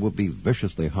that they would be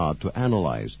viciously hard to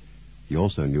analyze. He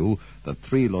also knew that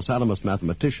three Los Alamos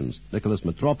mathematicians, Nicholas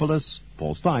Metropolis,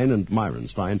 Paul Stein, and Myron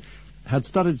Stein, had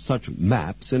studied such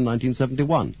maps in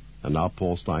 1971, and now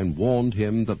Paul Stein warned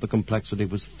him that the complexity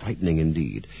was frightening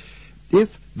indeed. If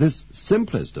this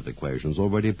simplest of equations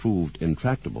already proved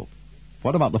intractable,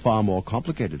 what about the far more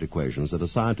complicated equations that a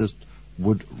scientist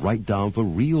would write down for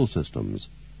real systems?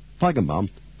 Feigenbaum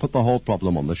put the whole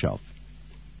problem on the shelf.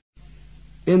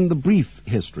 In the brief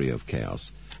history of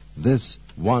chaos, this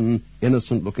one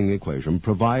innocent-looking equation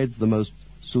provides the most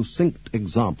succinct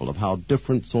example of how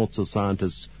different sorts of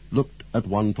scientists looked at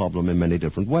one problem in many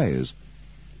different ways.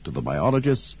 To the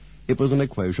biologists, it was an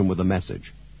equation with a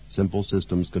message. Simple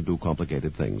systems can do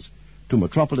complicated things. To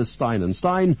Metropolis, Stein, and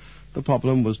Stein, the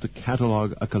problem was to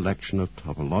catalog a collection of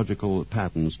topological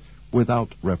patterns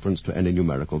without reference to any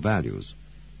numerical values.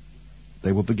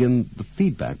 They would begin the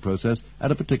feedback process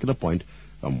at a particular point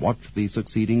and watch the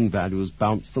succeeding values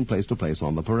bounce from place to place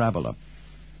on the parabola.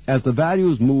 As the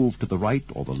values moved to the right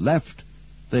or the left,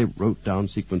 They wrote down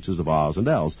sequences of R's and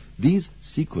L's. These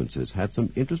sequences had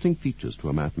some interesting features to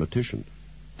a mathematician.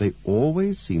 They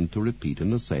always seemed to repeat in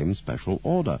the same special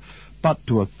order, but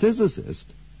to a physicist,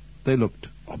 they looked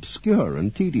obscure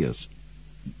and tedious.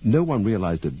 No one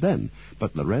realized it then,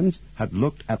 but Lorentz had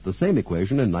looked at the same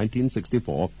equation in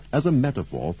 1964 as a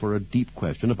metaphor for a deep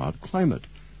question about climate.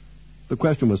 The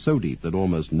question was so deep that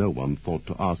almost no one thought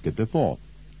to ask it before.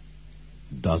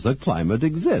 Does a climate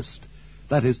exist?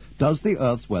 That is, does the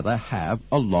Earth's weather have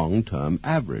a long-term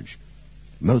average?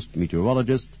 Most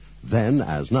meteorologists, then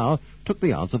as now, took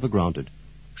the answer for granted.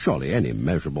 Surely any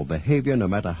measurable behavior, no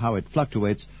matter how it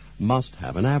fluctuates, must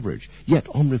have an average. Yet,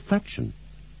 on reflection,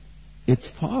 it's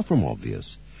far from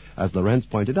obvious. As Lorentz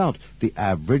pointed out, the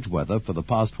average weather for the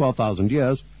past 12,000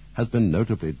 years has been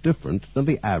notably different than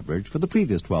the average for the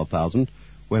previous 12,000,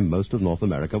 when most of North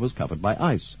America was covered by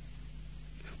ice.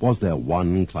 Was there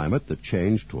one climate that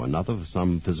changed to another for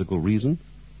some physical reason?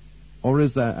 Or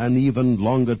is there an even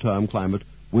longer-term climate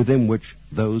within which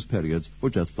those periods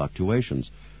were just fluctuations?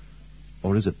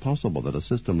 Or is it possible that a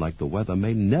system like the weather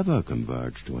may never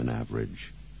converge to an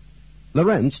average?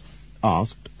 Lorentz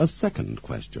asked a second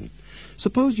question.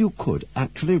 Suppose you could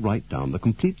actually write down the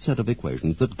complete set of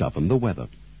equations that govern the weather.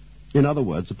 In other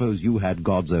words, suppose you had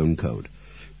God's own code.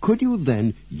 Could you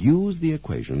then use the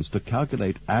equations to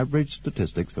calculate average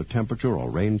statistics for temperature or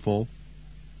rainfall?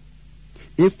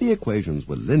 If the equations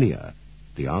were linear,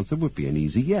 the answer would be an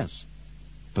easy yes.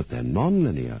 But they're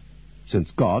nonlinear.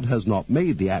 Since God has not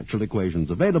made the actual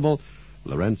equations available,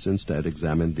 Lorentz instead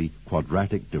examined the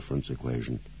quadratic difference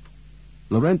equation.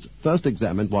 Lorentz first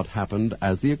examined what happened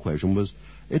as the equation was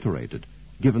iterated,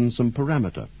 given some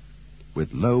parameter.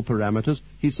 With low parameters,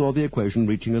 he saw the equation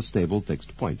reaching a stable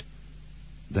fixed point.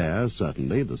 There,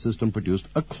 certainly, the system produced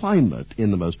a climate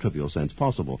in the most trivial sense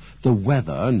possible. The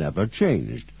weather never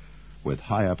changed. With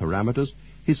higher parameters,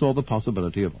 he saw the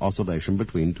possibility of oscillation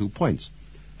between 2 points.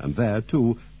 And there,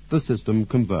 too, the system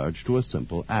converged to a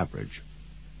simple average.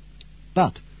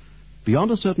 But,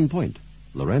 beyond a certain point,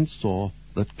 Lorentz saw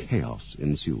that chaos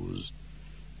ensues.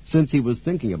 Since he was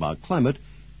thinking about climate,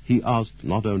 he asked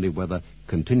not only whether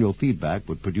continual feedback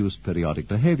would produce periodic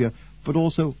behavior, but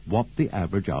also what the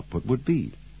average output would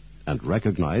be, and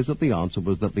recognized that the answer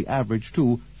was that the average,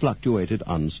 too, fluctuated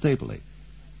unstably.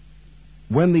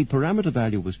 When the parameter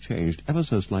value was changed ever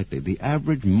so slightly, the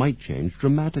average might change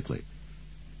dramatically.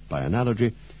 By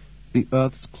analogy, the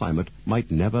Earth's climate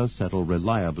might never settle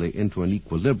reliably into an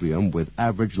equilibrium with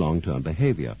average long-term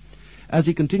behavior. As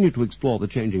he continued to explore the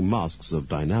changing masks of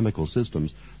dynamical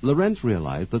systems, Lorentz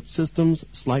realized that systems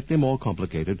slightly more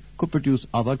complicated could produce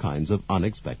other kinds of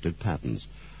unexpected patterns.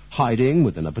 Hiding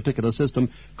within a particular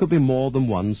system could be more than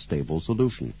one stable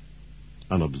solution.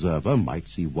 An observer might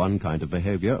see one kind of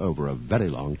behavior over a very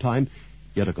long time,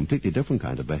 yet a completely different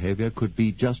kind of behavior could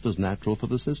be just as natural for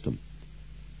the system.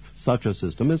 Such a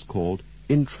system is called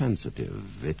intransitive.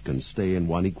 It can stay in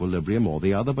one equilibrium or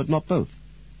the other, but not both.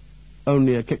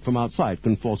 Only a kick from outside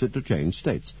can force it to change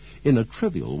states. In a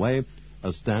trivial way,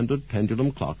 a standard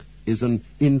pendulum clock is an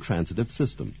intransitive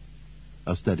system.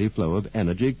 A steady flow of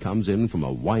energy comes in from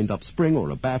a wind-up spring or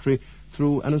a battery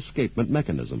through an escapement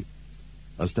mechanism.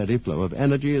 A steady flow of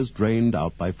energy is drained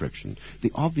out by friction.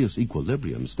 The obvious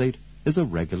equilibrium state is a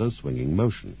regular swinging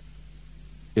motion.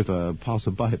 If a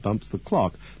passerby bumps the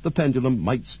clock, the pendulum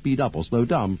might speed up or slow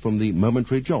down from the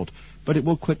momentary jolt, but it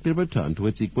will quickly return to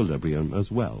its equilibrium as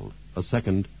well, a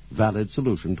second valid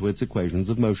solution to its equations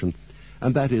of motion,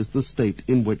 and that is the state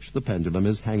in which the pendulum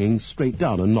is hanging straight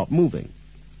down and not moving.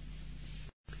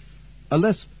 A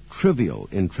less trivial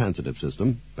intransitive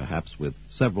system, perhaps with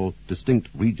several distinct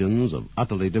regions of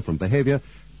utterly different behavior,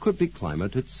 could be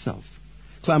climate itself.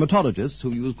 Climatologists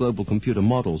who use global computer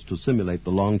models to simulate the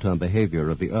long-term behavior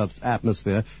of the Earth's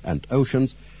atmosphere and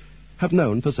oceans have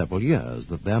known for several years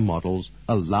that their models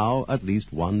allow at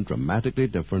least one dramatically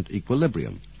different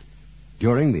equilibrium.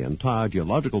 During the entire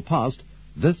geological past,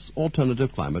 this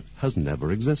alternative climate has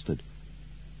never existed.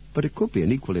 But it could be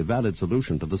an equally valid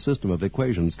solution to the system of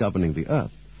equations governing the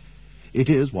Earth. It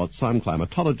is what some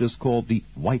climatologists call the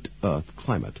white Earth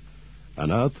climate, an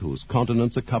Earth whose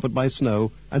continents are covered by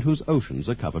snow and whose oceans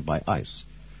are covered by ice.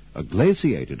 A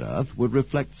glaciated Earth would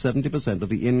reflect 70% of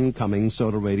the incoming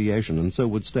solar radiation and so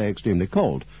would stay extremely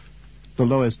cold. The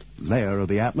lowest layer of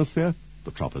the atmosphere,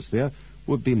 the troposphere,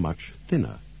 would be much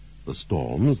thinner. The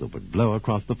storms that would blow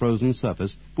across the frozen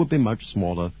surface would be much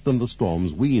smaller than the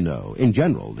storms we know. In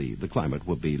general, the climate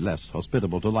would be less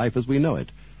hospitable to life as we know it.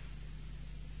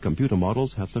 Computer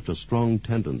models have such a strong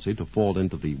tendency to fall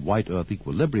into the white Earth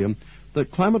equilibrium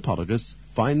that climatologists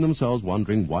find themselves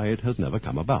wondering why it has never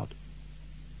come about.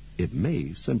 it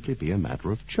may simply be a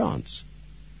matter of chance.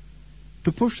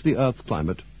 To push the Earth's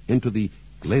climate into the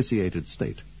glaciated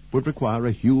state would require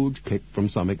a huge kick from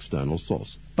some external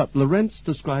source. But Lorentz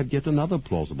described yet another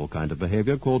plausible kind of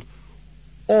behavior called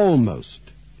almost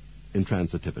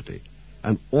intransitivity.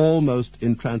 An almost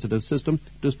intransitive system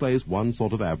displays one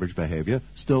sort of average behavior,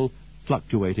 still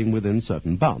fluctuating within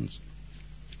certain bounds.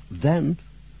 Then,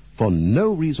 for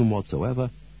no reason whatsoever,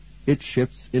 it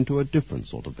shifts into a different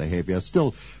sort of behavior,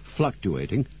 still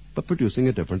fluctuating, but producing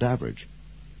a different average.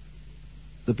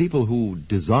 The people who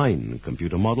design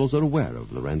computer models are aware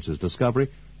of Lorentz's discovery,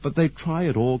 but they try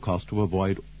at all costs to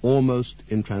avoid almost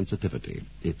intransitivity.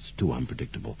 It's too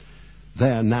unpredictable.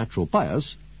 Their natural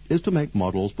bias is to make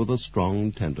models with a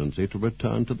strong tendency to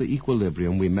return to the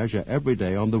equilibrium we measure every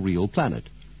day on the real planet.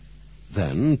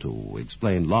 Then, to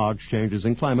explain large changes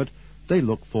in climate, they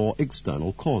look for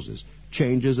external causes,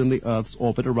 changes in the Earth's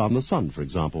orbit around the Sun, for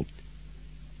example.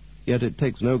 Yet it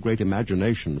takes no great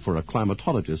imagination for a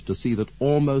climatologist to see that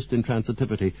almost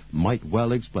intransitivity might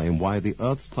well explain why the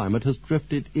Earth's climate has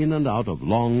drifted in and out of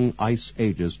long ice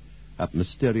ages at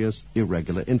mysterious,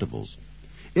 irregular intervals.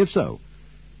 If so,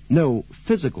 no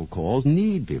physical cause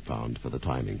need be found for the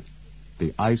timing.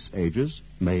 The ice ages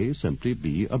may simply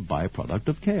be a byproduct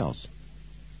of chaos.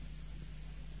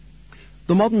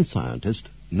 The modern scientist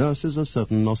nurses a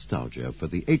certain nostalgia for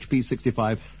the HP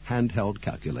 65 handheld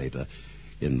calculator.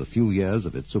 In the few years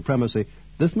of its supremacy,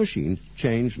 this machine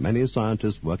changed many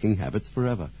scientists' working habits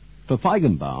forever. For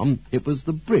Feigenbaum, it was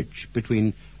the bridge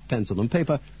between pencil and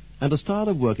paper and a style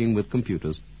of working with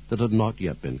computers that had not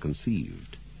yet been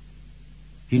conceived.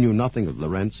 He knew nothing of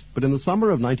Lorentz, but in the summer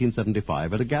of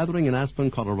 1975, at a gathering in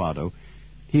Aspen, Colorado,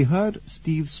 he heard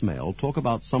Steve Smale talk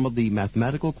about some of the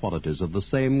mathematical qualities of the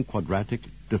same quadratic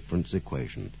difference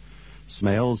equation.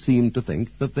 Smale seemed to think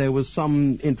that there was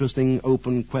some interesting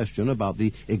open question about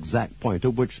the exact point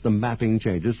at which the mapping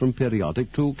changes from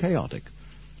periodic to chaotic.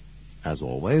 As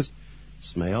always,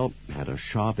 Smale had a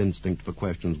sharp instinct for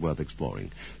questions worth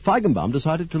exploring. Feigenbaum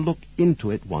decided to look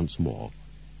into it once more.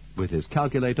 With his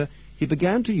calculator, he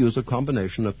began to use a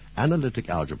combination of analytic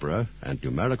algebra and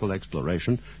numerical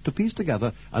exploration to piece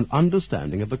together an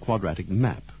understanding of the quadratic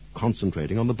map,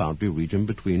 concentrating on the boundary region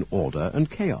between order and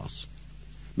chaos.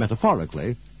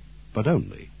 Metaphorically, but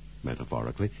only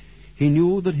metaphorically, he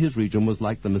knew that his region was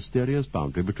like the mysterious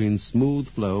boundary between smooth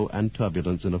flow and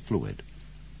turbulence in a fluid.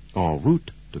 En route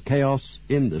to chaos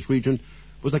in this region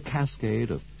was a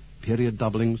cascade of period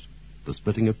doublings, the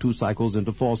splitting of 2 cycles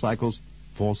into 4 cycles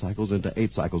into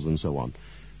 8 cycles, and so on.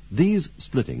 These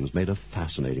splittings made a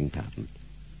fascinating pattern.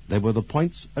 They were the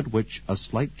points at which a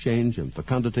slight change in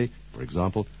fecundity, for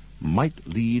example, might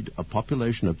lead a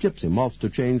population of gypsy moths to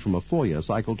change from a 4-year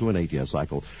cycle to an 8-year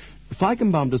cycle.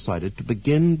 Feigenbaum decided to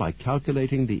begin by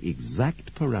calculating the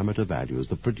exact parameter values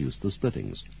that produced the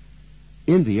splittings.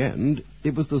 In the end,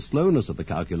 it was the slowness of the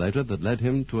calculator that led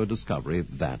him to a discovery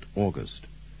that August.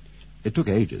 It took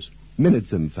ages,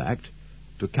 minutes in fact,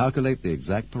 to calculate the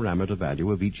exact parameter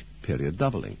value of each period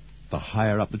doubling. The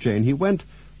higher up the chain he went,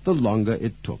 the longer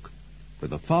it took.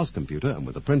 With a fast computer and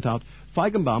with a printout,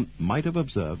 Feigenbaum might have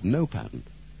observed no pattern.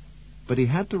 But he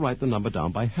had to write the number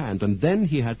down by hand, and then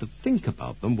he had to think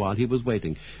about them while he was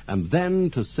waiting, and then,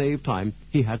 to save time,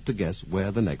 he had to guess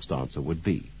where the next answer would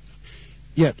be.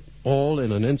 Yet, all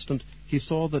in an instant, he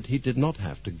saw that he did not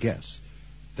have to guess.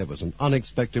 There was an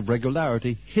unexpected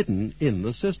regularity hidden in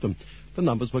the system. The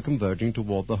numbers were converging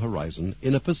toward the horizon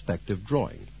in a perspective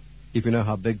drawing. If you know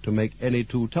how big to make any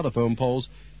 2 telephone poles,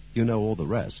 you know all the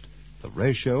rest. The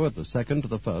ratio of the second to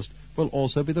the first will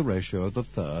also be the ratio of the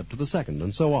third to the second,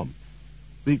 and so on.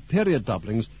 The period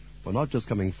doublings were not just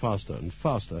coming faster and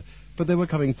faster, but they were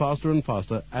coming faster and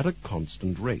faster at a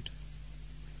constant rate.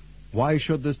 Why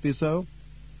should this be so?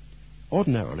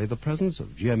 Ordinarily, the presence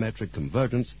of geometric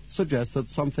convergence suggests that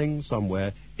something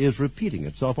somewhere is repeating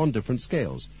itself on different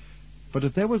scales. But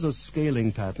if there was a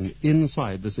scaling pattern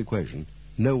inside this equation,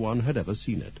 no one had ever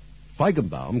seen it.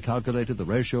 Feigenbaum calculated the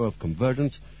ratio of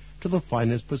convergence to the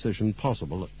finest precision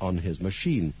possible on his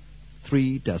machine,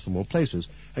 3 decimal places,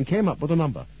 and came up with a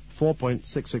number,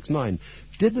 4.669.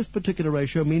 Did this particular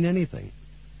ratio mean anything?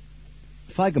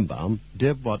 Feigenbaum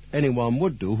did what anyone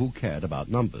would do who cared about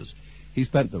numbers. He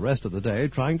spent the rest of the day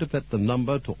trying to fit the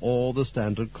number to all the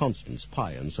standard constants,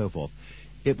 pi and so forth.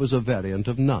 It was a variant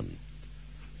of none.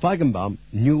 Feigenbaum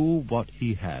knew what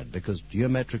he had, because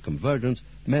geometric convergence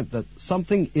meant that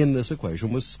something in this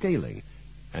equation was scaling,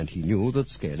 and he knew that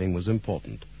scaling was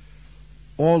important.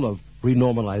 All of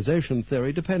renormalization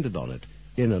theory depended on it.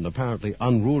 In an apparently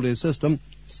unruly system,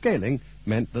 scaling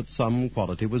meant that some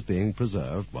quality was being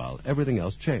preserved while everything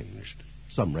else changed.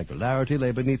 Some regularity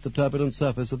lay beneath the turbulent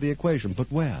surface of the equation,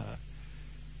 but where?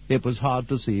 It was hard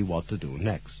to see what to do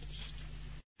next.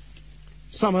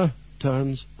 Summer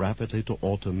turns rapidly to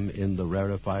autumn in the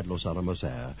rarefied Los Alamos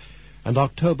air, and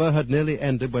October had nearly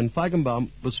ended when Feigenbaum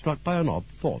was struck by an odd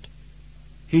thought.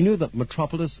 He knew that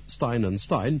Metropolis, Stein and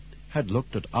Stein had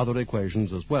looked at other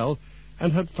equations as well,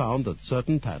 and had found that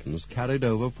certain patterns carried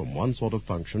over from one sort of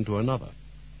function to another.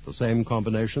 The same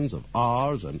combinations of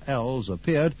R's and L's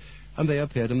appeared, and they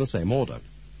appeared in the same order.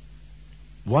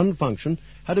 One function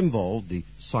had involved the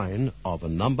sign of a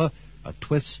number, a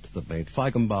twist that made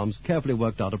Feigenbaum's carefully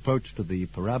worked-out approach to the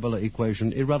parabola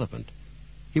equation irrelevant.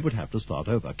 He would have to start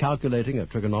over. Calculating a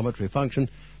trigonometry function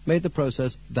made the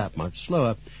process that much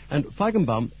slower, and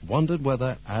Feigenbaum wondered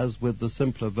whether, as with the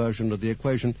simpler version of the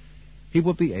equation, he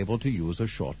would be able to use a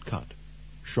shortcut.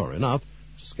 Sure enough,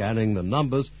 scanning the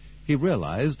numbers, he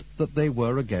realized that they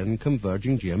were again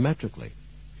converging geometrically.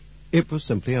 It was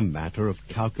simply a matter of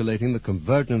calculating the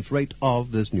convergence rate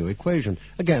of this new equation.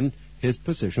 Again, his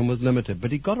precision was limited,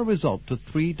 but he got a result to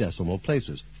 3 decimal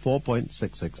places,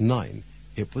 4.669.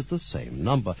 It was the same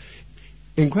number.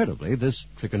 Incredibly, this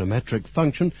trigonometric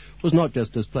function was not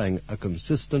just displaying a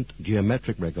consistent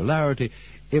geometric regularity,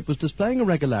 it was displaying a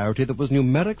regularity that was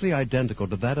numerically identical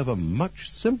to that of a much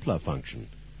simpler function.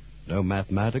 No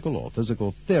mathematical or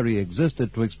physical theory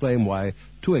existed to explain why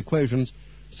two equations,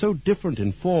 so different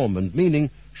in form and meaning,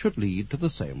 should lead to the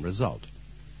same result.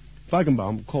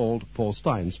 Feigenbaum called Paul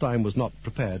Stein. Stein was not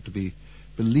prepared to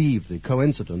believe the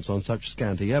coincidence on such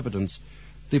scanty evidence.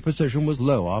 The precision was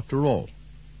low after all.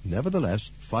 Nevertheless,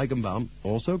 Feigenbaum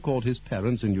also called his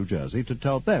parents in New Jersey to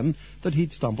tell them that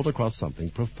he'd stumbled across something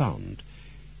profound.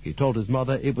 He told his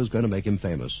mother it was going to make him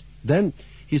famous. Then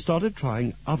he started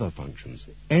trying other functions,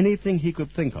 anything he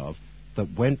could think of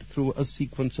that went through a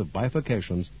sequence of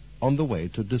bifurcations on the way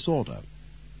to disorder.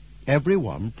 Every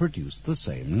one produced the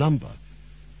same number.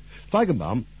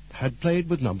 Feigenbaum had played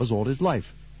with numbers all his life.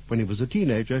 When he was a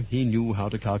teenager, he knew how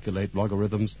to calculate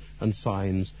logarithms and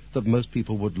sines that most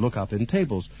people would look up in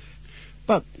tables.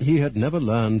 But he had never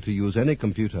learned to use any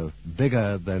computer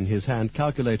bigger than his hand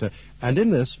calculator, and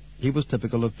in this he was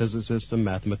typical of physicists and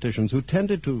mathematicians who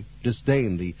tended to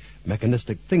disdain the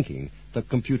mechanistic thinking that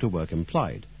computer work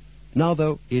implied. Now,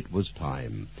 though, it was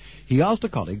time. He asked a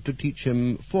colleague to teach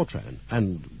him Fortran,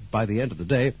 and by the end of the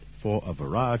day, for a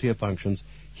variety of functions,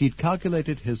 he'd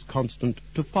calculated his constant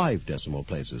to 5 decimal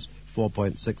places,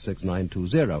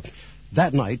 4.66920.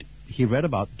 That night, he read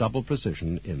about double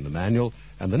precision in the manual,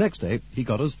 and the next day he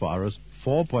got as far as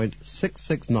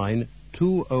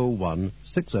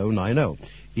 4.669201690,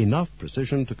 enough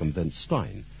precision to convince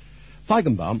Stein.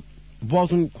 Feigenbaum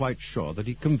wasn't quite sure that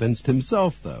he convinced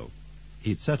himself, though.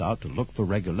 He'd set out to look for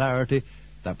regularity.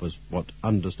 That was what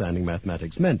understanding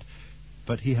mathematics meant.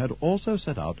 But he had also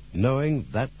set out knowing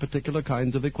that particular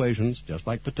kinds of equations, just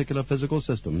like particular physical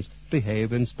systems,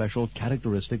 behave in special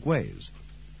characteristic ways.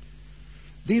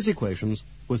 These equations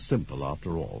were simple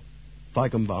after all.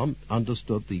 Feigenbaum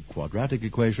understood the quadratic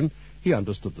equation, he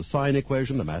understood the sine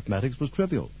equation, the mathematics was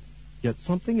trivial. Yet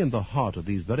something in the heart of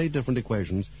these very different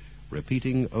equations,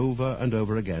 repeating over and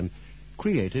over again,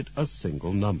 created a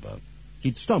single number.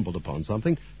 He'd stumbled upon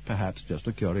something, perhaps just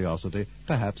a curiosity,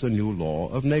 perhaps a new law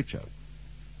of nature.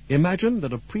 Imagine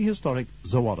that a prehistoric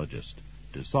zoologist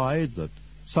decides that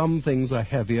some things are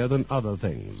heavier than other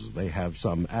things. They have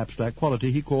some abstract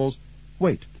quality he calls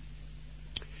weight.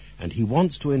 And he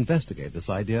wants to investigate this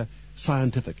idea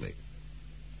scientifically.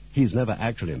 He's never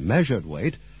actually measured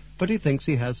weight, but he thinks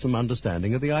he has some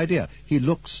understanding of the idea. He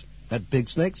looks at big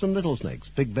snakes and little snakes,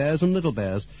 big bears and little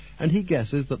bears, and he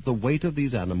guesses that the weight of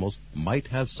these animals might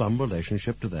have some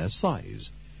relationship to their size.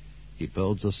 He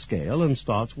builds a scale and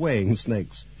starts weighing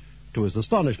snakes. To his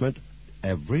astonishment,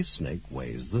 every snake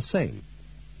weighs the same.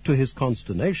 To his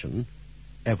consternation,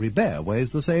 every bear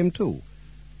weighs the same too.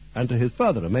 And to his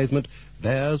further amazement,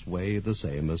 bears weigh the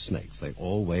same as snakes. They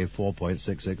all weigh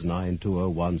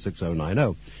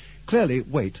 4.669201690. Clearly,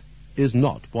 weight is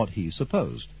not what he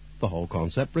supposed. The whole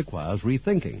concept requires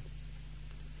rethinking.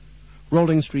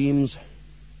 Rolling streams,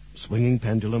 swinging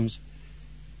pendulums,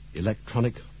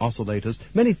 electronic oscillators,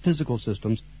 many physical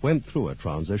systems went through a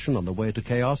transition on the way to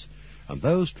chaos, and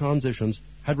those transitions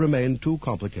had remained too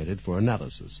complicated for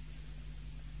analysis.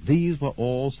 These were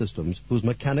all systems whose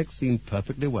mechanics seemed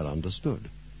perfectly well understood.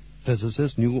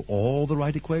 Physicists knew all the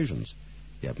right equations,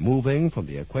 yet moving from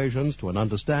the equations to an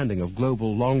understanding of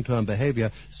global long-term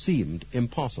behavior seemed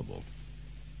impossible.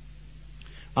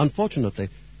 Unfortunately,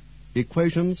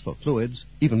 equations for fluids,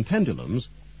 even pendulums,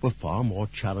 were far more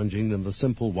challenging than the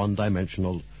simple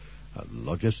one-dimensional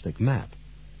logistic map.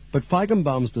 But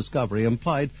Feigenbaum's discovery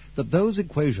implied that those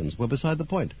equations were beside the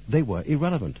point. They were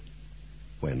irrelevant.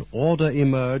 When order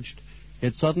emerged,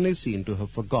 it suddenly seemed to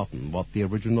have forgotten what the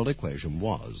original equation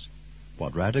was.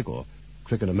 Quadratic or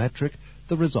trigonometric,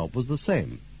 the result was the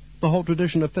same. The whole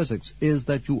tradition of physics is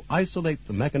that you isolate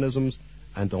the mechanisms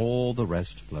and all the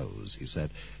rest flows, he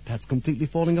said. That's completely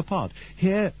falling apart.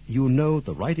 Here you know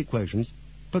the right equations,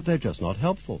 but they're just not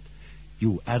helpful.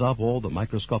 You add up all the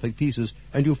microscopic pieces,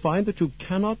 and you find that you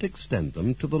cannot extend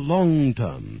them to the long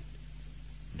term.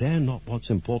 They're not what's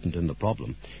important in the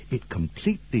problem. It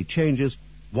completely changes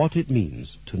what it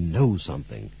means to know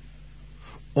something.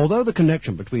 Although the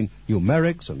connection between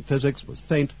numerics and physics was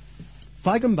faint,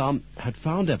 Feigenbaum had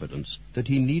found evidence that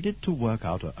he needed to work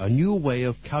out a new way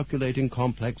of calculating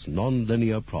complex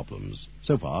nonlinear problems.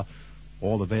 So far,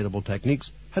 all available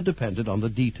techniques had depended on the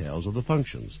details of the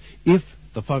functions. If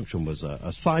the function was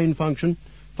a sine function,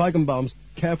 Feigenbaum's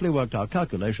carefully worked out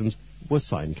calculations were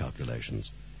sine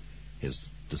calculations. His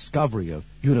discovery of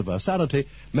universality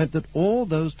meant that all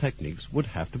those techniques would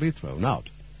have to be thrown out.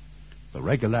 The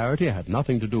regularity had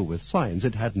nothing to do with sines.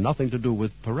 It had nothing to do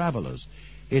with parabolas.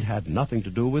 It had nothing to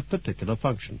do with particular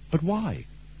function. But why?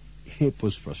 It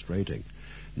was frustrating.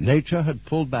 Nature had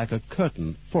pulled back a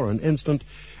curtain for an instant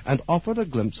and offered a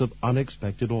glimpse of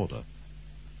unexpected order.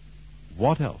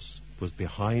 What else was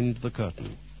behind the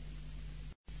curtain?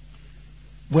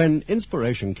 When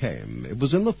inspiration came, it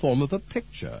was in the form of a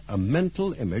picture, a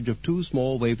mental image of two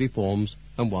small wavy forms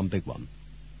and one big one.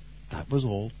 That was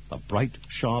all, a bright,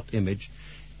 sharp image,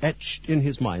 etched in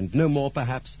his mind, no more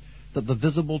perhaps than the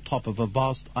visible top of a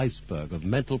vast iceberg of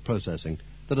mental processing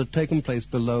that had taken place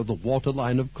below the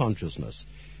waterline of consciousness.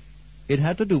 It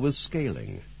had to do with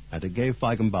scaling, and it gave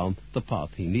Feigenbaum the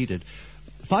path he needed.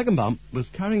 Feigenbaum was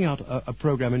carrying out a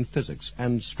program in physics,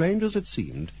 and strange as it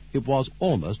seemed, it was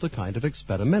almost a kind of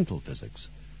experimental physics.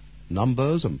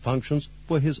 Numbers and functions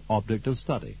were his object of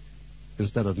study,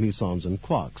 instead of mesons and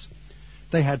quarks.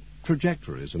 They had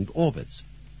trajectories and orbits.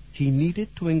 He needed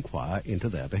to inquire into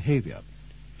their behavior.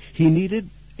 He needed,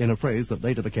 in a phrase that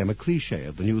later became a cliché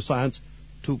of the new science,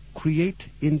 to create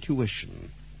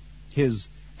intuition. His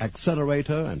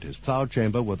accelerator and his cloud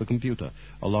chamber were the computer.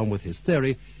 Along with his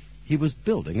theory, he was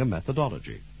building a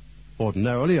methodology.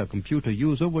 Ordinarily, a computer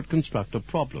user would construct a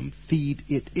problem, feed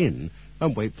it in,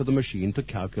 and wait for the machine to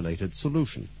calculate its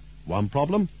solution. One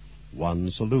problem,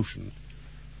 one solution.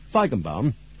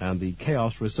 Feigenbaum and the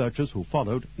chaos researchers who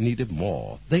followed needed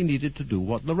more. They needed to do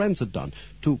what Lorentz had done,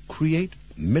 to create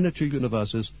miniature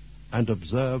universes and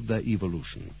observe their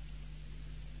evolution.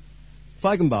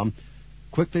 Feigenbaum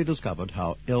quickly discovered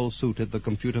how ill-suited the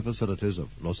computer facilities of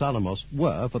Los Alamos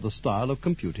were for the style of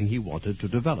computing he wanted to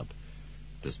develop.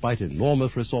 Despite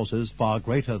enormous resources far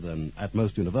greater than at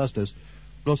most universities,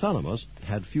 Los Alamos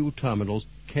had few terminals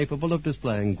capable of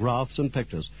displaying graphs and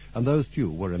pictures, and those few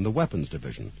were in the weapons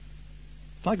division.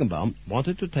 Feigenbaum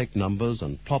wanted to take numbers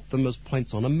and plot them as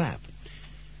points on a map.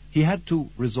 He had to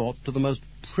resort to the most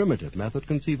primitive method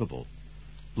conceivable.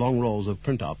 Long rolls of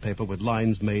printout paper with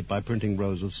lines made by printing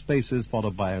rows of spaces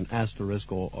followed by an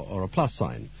asterisk or a plus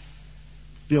sign.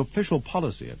 The official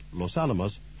policy at Los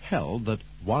Alamos held that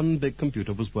one big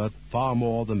computer was worth far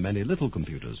more than many little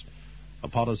computers, a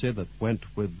policy that went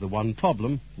with the one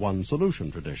problem, one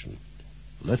solution tradition.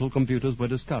 Little computers were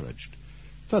discouraged.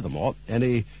 Furthermore,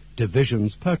 any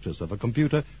division's purchase of a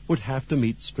computer would have to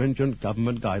meet stringent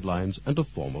government guidelines and a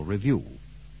formal review.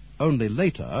 Only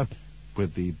later,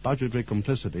 with the budgetary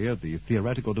complicity of the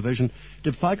theoretical division,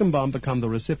 did Feigenbaum become the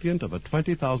recipient of a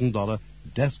 $20,000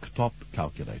 desktop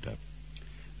calculator.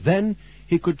 Then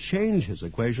he could change his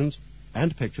equations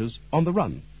and pictures on the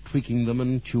run, tweaking them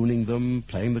and tuning them,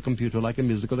 playing the computer like a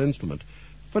musical instrument.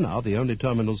 For now, the only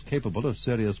terminals capable of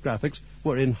serious graphics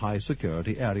were in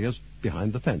high-security areas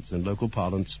behind the fence in local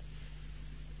parlance.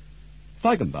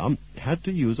 Feigenbaum had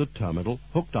to use a terminal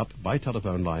hooked up by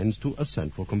telephone lines to a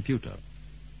central computer.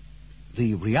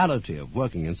 The reality of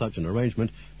working in such an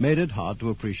arrangement made it hard to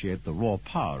appreciate the raw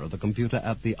power of the computer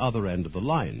at the other end of the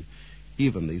line.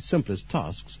 Even the simplest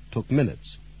tasks took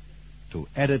minutes. To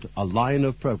edit a line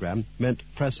of program meant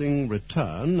pressing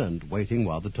return and waiting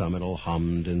while the terminal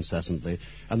hummed incessantly,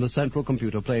 and the central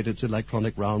computer played its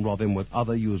electronic round-robin with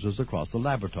other users across the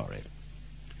laboratory.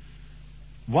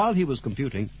 While he was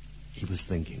computing, he was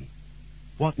thinking.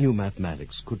 What new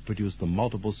mathematics could produce the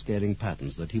multiple scaling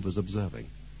patterns that he was observing?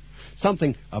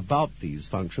 Something about these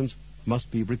functions must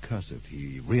be recursive.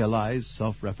 He realized,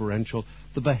 self-referential,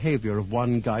 the behavior of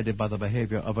one guided by the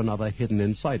behavior of another hidden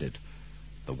inside it.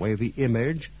 The wavy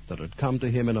image that had come to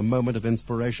him in a moment of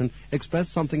inspiration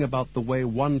expressed something about the way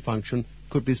one function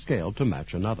could be scaled to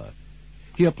match another.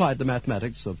 He applied the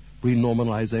mathematics of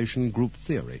renormalization group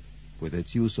theory, with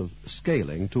its use of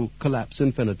scaling to collapse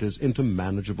infinities into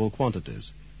manageable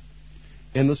quantities.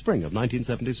 In the spring of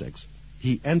 1976,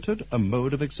 he entered a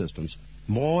mode of existence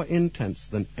more intense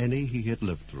than any he had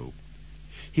lived through.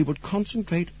 He would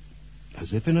concentrate,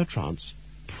 as if in a trance,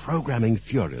 programming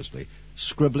furiously,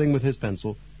 scribbling with his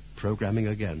pencil, programming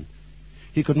again.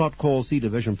 He could not call C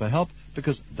Division for help,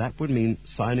 because that would mean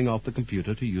signing off the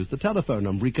computer to use the telephone,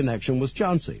 and reconnection was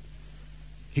chancy.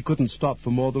 He couldn't stop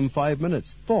for more than 5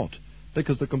 minutes, thought,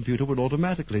 because the computer would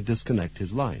automatically disconnect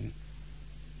his line.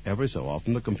 Every so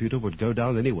often the computer would go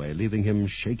down anyway, leaving him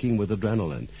shaking with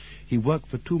adrenaline. He worked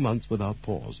for 2 months without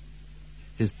pause.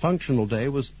 His functional day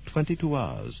was 22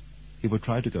 hours. He would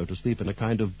try to go to sleep in a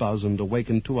kind of buzz and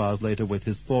awaken 2 hours later with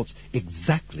his thoughts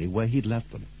exactly where he'd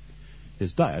left them.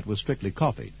 His diet was strictly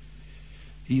coffee.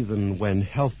 Even when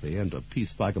healthy and a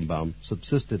peace Feigenbaum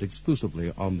subsisted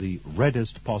exclusively on the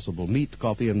reddest possible meat,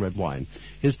 coffee, and red wine.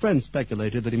 His friends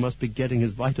speculated that he must be getting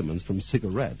his vitamins from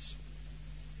cigarettes.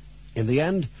 In the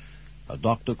end, a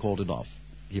doctor called it off.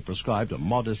 He prescribed a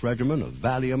modest regimen of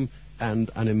Valium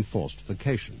and an enforced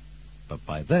vacation. But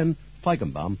by then,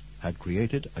 Feigenbaum had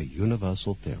created a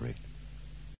universal theory.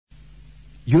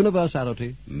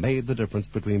 Universality made the difference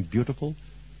between beautiful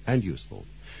and useful.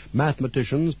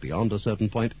 Mathematicians, beyond a certain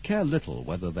point, care little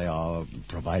whether they are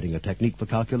providing a technique for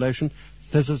calculation.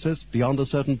 Physicists, beyond a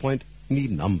certain point,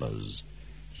 need numbers.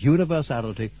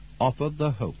 Universality offered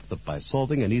the hope that by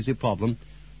solving an easy problem,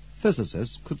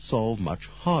 physicists could solve much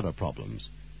harder problems.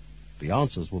 The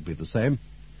answers will be the same.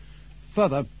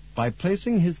 Further, by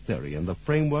placing his theory in the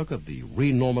framework of the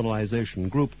renormalization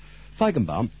group,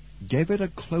 Feigenbaum gave it a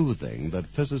clothing that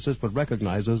physicists would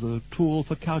recognize as a tool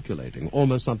for calculating,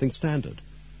 almost something standard.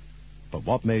 But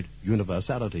what made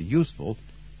universality useful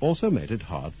also made it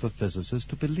hard for physicists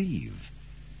to believe.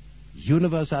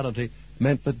 Universality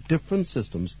meant that different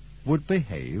systems would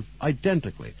behave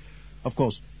identically. Of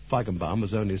course, Feigenbaum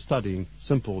was only studying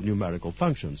simple numerical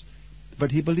functions,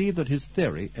 but he believed that his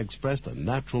theory expressed a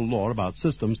natural law about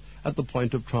systems at the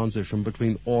point of transition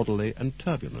between orderly and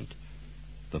turbulent.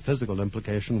 The physical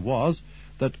implication was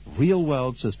that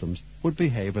real-world systems would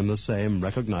behave in the same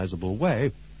recognizable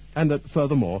way, and that,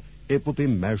 furthermore, it would be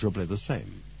measurably the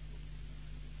same.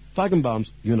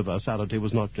 Feigenbaum's universality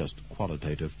was not just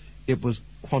qualitative, it was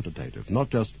quantitative, not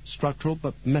just structural,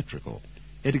 but metrical.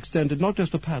 It extended not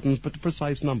just to patterns, but to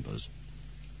precise numbers.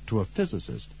 To a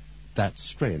physicist, that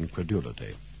strained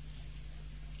credulity.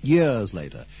 Years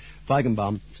later,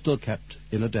 Feigenbaum still kept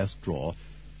in a desk drawer,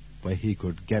 where he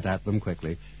could get at them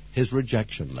quickly, his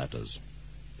rejection letters.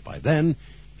 By then,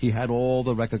 he had all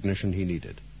the recognition he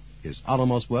needed. His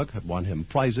Alamos work had won him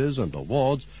prizes and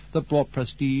awards that brought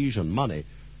prestige and money,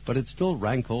 but it still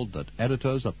rankled that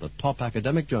editors at the top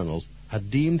academic journals had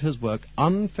deemed his work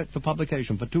unfit for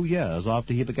publication for 2 years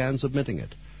after he began submitting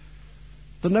it.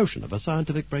 The notion of a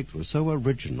scientific breakthrough so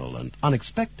original and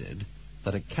unexpected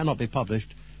that it cannot be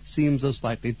published seems a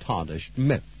slightly tarnished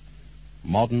myth.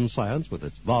 Modern science, with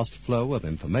its vast flow of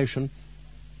information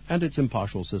and its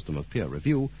impartial system of peer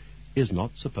review, is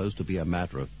not supposed to be a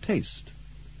matter of taste.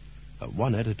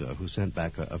 One editor who sent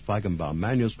back a Feigenbaum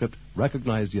manuscript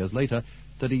recognized years later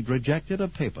that he'd rejected a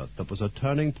paper that was a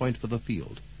turning point for the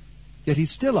field. Yet he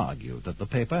still argued that the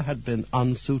paper had been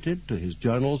unsuited to his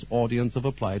journal's audience of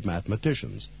applied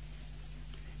mathematicians.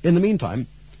 In the meantime,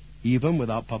 even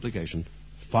without publication,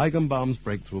 Feigenbaum's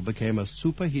breakthrough became a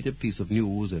superheated piece of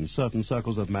news in certain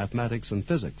circles of mathematics and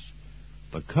physics.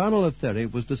 The kernel of theory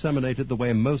was disseminated the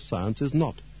way most science is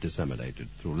not disseminated,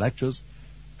 through lectures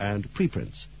and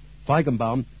preprints.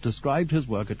 Feigenbaum described his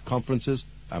work at conferences,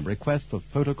 and requests for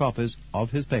photocopies of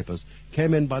his papers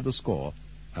came in by the score,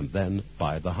 and then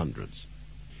by the hundreds.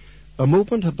 A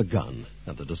movement had begun,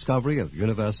 and the discovery of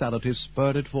universality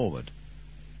spurred it forward.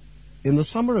 In the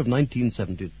summer of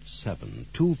 1977,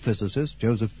 2 physicists,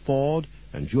 Joseph Ford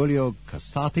and Giulio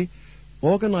Casati,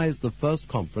 organized the first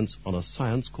conference on a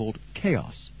science called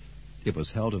chaos. It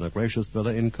was held in a gracious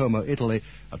villa in Como, Italy,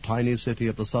 a tiny city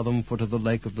at the southern foot of the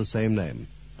lake of the same name,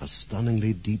 a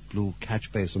stunningly deep blue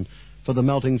catch basin for the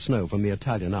melting snow from the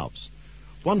Italian Alps.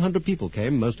 100 people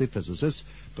came, mostly physicists,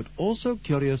 but also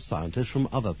curious scientists from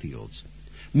other fields.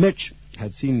 Mitch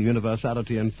had seen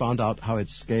universality and found out how it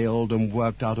scaled and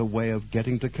worked out a way of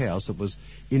getting to chaos that was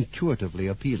intuitively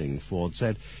appealing, Ford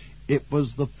said. It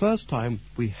was the first time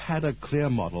we had a clear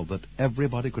model that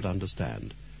everybody could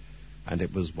understand. And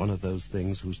it was one of those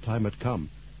things whose time had come.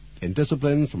 In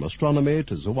disciplines from astronomy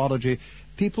to zoology,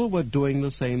 people were doing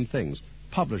the same things,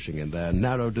 publishing in their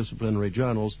narrow disciplinary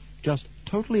journals, just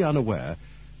totally unaware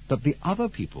that the other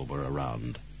people were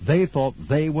around. They thought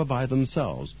they were by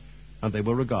themselves, and they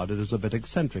were regarded as a bit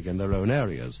eccentric in their own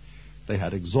areas. They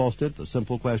had exhausted the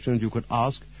simple questions you could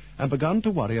ask and begun to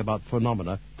worry about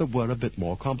phenomena that were a bit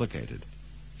more complicated.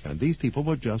 And these people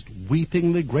were just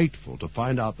weepingly grateful to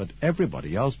find out that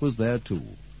everybody else was there too.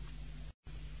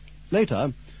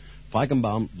 Later,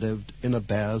 Feigenbaum lived in a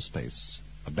bare space,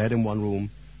 a bed in one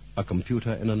room, a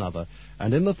computer in another,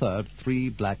 and in the third, 3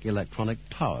 black electronic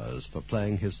towers for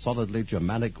playing his solidly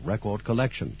Germanic record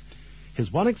collection.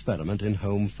 His one experiment in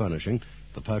home furnishing,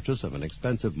 the purchase of an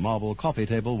expensive marble coffee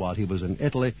table while he was in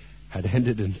Italy, had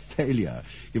ended in failure.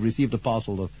 He received a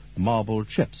parcel of marble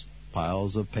chips.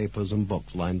 Piles of papers and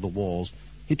books lined the walls.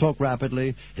 He talked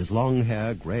rapidly, his long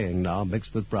hair, graying now,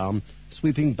 mixed with brown,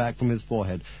 sweeping back from his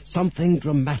forehead. Something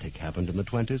dramatic happened in the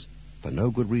 20s. For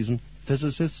no good reason,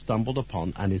 physicists stumbled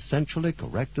upon an essentially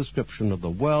correct description of the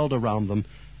world around them,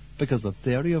 because the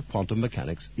theory of quantum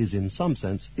mechanics is in some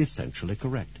sense essentially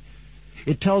correct.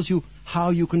 It tells you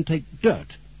how you can take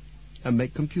dirt and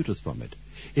make computers from it.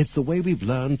 It's the way we've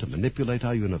learned to manipulate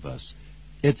our universe.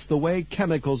 It's the way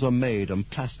chemicals are made and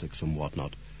plastics and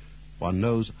whatnot. One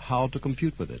knows how to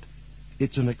compute with it.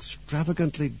 It's an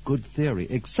extravagantly good theory,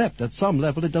 except at some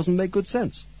level it doesn't make good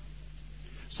sense.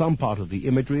 Some part of the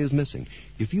imagery is missing.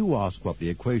 If you ask what the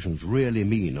equations really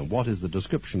mean and what is the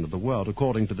description of the world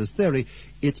according to this theory,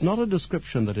 it's not a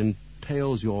description that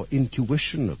entails your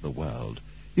intuition of the world.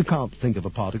 You can't think of a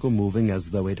particle moving as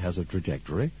though it has a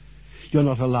trajectory. You're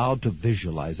not allowed to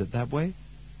visualize it that way.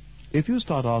 If you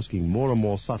start asking more and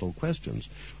more subtle questions,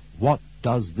 what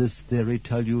does this theory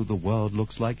tell you the world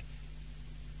looks like?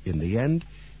 In the end,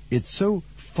 it's so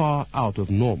far out of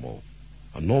normal,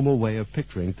 a normal way of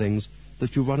picturing things,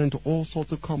 that you run into all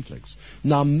sorts of conflicts.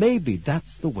 Now, maybe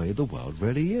that's the way the world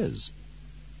really is.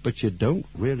 But you don't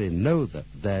really know that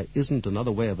there isn't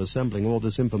another way of assembling all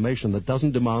this information that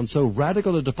doesn't demand so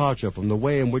radical a departure from the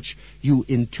way in which you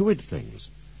intuit things.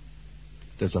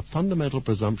 There's a fundamental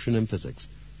presumption in physics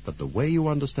that the way you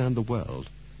understand the world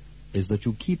is that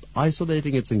you keep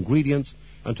isolating its ingredients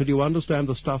until you understand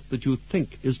the stuff that you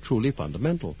think is truly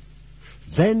fundamental.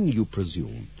 Then you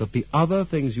presume that the other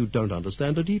things you don't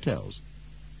understand are details.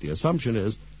 The assumption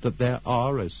is that there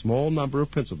are a small number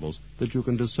of principles that you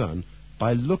can discern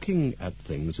by looking at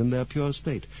things in their pure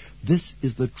state. This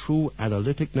is the true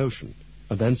analytic notion.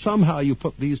 And then somehow you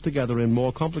put these together in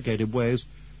more complicated ways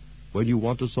when you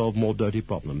want to solve more dirty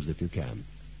problems if you can.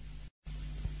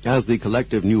 As the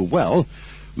collective knew well,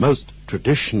 most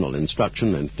traditional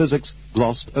instruction in physics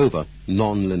glossed over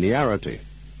nonlinearity.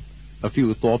 A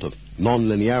few thought of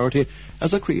nonlinearity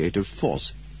as a creative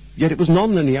force, yet it was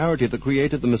nonlinearity that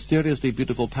created the mysteriously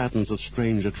beautiful patterns of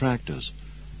strange attractors.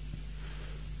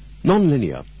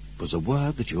 Nonlinear was a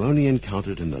word that you only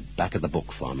encountered in the back of the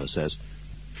book, Farmer says.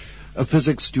 A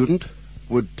physics student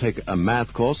would take a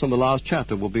math course, and the last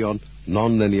chapter will be on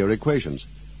nonlinear equations.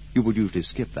 You would usually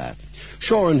skip that.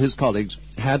 Shaw and his colleagues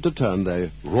had to turn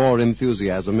their raw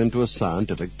enthusiasm into a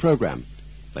scientific program.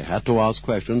 They had to ask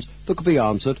questions that could be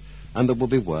answered and that would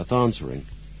be worth answering.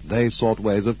 They sought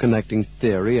ways of connecting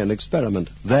theory and experiment.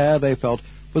 There, they felt,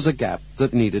 was a gap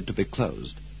that needed to be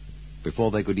closed.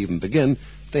 Before they could even begin,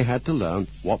 they had to learn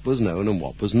what was known and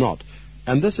what was not.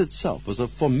 And this itself was a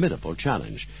formidable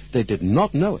challenge. They did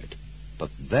not know it, but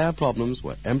their problems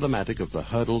were emblematic of the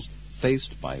hurdles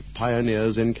faced by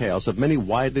pioneers in chaos of many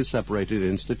widely separated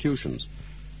institutions.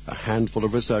 A handful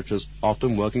of researchers,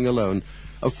 often working alone,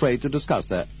 afraid to discuss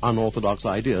their unorthodox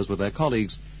ideas with their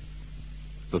colleagues.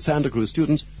 The Santa Cruz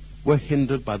students were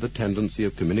hindered by the tendency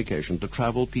of communication to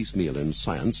travel piecemeal in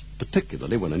science,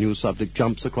 particularly when a new subject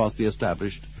jumps across the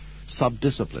established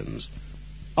subdisciplines.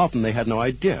 Often they had no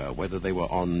idea whether they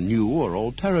were on new or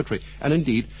old territory, and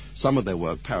indeed some of their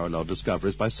work paralleled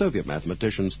discoveries by Soviet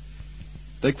mathematicians.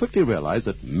 They quickly realized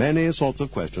that many sorts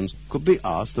of questions could be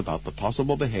asked about the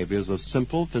possible behaviors of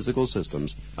simple physical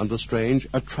systems and the strange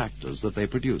attractors that they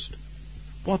produced.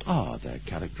 What are their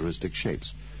characteristic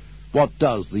shapes? What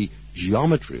does the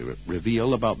geometry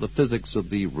reveal about the physics of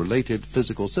the related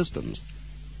physical systems?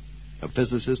 A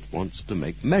physicist wants to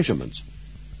make measurements.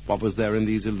 What was there in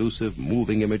these elusive,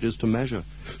 moving images to measure?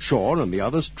 Shaw and the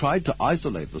others tried to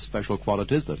isolate the special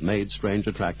qualities that made strange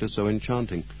attractors so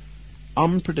enchanting.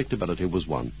 Unpredictability was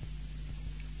one.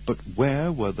 But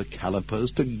where were the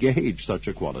calipers to gauge such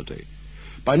a quality?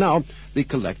 By now, the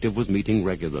collective was meeting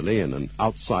regularly in an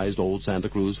outsized old Santa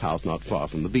Cruz house not far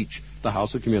from the beach. The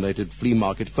house accumulated flea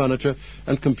market furniture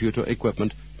and computer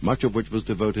equipment, much of which was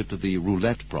devoted to the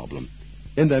roulette problem.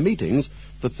 In their meetings,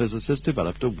 the physicists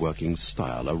developed a working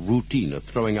style, a routine of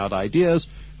throwing out ideas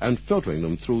and filtering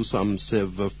them through some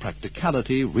sieve of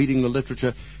practicality, reading the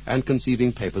literature, and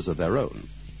conceiving papers of their own.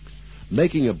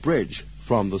 Making a bridge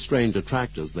from the strange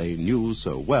attractors they knew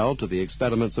so well to the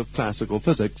experiments of classical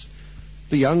physics,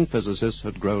 the young physicists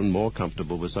had grown more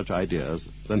comfortable with such ideas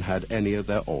than had any of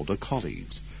their older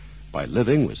colleagues. By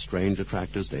living with strange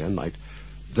attractors day and night,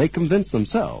 they convinced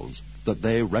themselves that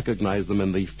they recognized them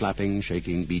in the flapping,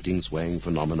 shaking, beating, swaying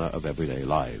phenomena of everyday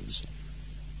lives.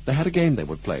 They had a game they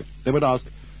would play. They would ask,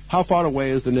 how far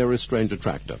away is the nearest strange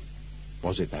attractor?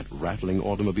 Was it that rattling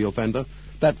automobile fender?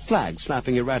 That flag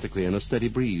snapping erratically in a steady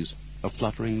breeze? A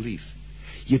fluttering leaf?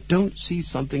 You don't see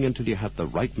something until you have the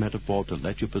right metaphor to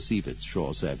let you perceive it,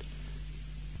 Shaw said.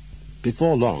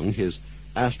 Before long, his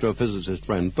astrophysicist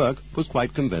friend Burke was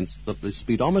quite convinced that the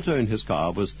speedometer in his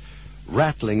car was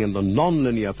rattling in the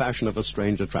non-linear fashion of a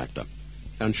strange attractor.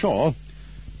 And Shaw,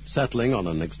 settling on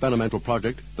an experimental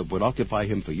project that would occupy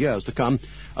him for years to come,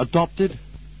 adopted,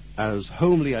 as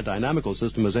homely a dynamical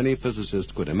system as any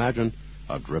physicist could imagine,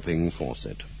 a dripping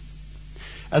faucet.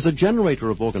 As a generator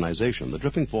of organization, the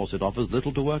dripping faucet offers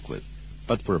little to work with.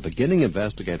 But for a beginning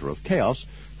investigator of chaos,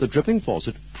 the dripping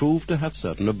faucet proved to have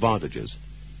certain advantages.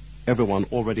 Everyone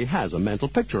already has a mental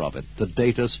picture of it. The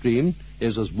data stream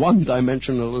is as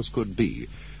one-dimensional as could be,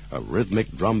 a rhythmic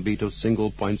drumbeat of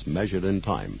single points measured in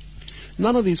time.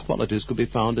 None of these qualities could be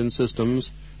found in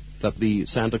systems that the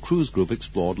Santa Cruz group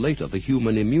explored later, the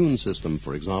human immune system,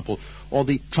 for example, or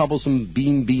the troublesome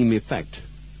beam effect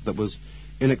that was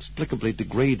inexplicably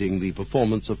degrading the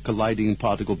performance of colliding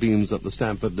particle beams at the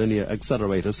Stanford Linear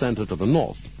Accelerator Center to the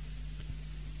north.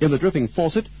 In the dripping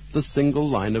faucet, the single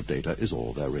line of data is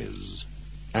all there is.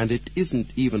 And it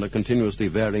isn't even a continuously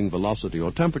varying velocity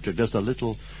or temperature, just a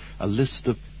list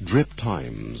of drip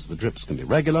times. The drips can be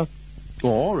regular,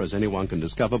 or, as anyone can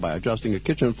discover by adjusting a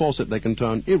kitchen faucet, they can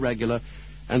turn irregular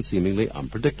and seemingly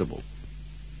unpredictable.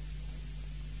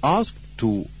 Asked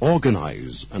to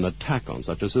organize an attack on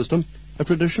such a system, a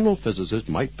traditional physicist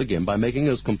might begin by making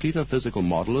as complete a physical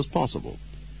model as possible.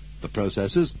 The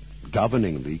processes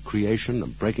governing the creation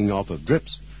and breaking off of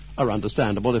drips are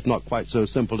understandable, if not quite so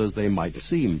simple as they might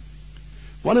seem.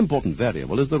 One important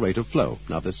variable is the rate of flow.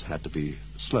 Now, this had to be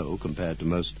slow compared to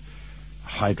most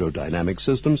hydrodynamic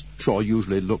systems. Shaw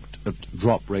usually looked at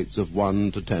drop rates of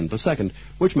 1 to 10 per second,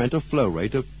 which meant a flow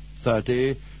rate of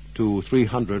 30 to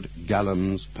 300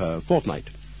 gallons per fortnight.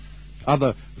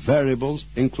 Other variables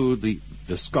include the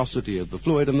viscosity of the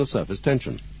fluid and the surface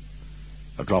tension.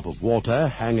 A drop of water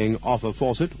hanging off a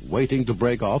faucet, waiting to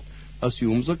break off,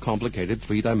 assumes a complicated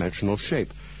three-dimensional shape,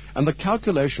 and the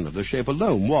calculation of the shape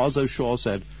alone was, as Shaw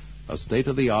said, a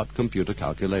state-of-the-art computer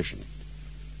calculation.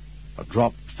 A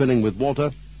drop filling with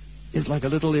water is like a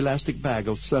little elastic bag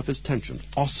of surface tension,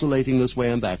 oscillating this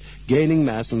way and that, gaining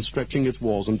mass and stretching its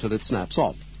walls until it snaps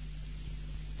off.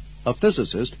 A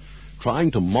physicist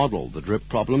trying to model the drip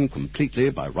problem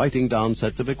completely by writing down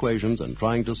sets of equations and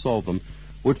trying to solve them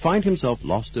would find himself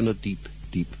lost in a deep,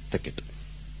 deep thicket.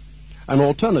 An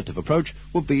alternative approach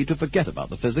would be to forget about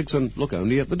the physics and look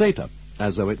only at the data,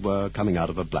 as though it were coming out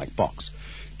of a black box.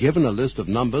 Given a list of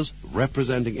numbers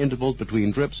representing intervals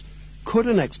between drips, could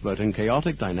an expert in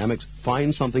chaotic dynamics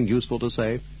find something useful to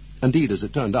say? Indeed, as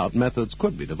it turned out, methods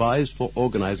could be devised for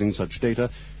organizing such data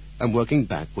and working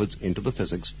backwards into the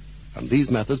physics, and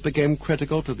these methods became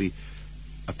critical to the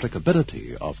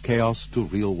applicability of chaos to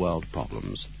real-world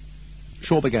problems.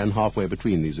 Shaw began halfway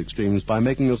between these extremes by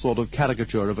making a sort of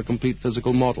caricature of a complete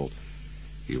physical model.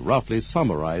 He roughly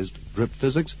summarized drip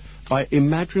physics by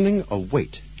imagining a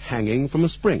weight hanging from a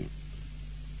spring.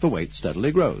 The weight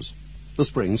steadily grows. The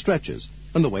spring stretches,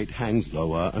 and the weight hangs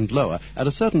lower and lower. At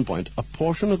a certain point, a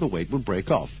portion of the weight would break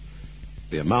off.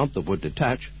 The amount that would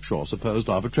detach, Shaw supposed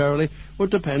arbitrarily, would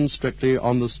depend strictly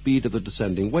on the speed of the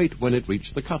descending weight when it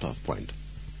reached the cutoff point.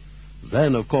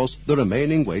 Then, of course, the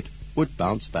remaining weight would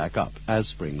bounce back up, as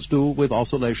springs do, with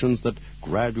oscillations that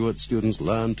graduate students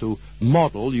learn to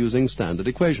model using standard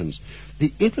equations.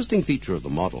 The interesting feature of the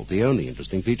model, the only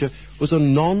interesting feature, was a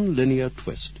non-linear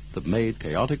twist that made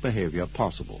chaotic behavior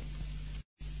possible.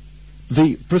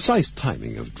 The precise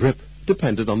timing of drip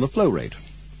depended on the flow rate,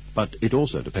 but it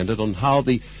also depended on how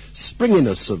the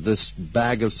springiness of this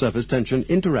bag of surface tension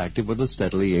interacted with the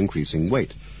steadily increasing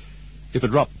weight. If a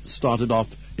drop started off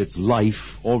its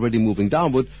life already moving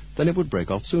downward, then it would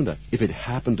break off sooner. If it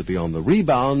happened to be on the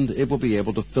rebound, it would be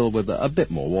able to fill with a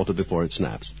bit more water before it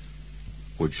snaps.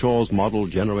 Would Shaw's model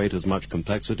generate as much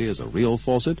complexity as a real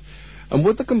faucet? And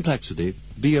would the complexity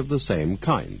be of the same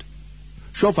kind?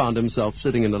 Shaw found himself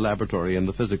sitting in a laboratory in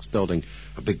the physics building,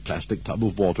 a big plastic tub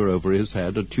of water over his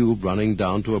head, a tube running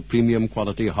down to a premium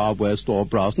quality hardware store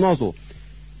brass nozzle.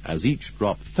 As each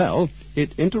drop fell,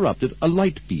 it interrupted a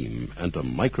light beam, and a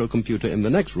microcomputer in the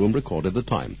next room recorded the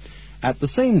time. At the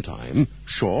same time,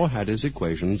 Shaw had his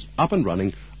equations up and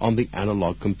running on the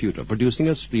analog computer, producing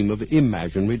a stream of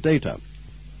imaginary data.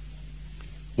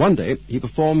 One day, he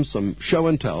performed some show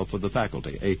and tell for the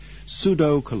faculty, a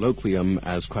pseudo-colloquium,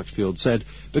 as Crutchfield said,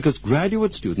 because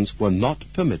graduate students were not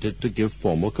permitted to give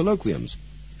formal colloquiums.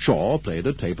 Shaw played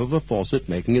a tape of a faucet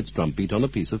making its drumbeat on a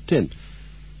piece of tin,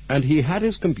 and he had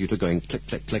his computer going click,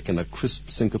 click, click in a crisp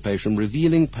syncopation,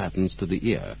 revealing patterns to the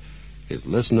ear. His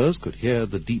listeners could hear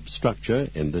the deep structure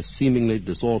in this seemingly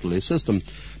disorderly system,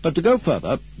 but to go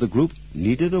further, the group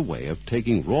needed a way of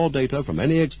taking raw data from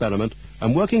any experiment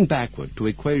and working backward to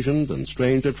equations and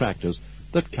strange attractors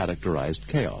that characterized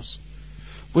chaos.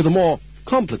 With a more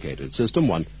complicated system,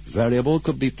 one variable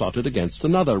could be plotted against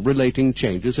another, relating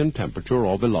changes in temperature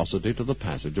or velocity to the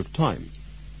passage of time.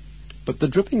 But the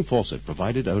dripping faucet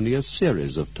provided only a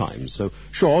series of times, so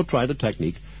Shaw tried a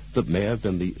technique that may have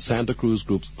been the Santa Cruz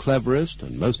group's cleverest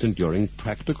and most enduring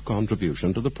practical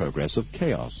contribution to the progress of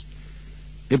chaos.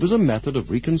 It was a method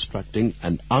of reconstructing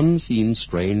an unseen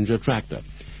strange attractor,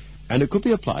 and it could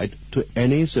be applied to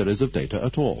any series of data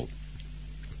at all.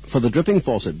 For the dripping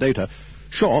faucet data,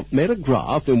 Shaw made a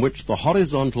graph in which the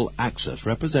horizontal axis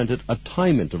represented a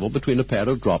time interval between a pair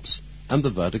of drops, and the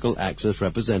vertical axis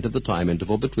represented the time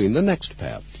interval between the next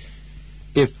pair.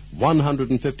 If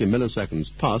 150 milliseconds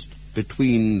passed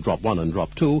between drop 1 and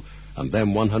drop 2, and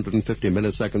then 150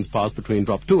 milliseconds passed between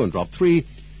drop 2 and drop 3,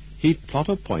 he'd plot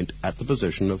a point at the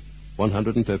position of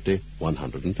 150,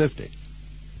 150.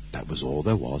 That was all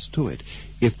there was to it.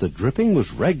 If the dripping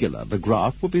was regular, the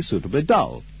graph would be suitably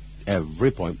dull.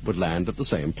 Every point would land at the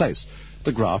same place.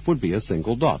 The graph would be a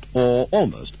single dot, or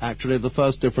almost. Actually, the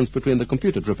first difference between the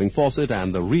computer dripping faucet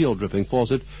and the real dripping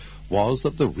faucet was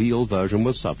that the real version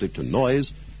was subject to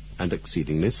noise and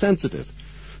exceedingly sensitive.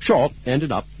 Shaw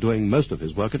ended up doing most of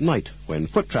his work at night, when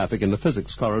foot traffic in the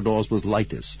physics corridors was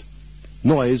lightest.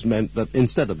 Noise meant that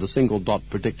instead of the single dot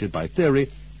predicted by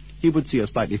theory, he would see a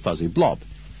slightly fuzzy blob.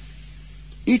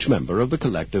 Each member of the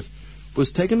collective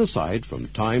was taken aside from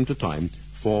time to time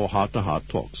for heart-to-heart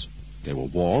talks. They were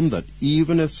warned that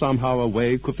even if somehow a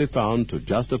way could be found to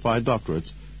justify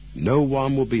doctorates, no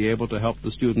one will be able to help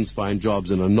the students find jobs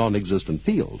in a non-existent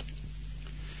field.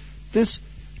 This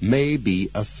may be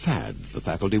a fad, the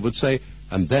faculty would say,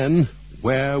 and then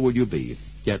where will you be?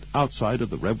 Yet outside of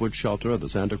the redwood shelter of the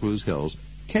Santa Cruz Hills,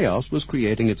 chaos was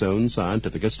creating its own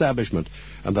scientific establishment,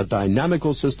 and the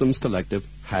Dynamical Systems Collective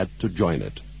had to join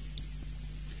it.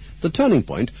 The turning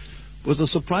point was a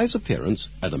surprise appearance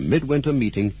at a midwinter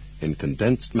meeting in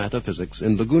condensed matter physics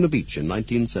in Laguna Beach in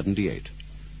 1978.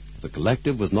 The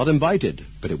collective was not invited,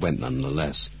 but it went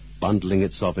nonetheless, bundling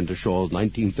itself into Shaw's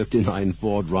 1959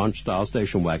 Ford ranch-style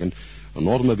station wagon, an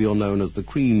automobile known as the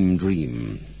Cream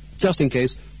Dream. Just in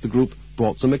case, the group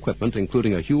brought some equipment,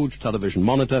 including a huge television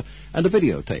monitor and a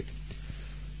videotape.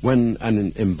 When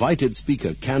an invited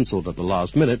speaker cancelled at the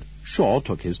last minute, Shaw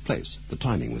took his place. The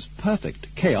timing was perfect.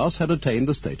 Chaos had attained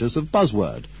the status of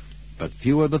buzzword, but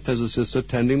few of the physicists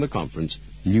attending the conference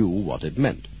knew what it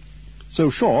meant. So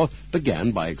Shaw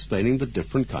began by explaining the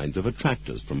different kinds of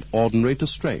attractors, from ordinary to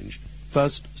strange.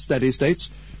 First, steady states,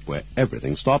 where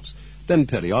everything stops, then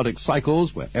periodic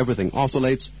cycles, where everything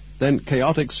oscillates, then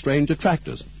chaotic strange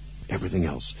attractors, everything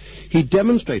else. He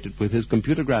demonstrated with his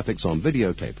computer graphics on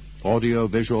videotape.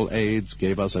 Audio-visual aids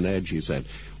gave us an edge, he said.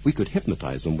 We could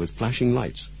hypnotize them with flashing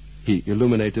lights. He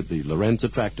illuminated the Lorentz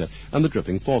attractor and the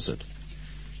dripping faucet.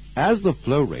 As the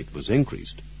flow rate was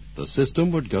increased, the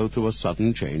system would go through a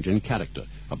sudden change in character,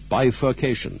 a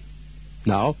bifurcation.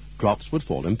 Now, drops would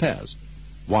fall in pairs.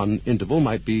 One interval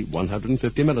might be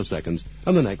 150 milliseconds,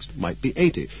 and the next might be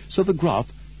 80, so the graph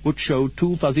would show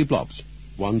two fuzzy blobs,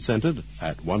 one centered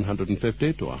at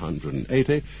 150 to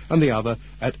 180, and the other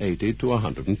at 80 to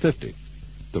 150.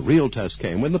 The real test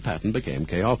came when the pattern became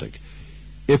chaotic.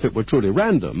 If it were truly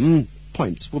random,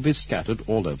 points would be scattered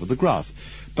all over the graph.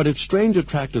 But if strange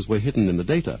attractors were hidden in the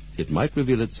data, it might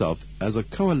reveal itself as a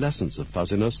coalescence of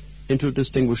fuzziness into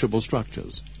distinguishable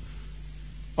structures.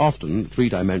 Often, 3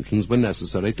 dimensions were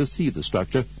necessary to see the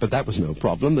structure, but that was no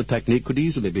problem. The technique could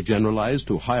easily be generalized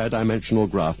to higher dimensional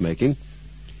graph making.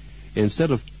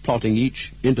 Instead of plotting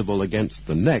each interval against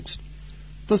the next,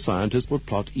 the scientist would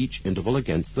plot each interval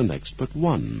against the next but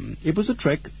one. It was a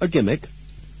trick, a gimmick.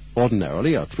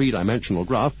 Ordinarily, a 3-dimensional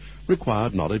graph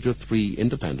required knowledge of 3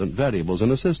 independent variables in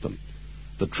a system.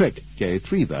 The trick gave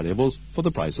 3 variables for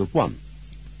the price of 1.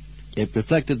 It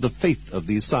reflected the faith of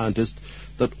these scientists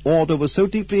that order was so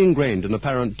deeply ingrained in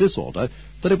apparent disorder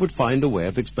that it would find a way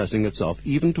of expressing itself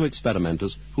even to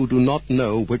experimenters who do not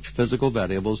know which physical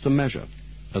variables to measure.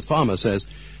 As Farmer says,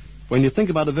 when you think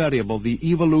about a variable, the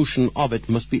evolution of it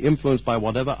must be influenced by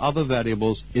whatever other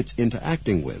variables it's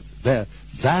interacting with. Their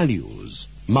values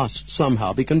must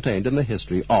somehow be contained in the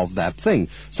history of that thing.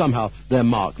 Somehow their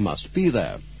mark must be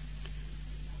there.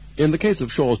 In the case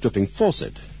of Shaw's dripping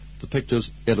faucet, the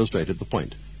pictures illustrated the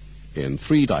point. In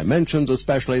 3 dimensions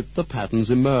especially, the patterns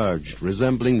emerged,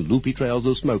 resembling loopy trails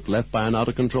of smoke left by an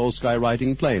out-of-control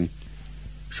skywriting plane.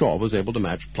 Shaw was able to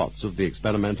match plots of the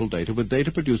experimental data with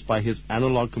data produced by his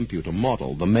analog computer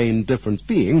model, the main difference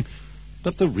being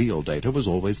that the real data was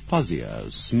always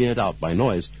fuzzier, smeared out by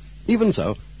noise. Even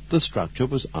so, the structure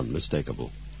was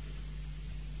unmistakable.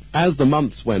 As the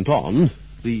months went on,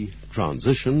 the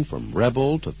transition from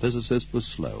rebel to physicist was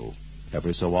slow.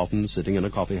 Every so often, sitting in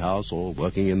a coffee house or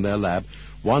working in their lab,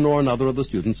 one or another of the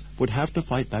students would have to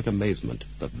fight back amazement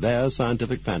that their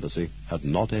scientific fantasy had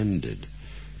not ended.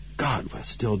 God, we're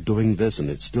still doing this, and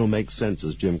it still makes sense,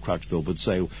 as Jim Crutchfield would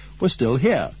say. We're still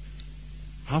here.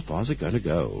 How far is it going to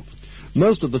go?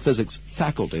 Most of the physics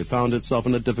faculty found itself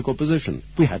in a difficult position.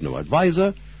 We had no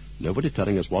advisor, nobody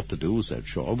telling us what to do, said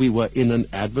Shaw. We were in an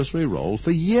adversary role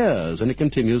for years, and it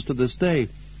continues to this day.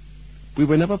 We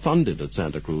were never funded at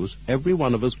Santa Cruz. Every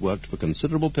one of us worked for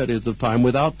considerable periods of time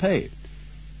without pay.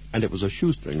 And it was a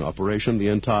shoestring operation the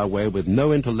entire way with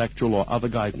no intellectual or other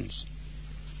guidance.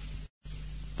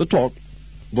 The talk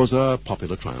was a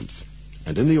popular triumph,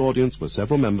 and in the audience were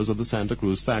several members of the Santa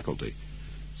Cruz faculty,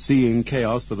 seeing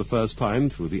chaos for the first time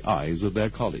through the eyes of their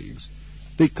colleagues.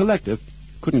 The collective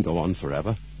couldn't go on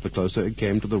forever. The closer it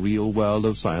came to the real world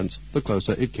of science, the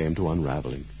closer it came to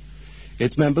unraveling.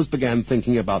 Its members began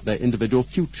thinking about their individual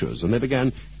futures, and they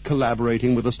began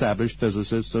collaborating with established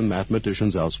physicists and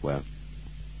mathematicians elsewhere.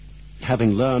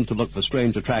 Having learned to look for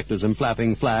strange attractors in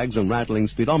flapping flags and rattling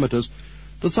speedometers,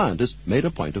 the scientists made a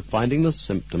point of finding the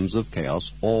symptoms of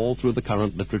chaos all through the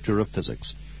current literature of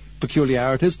physics.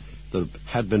 Peculiarities that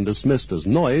had been dismissed as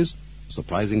noise,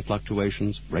 surprising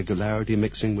fluctuations, regularity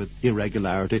mixing with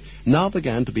irregularity, now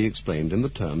began to be explained in the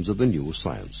terms of the new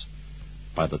science.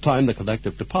 By the time the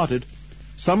collective departed,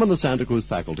 some in the Santa Cruz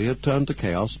faculty had turned to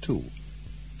chaos too.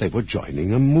 They were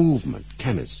joining a movement.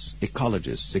 Chemists,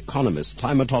 ecologists, economists,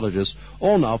 climatologists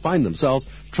all now find themselves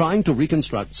trying to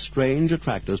reconstruct strange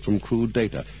attractors from crude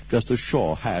data, just as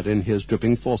Shaw had in his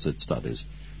dripping faucet studies.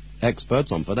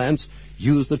 Experts on finance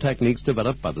use the techniques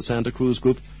developed by the Santa Cruz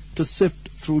group to sift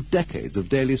through decades of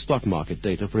daily stock market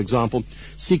data, for example,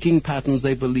 seeking patterns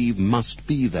they believe must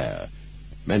be there.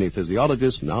 Many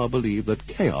physiologists now believe that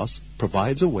chaos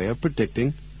provides a way of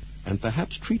predicting and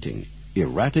perhaps treating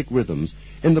erratic rhythms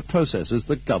in the processes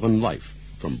that govern life,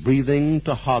 from breathing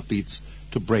to heartbeats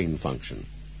to brain function.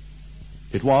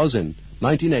 It was in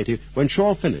 1980 when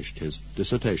Shaw finished his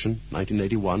dissertation,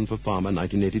 1981 for Farmer,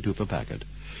 1982 for Packard.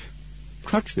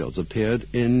 Crutchfield's appeared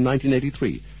in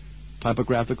 1983,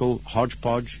 typographical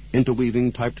hodgepodge,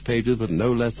 interweaving typed pages with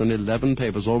no less than 11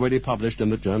 papers already published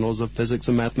in the journals of physics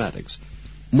and mathematics.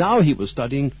 Now he was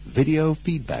studying video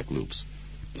feedback loops.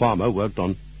 Farmer worked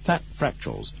on fat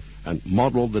fractals and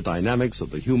modeled the dynamics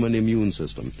of the human immune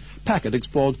system. Packard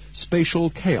explored spatial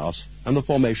chaos and the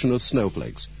formation of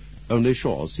snowflakes. Only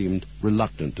Shaw seemed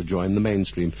reluctant to join the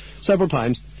mainstream. Several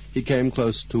times he came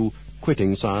close to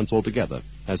quitting science altogether.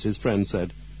 As his friend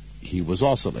said, he was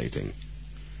oscillating.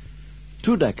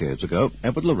 2 decades ago,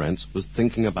 Edward Lorenz was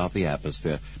thinking about the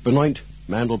atmosphere. Benoit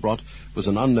Mandelbrot was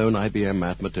an unknown IBM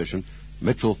mathematician.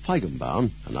 Mitchell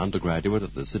Feigenbaum, an undergraduate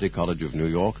at the City College of New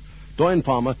York. Doyne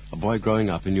Farmer, a boy growing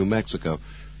up in New Mexico.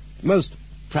 Most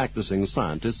practicing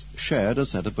scientists shared a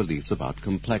set of beliefs about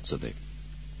complexity.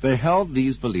 They held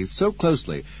these beliefs so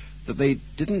closely that they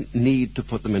didn't need to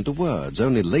put them into words.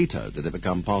 Only later did it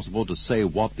become possible to say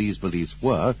what these beliefs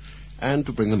were and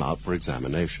to bring them out for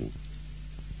examination.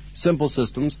 Simple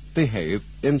systems behave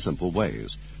in simple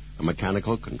ways. A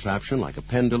mechanical contraption like a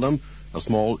pendulum, a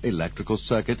small electrical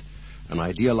circuit, an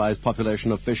idealized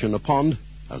population of fish in a pond,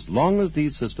 as long as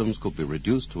these systems could be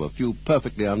reduced to a few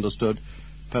perfectly understood,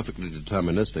 perfectly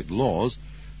deterministic laws,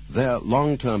 their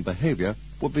long-term behavior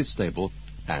would be stable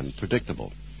and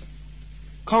predictable.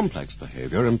 Complex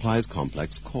behavior implies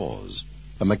complex cause.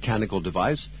 A mechanical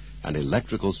device, an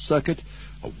electrical circuit,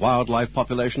 a wildlife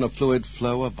population, a fluid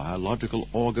flow, a biological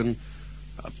organ,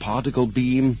 a particle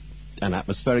beam, an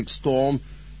atmospheric storm,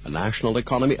 a national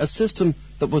economy, a system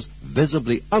that was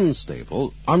visibly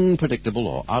unstable, unpredictable,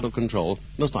 or out of control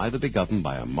must either be governed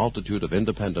by a multitude of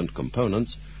independent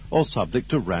components or subject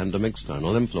to random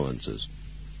external influences.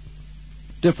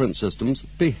 Different systems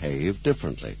behave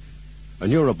differently. A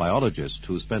neurobiologist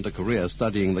who spent a career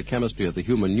studying the chemistry of the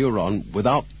human neuron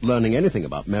without learning anything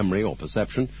about memory or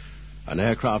perception, an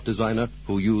aircraft designer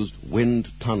who used wind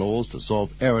tunnels to solve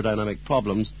aerodynamic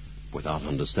problems without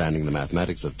understanding the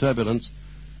mathematics of turbulence,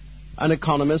 an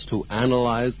economist who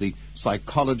analyzed the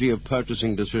psychology of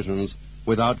purchasing decisions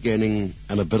without gaining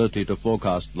an ability to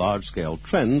forecast large-scale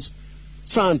trends,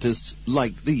 scientists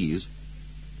like these,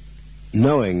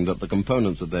 knowing that the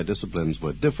components of their disciplines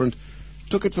were different,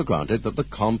 took it for granted that the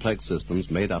complex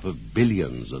systems made up of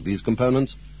billions of these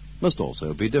components must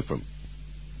also be different.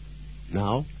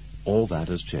 Now, all that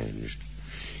has changed.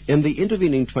 In the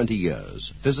intervening 20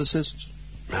 years, physicists,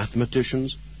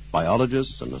 mathematicians,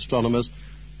 biologists, and astronomers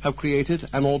have created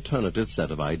an alternative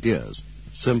set of ideas.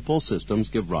 Simple systems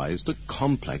give rise to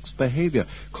complex behavior.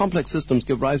 Complex systems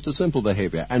give rise to simple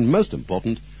behavior. And most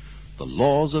important, the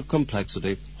laws of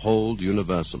complexity hold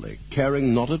universally,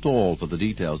 caring not at all for the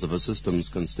details of a system's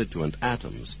constituent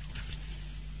atoms.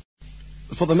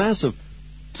 For the mass of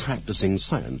practicing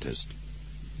scientists,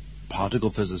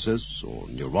 particle physicists or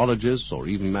neurologists or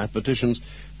even mathematicians,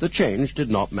 the change did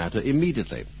not matter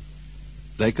immediately.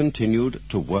 They continued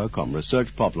to work on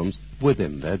research problems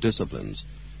within their disciplines.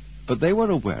 But they were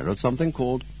aware of something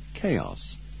called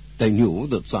chaos. They knew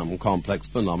that some complex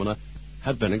phenomena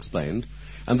had been explained,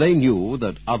 and they knew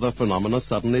that other phenomena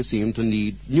suddenly seemed to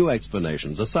need new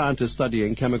explanations. A scientist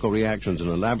studying chemical reactions in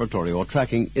a laboratory or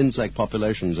tracking insect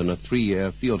populations in a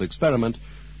 3-year field experiment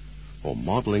or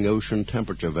modeling ocean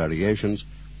temperature variations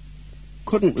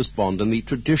couldn't respond in the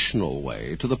traditional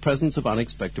way to the presence of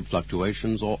unexpected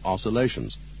fluctuations or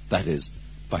oscillations. That is,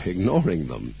 by ignoring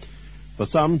them. For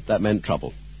some, that meant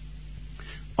trouble.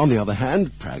 On the other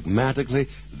hand, pragmatically,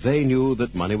 they knew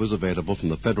that money was available from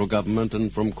the federal government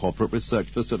and from corporate research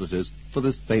facilities for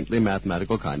this faintly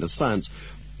mathematical kind of science.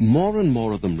 More and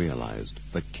more of them realized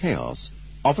that chaos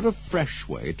offered a fresh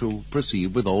way to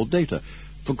proceed with old data,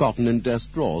 forgotten in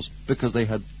desk drawers because they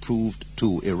had proved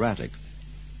too erratic.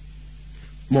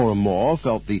 More and more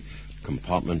felt the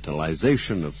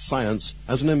compartmentalization of science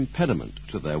as an impediment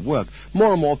to their work.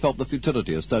 More and more felt the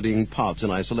futility of studying parts in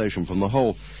isolation from the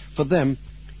whole. For them,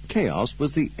 chaos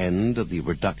was the end of the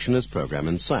reductionist program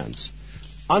in science.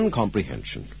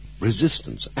 Uncomprehension,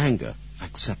 resistance, anger,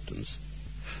 acceptance.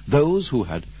 Those who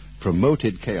had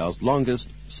promoted chaos longest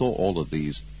saw all of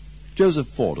these. Joseph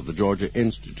Ford of the Georgia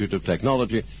Institute of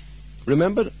Technology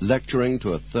remembered lecturing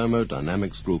to a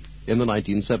thermodynamics group in the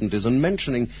 1970s and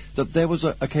mentioning that there was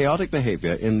a chaotic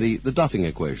behavior in the Duffing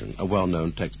equation, a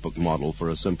well-known textbook model for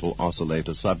a simple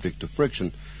oscillator subject to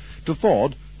friction. To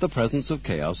Ford, the presence of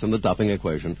chaos in the Duffing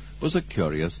equation was a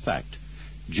curious fact,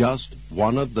 just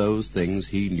one of those things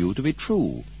he knew to be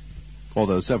true,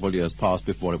 although several years passed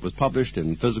before it was published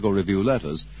in Physical Review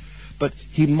letters. But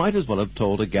he might as well have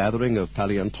told a gathering of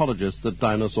paleontologists that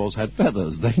dinosaurs had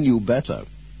feathers. They knew better.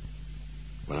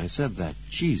 When I said that,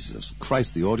 Jesus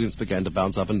Christ, the audience began to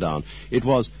bounce up and down. It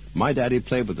was, my daddy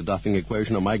played with the Duffing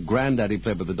equation, or my granddaddy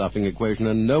played with the Duffing equation,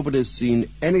 and nobody's seen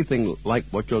anything like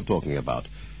what you're talking about.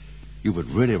 You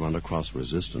would really run across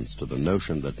resistance to the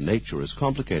notion that nature is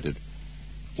complicated.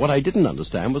 What I didn't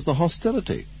understand was the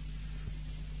hostility.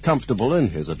 Comfortable in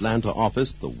his Atlanta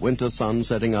office, the winter sun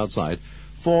setting outside,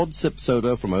 Ford sipped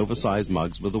soda from oversized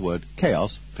mugs with the word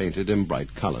chaos painted in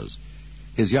bright colors.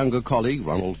 His younger colleague,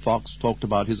 Ronald Fox, talked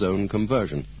about his own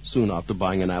conversion, soon after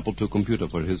buying an Apple II computer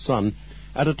for his son,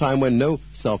 at a time when no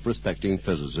self-respecting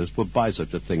physicist would buy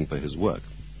such a thing for his work.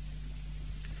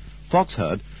 Fox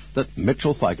heard that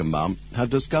Mitchell Feigenbaum had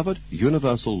discovered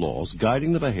universal laws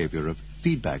guiding the behavior of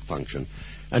feedback function,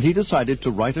 and he decided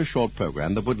to write a short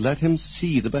program that would let him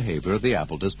see the behavior of the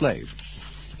Apple display.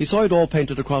 He saw it all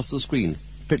painted across the screen,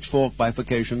 pitchfork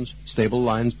bifurcations, stable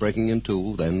lines breaking in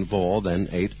 2, then 4, then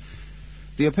 8,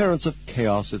 the appearance of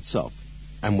chaos itself,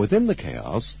 and within the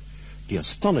chaos, the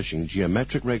astonishing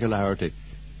geometric regularity.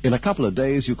 In a couple of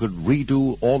days you could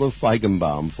redo all of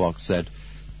Feigenbaum, Fox said.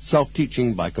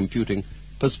 Self-teaching by computing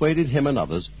persuaded him and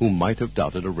others who might have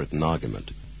doubted a written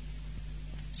argument.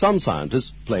 Some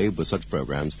scientists played with such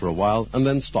programs for a while and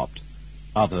then stopped.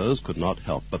 Others could not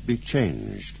help but be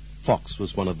changed. Fox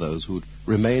was one of those who'd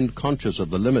remained conscious of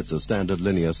the limits of standard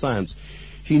linear science.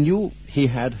 He knew he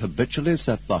had habitually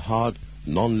set the hard,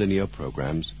 non-linear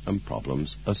programs and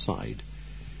problems aside.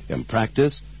 In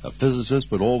practice, a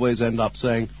physicist would always end up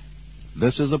saying,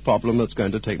 "This is a problem that's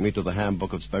going to take me to the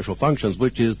handbook of special functions,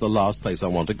 which is the last place I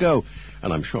want to go,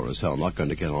 and I'm sure as hell not going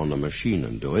to get on a machine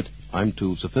and do it. I'm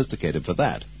too sophisticated for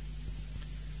that."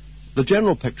 The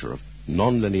general picture of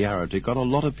non-linearity got a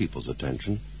lot of people's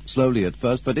attention. Slowly at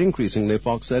first, but increasingly,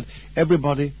 Fox said,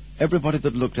 everybody Everybody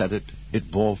that looked at it,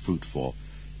 it bore fruit for.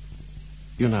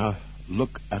 You now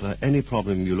look at any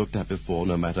problem you looked at before,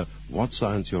 no matter what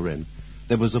science you're in.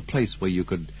 There was a place where you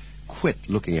could quit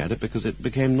looking at it because it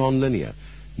became non-linear.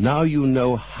 Now you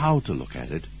know how to look at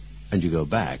it, and you go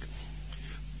back.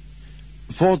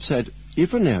 Ford said,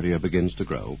 if an area begins to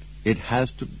grow, it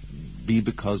has to be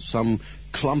because some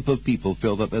clump of people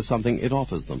feel that there's something it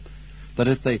offers them. That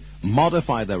if they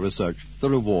modify their research, the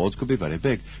rewards could be very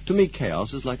big. To me,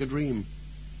 chaos is like a dream.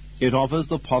 It offers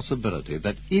the possibility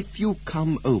that if you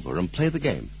come over and play the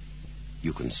game,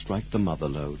 you can strike the mother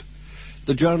lode.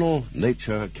 The journal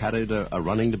Nature carried a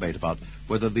running debate about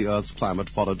whether the Earth's climate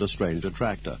followed a strange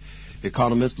attractor.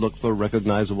 Economists looked for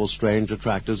recognizable strange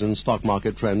attractors in stock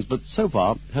market trends, but so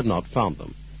far had not found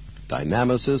them.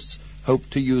 Dynamicists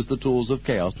hoped to use the tools of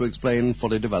chaos to explain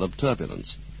fully developed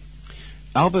turbulence.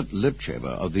 Albert Lipshaver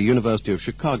of the University of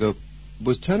Chicago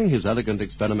was turning his elegant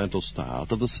experimental style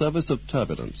to the service of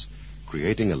turbulence,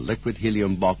 creating a liquid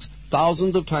helium box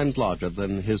thousands of times larger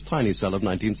than his tiny cell of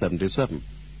 1977.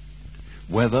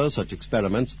 Whether such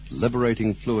experiments,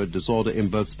 liberating fluid disorder in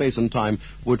both space and time,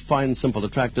 would find simple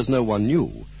attractors, no one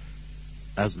knew.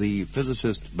 As the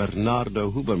physicist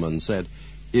Bernardo Huberman said,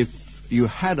 if you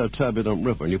had a turbulent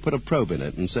river and you put a probe in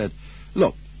it and said,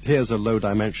 look, here's a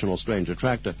low-dimensional strange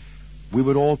attractor, we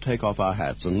would all take off our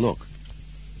hats and look.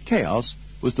 Chaos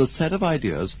was the set of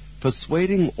ideas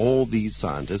persuading all these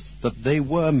scientists that they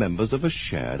were members of a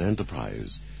shared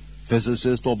enterprise.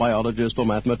 Physicist or biologist or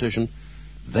mathematician,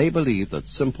 they believed that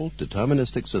simple,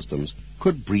 deterministic systems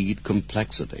could breed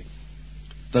complexity,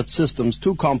 that systems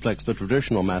too complex for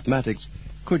traditional mathematics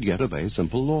could yet obey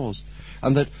simple laws,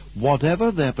 and that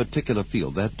whatever their particular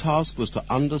field, their task was to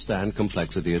understand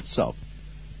complexity itself.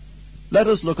 Let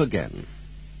us look again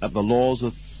at the laws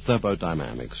of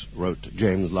thermodynamics, wrote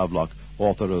James Lovelock,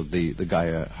 author of the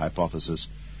Gaia hypothesis.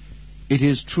 It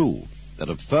is true that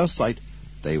at first sight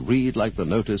they read like the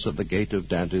notice at the gate of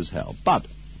Dante's hell, but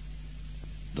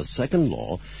the second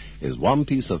law is one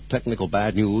piece of technical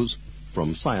bad news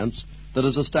from science that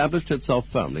has established itself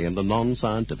firmly in the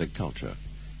non-scientific culture.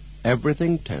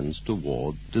 Everything tends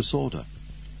toward disorder.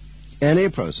 Any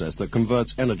process that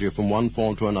converts energy from one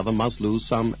form to another must lose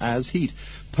some as heat.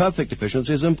 Perfect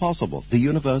efficiency is impossible. The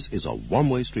universe is a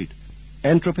one-way street.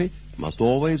 Entropy must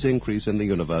always increase in the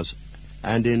universe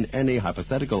and in any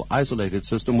hypothetical isolated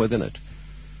system within it.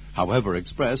 However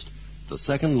expressed, the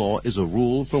second law is a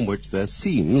rule from which there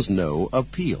seems no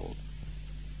appeal.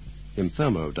 In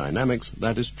thermodynamics,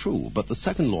 that is true, but the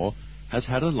second law has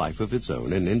had a life of its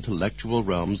own in intellectual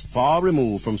realms far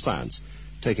removed from science,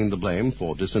 taking the blame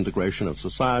for disintegration of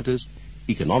societies,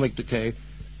 economic decay,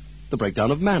 the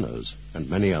breakdown of manners, and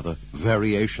many other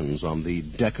variations on the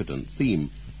decadent theme.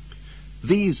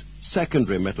 These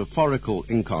secondary metaphorical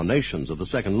incarnations of the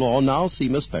second law now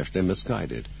seem especially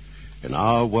misguided. In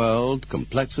our world,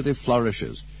 complexity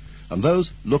flourishes, and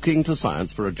those looking to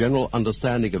science for a general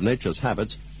understanding of nature's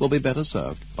habits will be better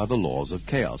served by the laws of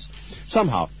chaos.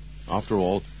 Somehow, after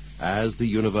all, as the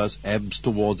universe ebbs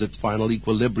towards its final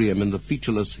equilibrium in the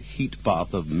featureless heat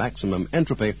bath of maximum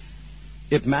entropy,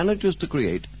 it manages to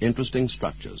create interesting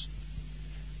structures.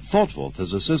 Thoughtful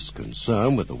physicists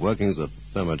concerned with the workings of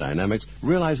thermodynamics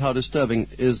realize how disturbing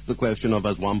is the question of,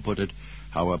 as one put it,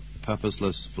 how a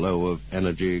purposeless flow of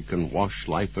energy can wash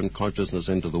life and consciousness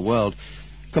into the world.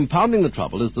 Compounding the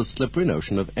trouble is the slippery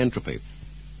notion of entropy,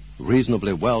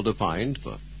 reasonably well defined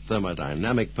for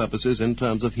thermodynamic purposes in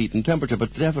terms of heat and temperature,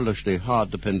 but devilishly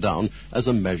hard to pin down as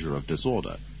a measure of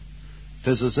disorder.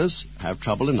 Physicists have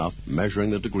trouble enough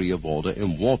measuring the degree of order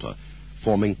in water,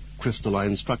 forming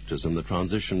crystalline structures in the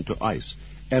transition to ice,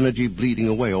 energy bleeding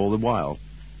away all the while.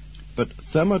 But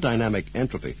thermodynamic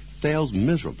entropy fails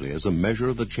miserably as a measure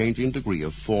of the changing degree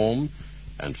of form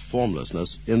and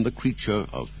formlessness in the creature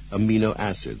of amino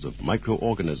acids, of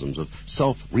microorganisms, of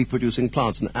self-reproducing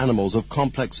plants and animals, of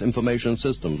complex information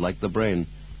systems like the brain.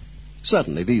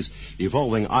 Certainly, these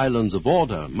evolving islands of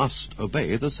order must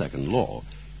obey the second law.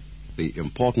 The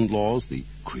important laws, the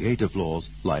creative laws,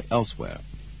 lie elsewhere.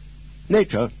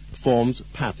 Nature forms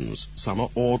patterns. Some are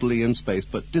orderly in space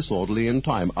but disorderly in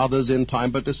time, others in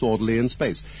time but disorderly in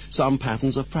space. Some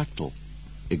patterns are fractal,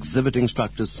 exhibiting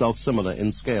structures self-similar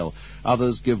in scale.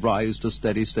 Others give rise to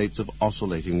steady states of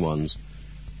oscillating ones.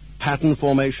 Pattern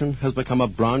formation has become a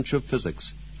branch of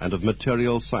physics and of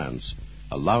material science,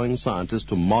 allowing scientists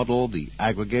to model the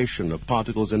aggregation of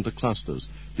particles into clusters,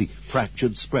 the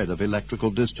fractured spread of electrical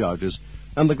discharges,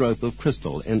 and the growth of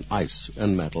crystal in ice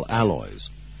and metal alloys.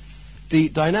 The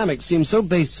dynamics seem so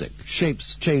basic,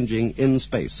 shapes changing in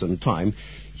space and time,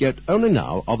 yet only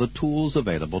now are the tools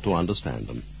available to understand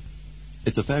them.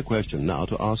 It's a fair question now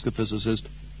to ask a physicist,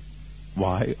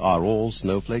 why are all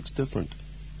snowflakes different?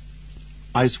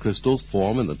 Ice crystals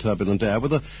form in the turbulent air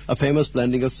with a famous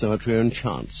blending of symmetry and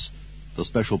chance, the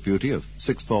special beauty of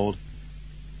sixfold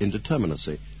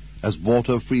indeterminacy. As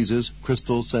water freezes,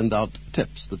 crystals send out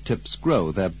tips. The tips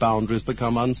grow, their boundaries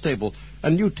become unstable,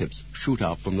 and new tips shoot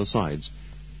out from the sides.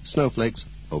 Snowflakes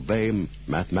obey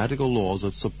mathematical laws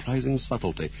of surprising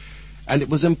subtlety, and it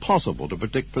was impossible to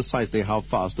predict precisely how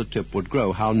fast a tip would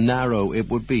grow, how narrow it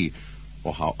would be,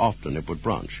 or how often it would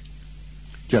branch.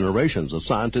 Generations of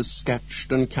scientists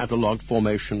sketched and catalogued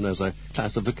formation as a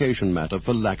classification matter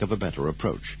for lack of a better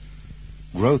approach.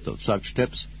 Growth of such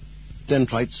tips,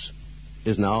 dendrites,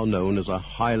 is now known as a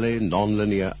highly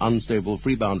nonlinear, unstable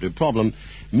free boundary problem,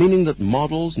 meaning that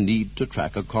models need to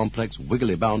track a complex,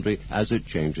 wiggly boundary as it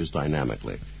changes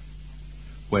dynamically.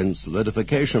 When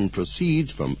solidification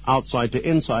proceeds from outside to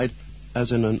inside,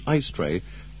 as in an ice tray,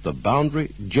 the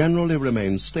boundary generally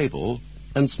remains stable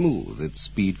and smooth, its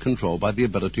speed controlled by the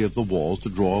ability of the walls to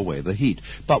draw away the heat.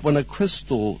 But when a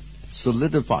crystal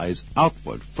solidifies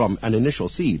outward from an initial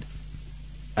seed,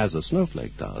 as a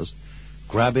snowflake does,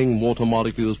 grabbing water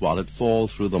molecules while it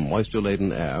falls through the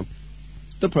moisture-laden air,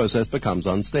 the process becomes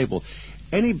unstable.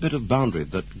 Any bit of boundary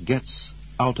that gets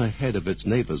out ahead of its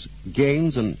neighbors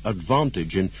gains an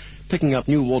advantage in picking up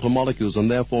new water molecules and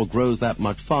therefore grows that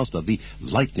much faster, the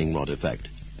lightning rod effect.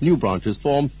 New branches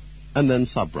form and then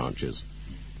sub-branches.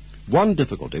 One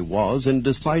difficulty was in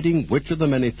deciding which of the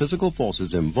many physical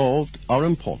forces involved are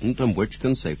important and which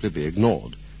can safely be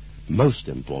ignored. Most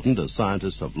important, as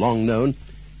scientists have long known,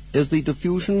 is the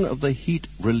diffusion of the heat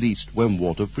released when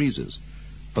water freezes.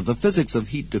 But the physics of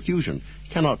heat diffusion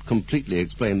cannot completely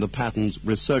explain the patterns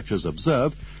researchers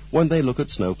observe when they look at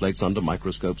snowflakes under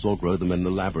microscopes or grow them in the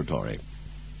laboratory.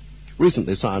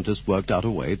 Recently, scientists worked out a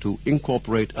way to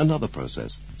incorporate another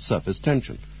process, surface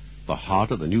tension. The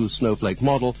heart of the new snowflake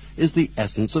model is the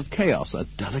essence of chaos, a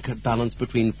delicate balance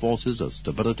between forces of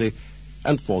stability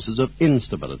and forces of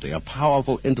instability, a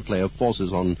powerful interplay of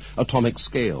forces on atomic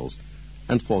scales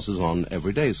and forces on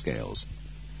everyday scales.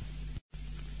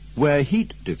 Where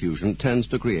heat diffusion tends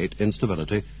to create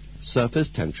instability, surface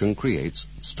tension creates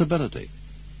stability.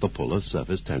 The pull of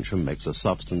surface tension makes a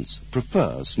substance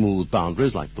prefer smooth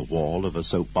boundaries like the wall of a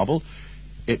soap bubble.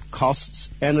 It costs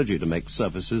energy to make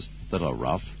surfaces that are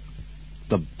rough.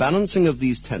 The balancing of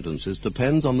these tendencies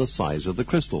depends on the size of the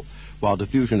crystal. While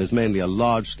diffusion is mainly a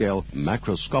large-scale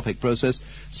macroscopic process,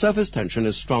 surface tension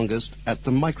is strongest at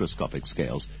the microscopic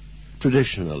scales.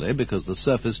 Traditionally, because the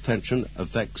surface tension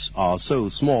effects are so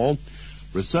small,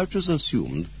 researchers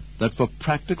assumed that for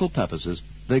practical purposes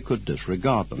they could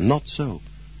disregard them. Not so.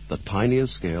 The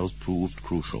tiniest scales proved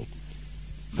crucial.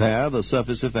 There, the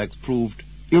surface effects proved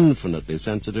infinitely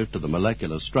sensitive to the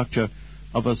molecular structure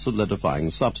of a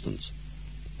solidifying substance.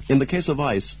 In the case of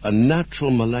ice, a natural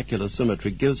molecular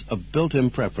symmetry gives a built-in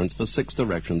preference for 6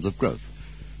 directions of growth.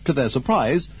 To their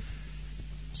surprise,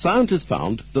 scientists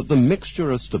found that the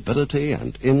mixture of stability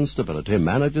and instability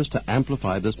manages to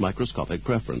amplify this microscopic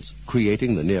preference,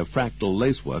 creating the near fractal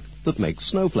lacework that makes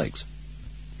snowflakes.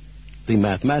 The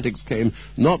mathematics came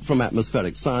not from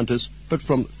atmospheric scientists, but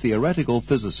from theoretical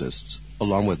physicists,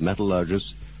 along with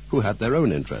metallurgists who had their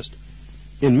own interest.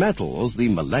 In metals, the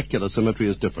molecular symmetry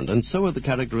is different, and so are the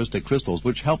characteristic crystals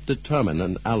which help determine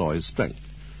an alloy's strength.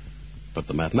 But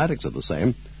the mathematics are the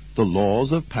same. The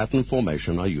laws of pattern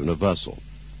formation are universal.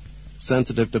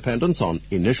 Sensitive dependence on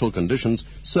initial conditions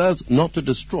serves not to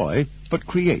destroy, but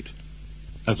create.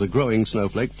 As a growing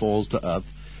snowflake falls to earth,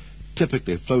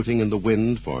 typically floating in the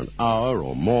wind for an hour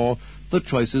or more, the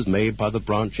choices made by the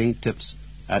branching tips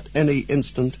at any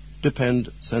instant depend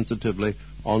sensitively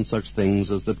on such things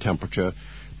as the temperature,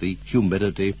 the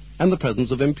humidity, and the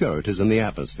presence of impurities in the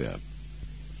atmosphere.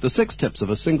 The 6 tips of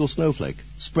a single snowflake,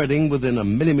 spreading within a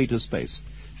millimeter space,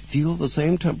 feel the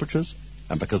same temperatures,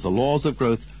 and because the laws of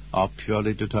growth are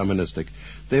purely deterministic,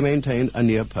 they maintain a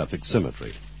near-perfect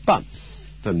symmetry. But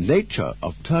the nature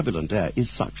of turbulent air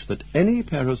is such that any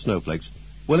pair of snowflakes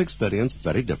will experience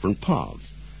very different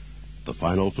paths. The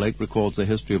final flake records the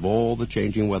history of all the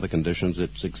changing weather conditions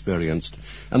it's experienced,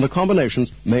 and the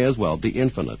combinations may as well be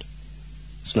infinite.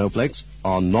 Snowflakes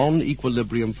are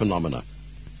non-equilibrium phenomena.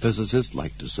 Physicists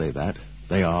like to say that.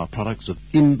 They are products of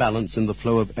imbalance in the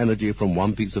flow of energy from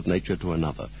one piece of nature to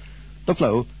another. The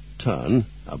flow turn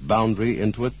a boundary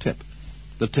into a tip,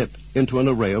 the tip into an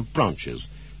array of branches,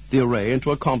 the array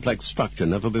into a complex structure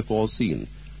never before seen.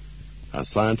 As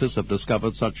scientists have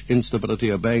discovered such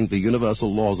instability obeying the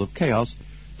universal laws of chaos,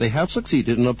 they have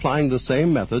succeeded in applying the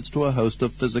same methods to a host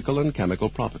of physical and chemical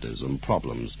properties and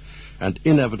problems, and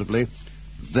inevitably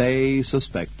They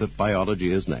suspect that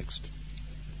biology is next.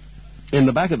 In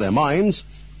the back of their minds,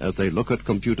 as they look at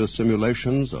computer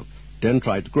simulations of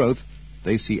dendrite growth,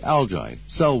 they see algae,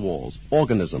 cell walls,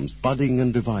 organisms budding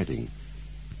and dividing.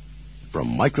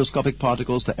 From microscopic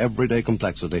particles to everyday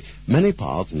complexity, many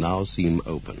paths now seem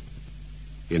open.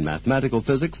 In mathematical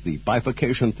physics, the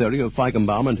bifurcation theory of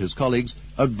Feigenbaum and his colleagues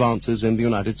advances in the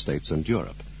United States and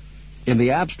Europe. In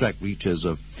the abstract reaches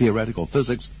of theoretical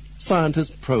physics,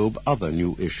 scientists probe other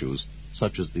new issues,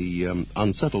 such as the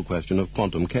unsettled question of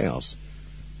quantum chaos.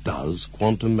 Does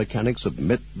quantum mechanics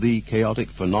admit the chaotic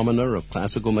phenomena of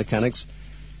classical mechanics?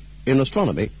 In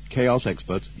astronomy, chaos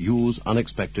experts use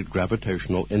unexpected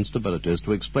gravitational instabilities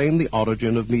to explain the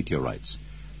origin of meteorites,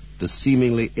 the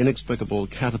seemingly inexplicable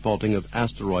catapulting of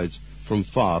asteroids from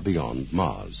far beyond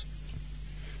Mars.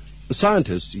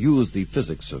 Scientists use the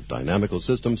physics of dynamical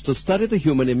systems to study the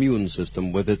human immune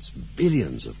system with its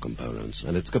billions of components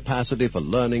and its capacity for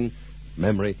learning,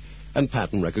 memory, and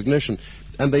pattern recognition,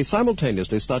 and they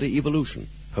simultaneously study evolution,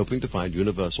 hoping to find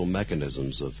universal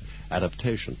mechanisms of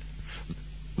adaptation.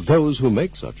 Those who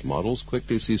make such models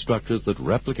quickly see structures that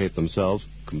replicate themselves,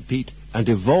 compete, and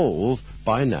evolve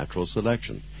by natural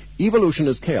selection. Evolution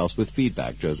is chaos with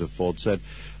feedback, Joseph Ford said.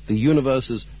 The universe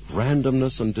is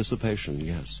randomness and dissipation,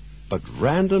 yes. But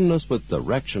randomness with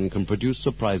direction can produce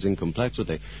surprising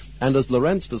complexity. And as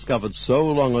Lorentz discovered so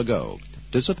long ago,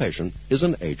 dissipation is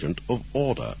an agent of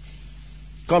order.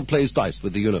 God plays dice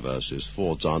with the universe, is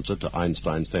Ford's answer to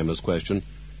Einstein's famous question.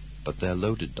 But they're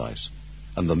loaded dice.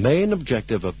 And the main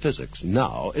objective of physics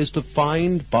now is to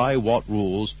find by what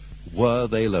rules were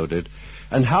they loaded,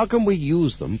 and how can we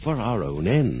use them for our own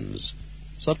ends.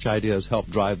 Such ideas help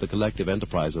drive the collective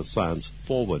enterprise of science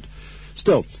forward.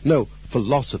 Still, no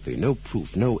philosophy, no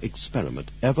proof, no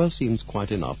experiment ever seems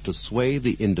quite enough to sway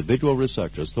the individual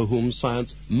researchers for whom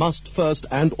science must first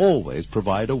and always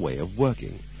provide a way of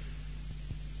working.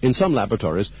 In some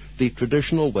laboratories, the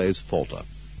traditional ways falter.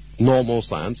 Normal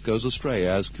science goes astray.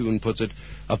 As Kuhn puts it,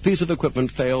 a piece of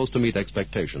equipment fails to meet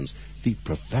expectations. The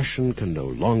profession can no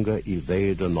longer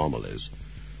evade anomalies.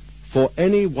 For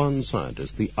any one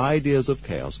scientist, the ideas of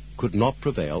chaos could not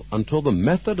prevail until the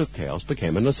method of chaos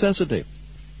became a necessity.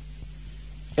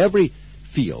 Every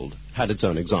field had its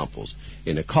own examples.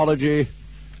 In ecology,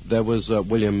 there was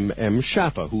William M.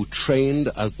 Schaffer, who trained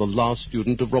as the last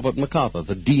student of Robert MacArthur,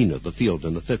 the dean of the field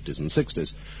in the 50s and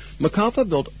 60s. MacArthur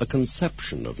built a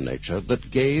conception of nature that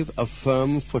gave a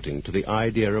firm footing to the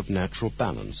idea of natural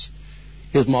balance.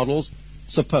 His models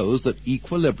supposed that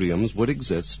equilibriums would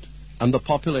exist and the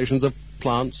populations of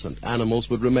plants and animals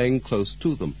would remain close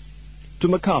to them. To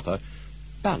MacArthur,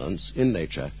 balance in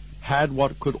nature had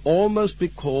what could almost be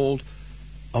called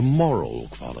a moral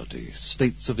quality.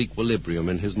 States of equilibrium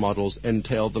in his models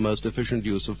entailed the most efficient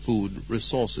use of food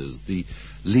resources, the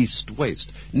least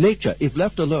waste. Nature, if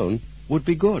left alone, would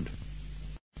be good.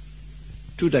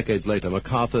 2 decades later,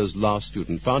 MacArthur's last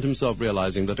student found himself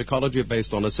realizing that ecology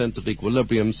based on a sense of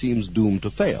equilibrium seems doomed to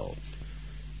fail.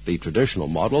 The traditional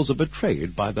models are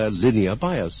betrayed by their linear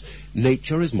bias.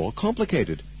 Nature is more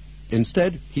complicated.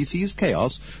 Instead, he sees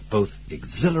chaos both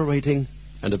exhilarating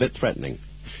and a bit threatening.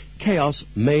 Chaos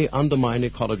may undermine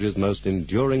ecology's most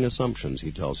enduring assumptions,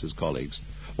 he tells his colleagues.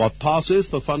 What passes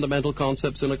for fundamental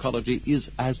concepts in ecology is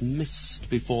as mist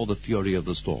before the fury of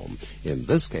the storm. In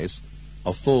this case,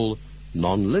 a full,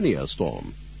 non-linear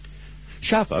storm.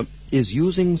 Schaffer is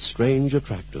using strange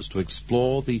attractors to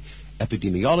explore the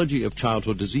epidemiology of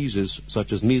childhood diseases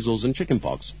such as measles and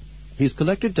chickenpox. He's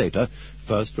collected data,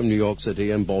 first from New York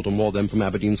City and Baltimore, then from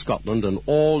Aberdeen, Scotland, and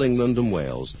all England and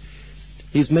Wales.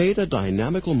 He's made a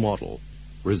dynamical model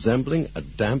resembling a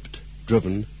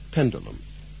damped-driven pendulum.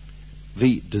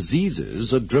 The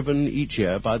diseases are driven each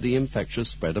year by the infectious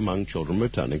spread among children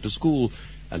returning to school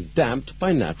and damped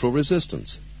by natural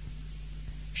resistance.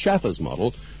 Schaffer's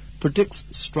model predicts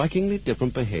strikingly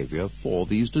different behavior for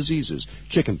these diseases.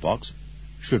 Chickenpox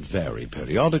should vary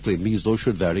periodically. Measles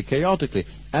should vary chaotically.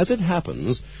 As it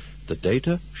happens, the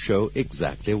data show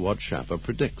exactly what Schaffer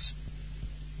predicts.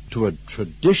 To a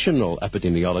traditional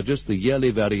epidemiologist, the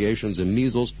yearly variations in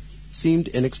measles seemed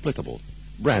inexplicable,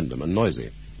 random and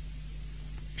noisy.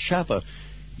 Schaffer,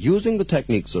 using the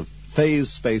techniques of phase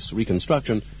space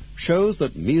reconstruction, shows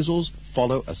that measles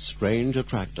follow a strange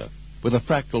attractor with a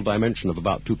fractal dimension of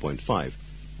about 2.5.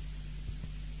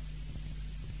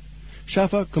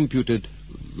 Schaffer computed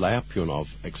Lyapunov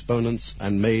exponents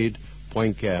and made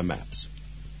Poincare maps.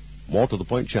 More to the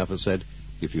point, Schaffer said,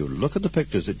 if you look at the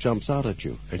pictures, it jumps out at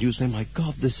you, and you say, my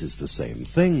God, this is the same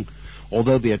thing.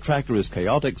 Although the attractor is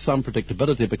chaotic, some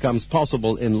predictability becomes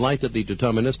possible in light of the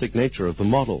deterministic nature of the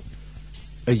model.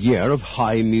 A year of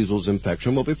high measles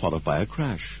infection will be followed by a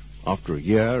crash. After a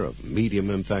year of medium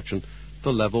infection,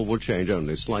 the level will change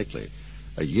only slightly.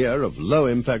 A year of low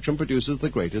infection produces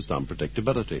the greatest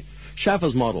unpredictability.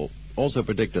 Schaffer's model also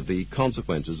predicted the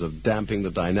consequences of damping the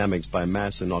dynamics by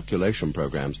mass inoculation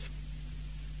programs,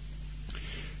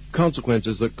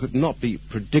 consequences that could not be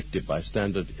predicted by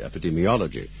standard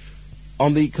epidemiology.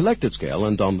 On the collective scale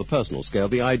and on the personal scale,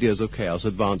 the ideas of chaos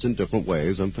advance in different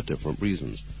ways and for different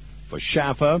reasons. For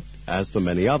Schaffer, as for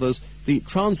many others, the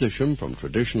transition from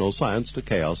traditional science to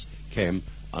chaos came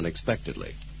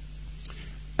unexpectedly.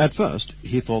 At first,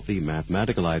 he thought the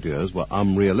mathematical ideas were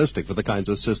unrealistic for the kinds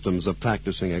of systems a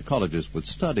practicing ecologist would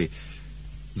study.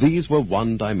 These were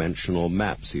one-dimensional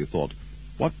maps, he thought.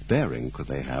 What bearing could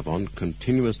they have on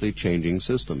continuously changing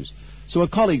systems? So a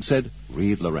colleague said,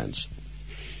 "Read Lorentz."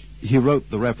 He wrote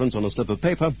the reference on a slip of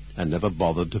paper and never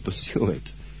bothered to pursue it.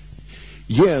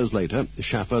 Years later,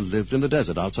 Schaffer lived in the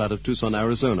desert outside of Tucson,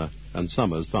 Arizona, and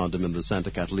summers found him in the Santa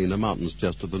Catalina Mountains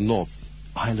just to the north,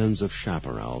 islands of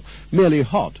chaparral, merely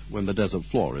hot when the desert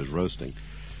floor is roasting.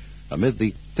 Amid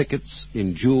the thickets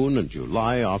in June and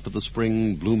July, after the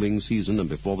spring blooming season and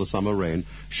before the summer rain,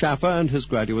 Schaffer and his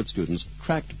graduate students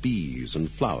tracked bees and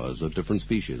flowers of different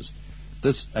species.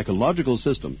 This ecological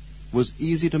system was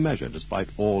easy to measure despite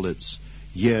all its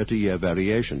year-to-year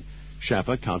variation.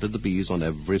 Schaffer counted the bees on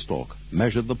every stalk,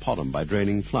 measured the pollen by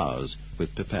draining flowers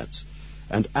with pipettes,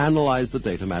 and analyzed the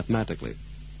data mathematically.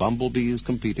 Bumblebees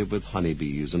competed with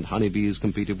honeybees, and honeybees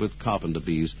competed with carpenter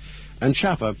bees, and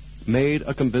Schaffer made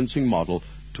a convincing model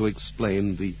to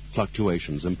explain the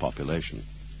fluctuations in population.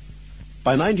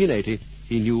 By 1980,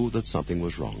 he knew that something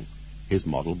was wrong. His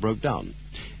model broke down.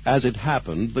 As it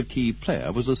happened, the key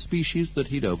player was a species that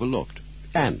he'd overlooked,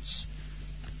 ants.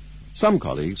 Some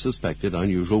colleagues suspected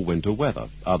unusual winter weather,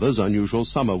 others unusual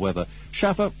summer weather.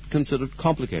 Schaffer considered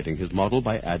complicating his model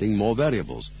by adding more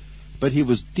variables, but he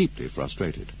was deeply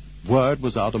frustrated. Word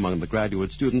was out among the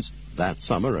graduate students that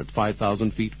summer at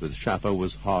 5,000 feet with Schaffer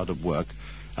was hard at work,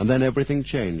 and then everything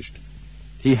changed.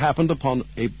 He happened upon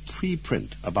a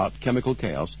preprint about chemical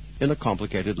chaos in a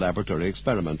complicated laboratory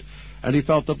experiment, and he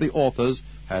felt that the authors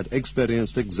had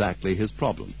experienced exactly his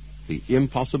problem. The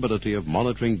impossibility of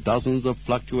monitoring dozens of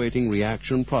fluctuating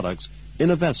reaction products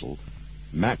in a vessel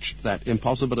matched that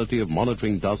impossibility of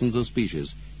monitoring dozens of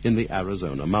species in the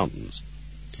Arizona mountains.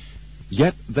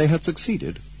 Yet they had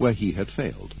succeeded where he had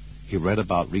failed. He read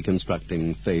about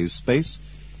reconstructing phase space.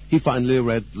 He finally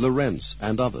read Lorentz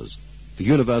and others. The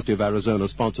University of Arizona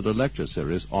sponsored a lecture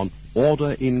series on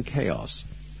order in chaos.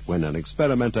 When an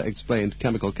experimenter explained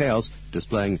chemical chaos,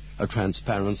 displaying a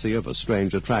transparency of a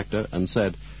strange attractor, and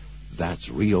said, "That's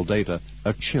real data,"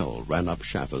 a chill ran up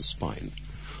Schaffer's spine.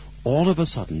 "All of a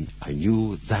sudden, I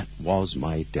knew that was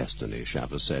my destiny,"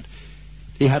 Schaffer said.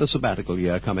 He had a sabbatical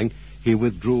year coming. He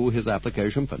withdrew his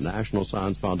application for National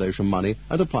Science Foundation money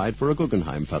and applied for a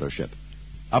Guggenheim Fellowship.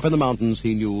 Up in the mountains,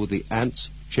 he knew the ants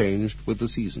changed with the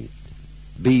season.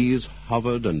 Bees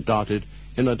hovered and darted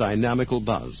in a dynamical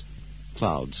buzz.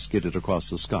 Clouds skidded across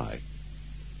the sky.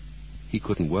 He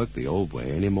couldn't work the old way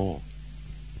anymore.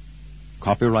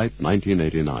 Copyright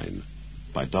 1989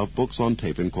 by Dove Books on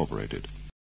Tape Incorporated.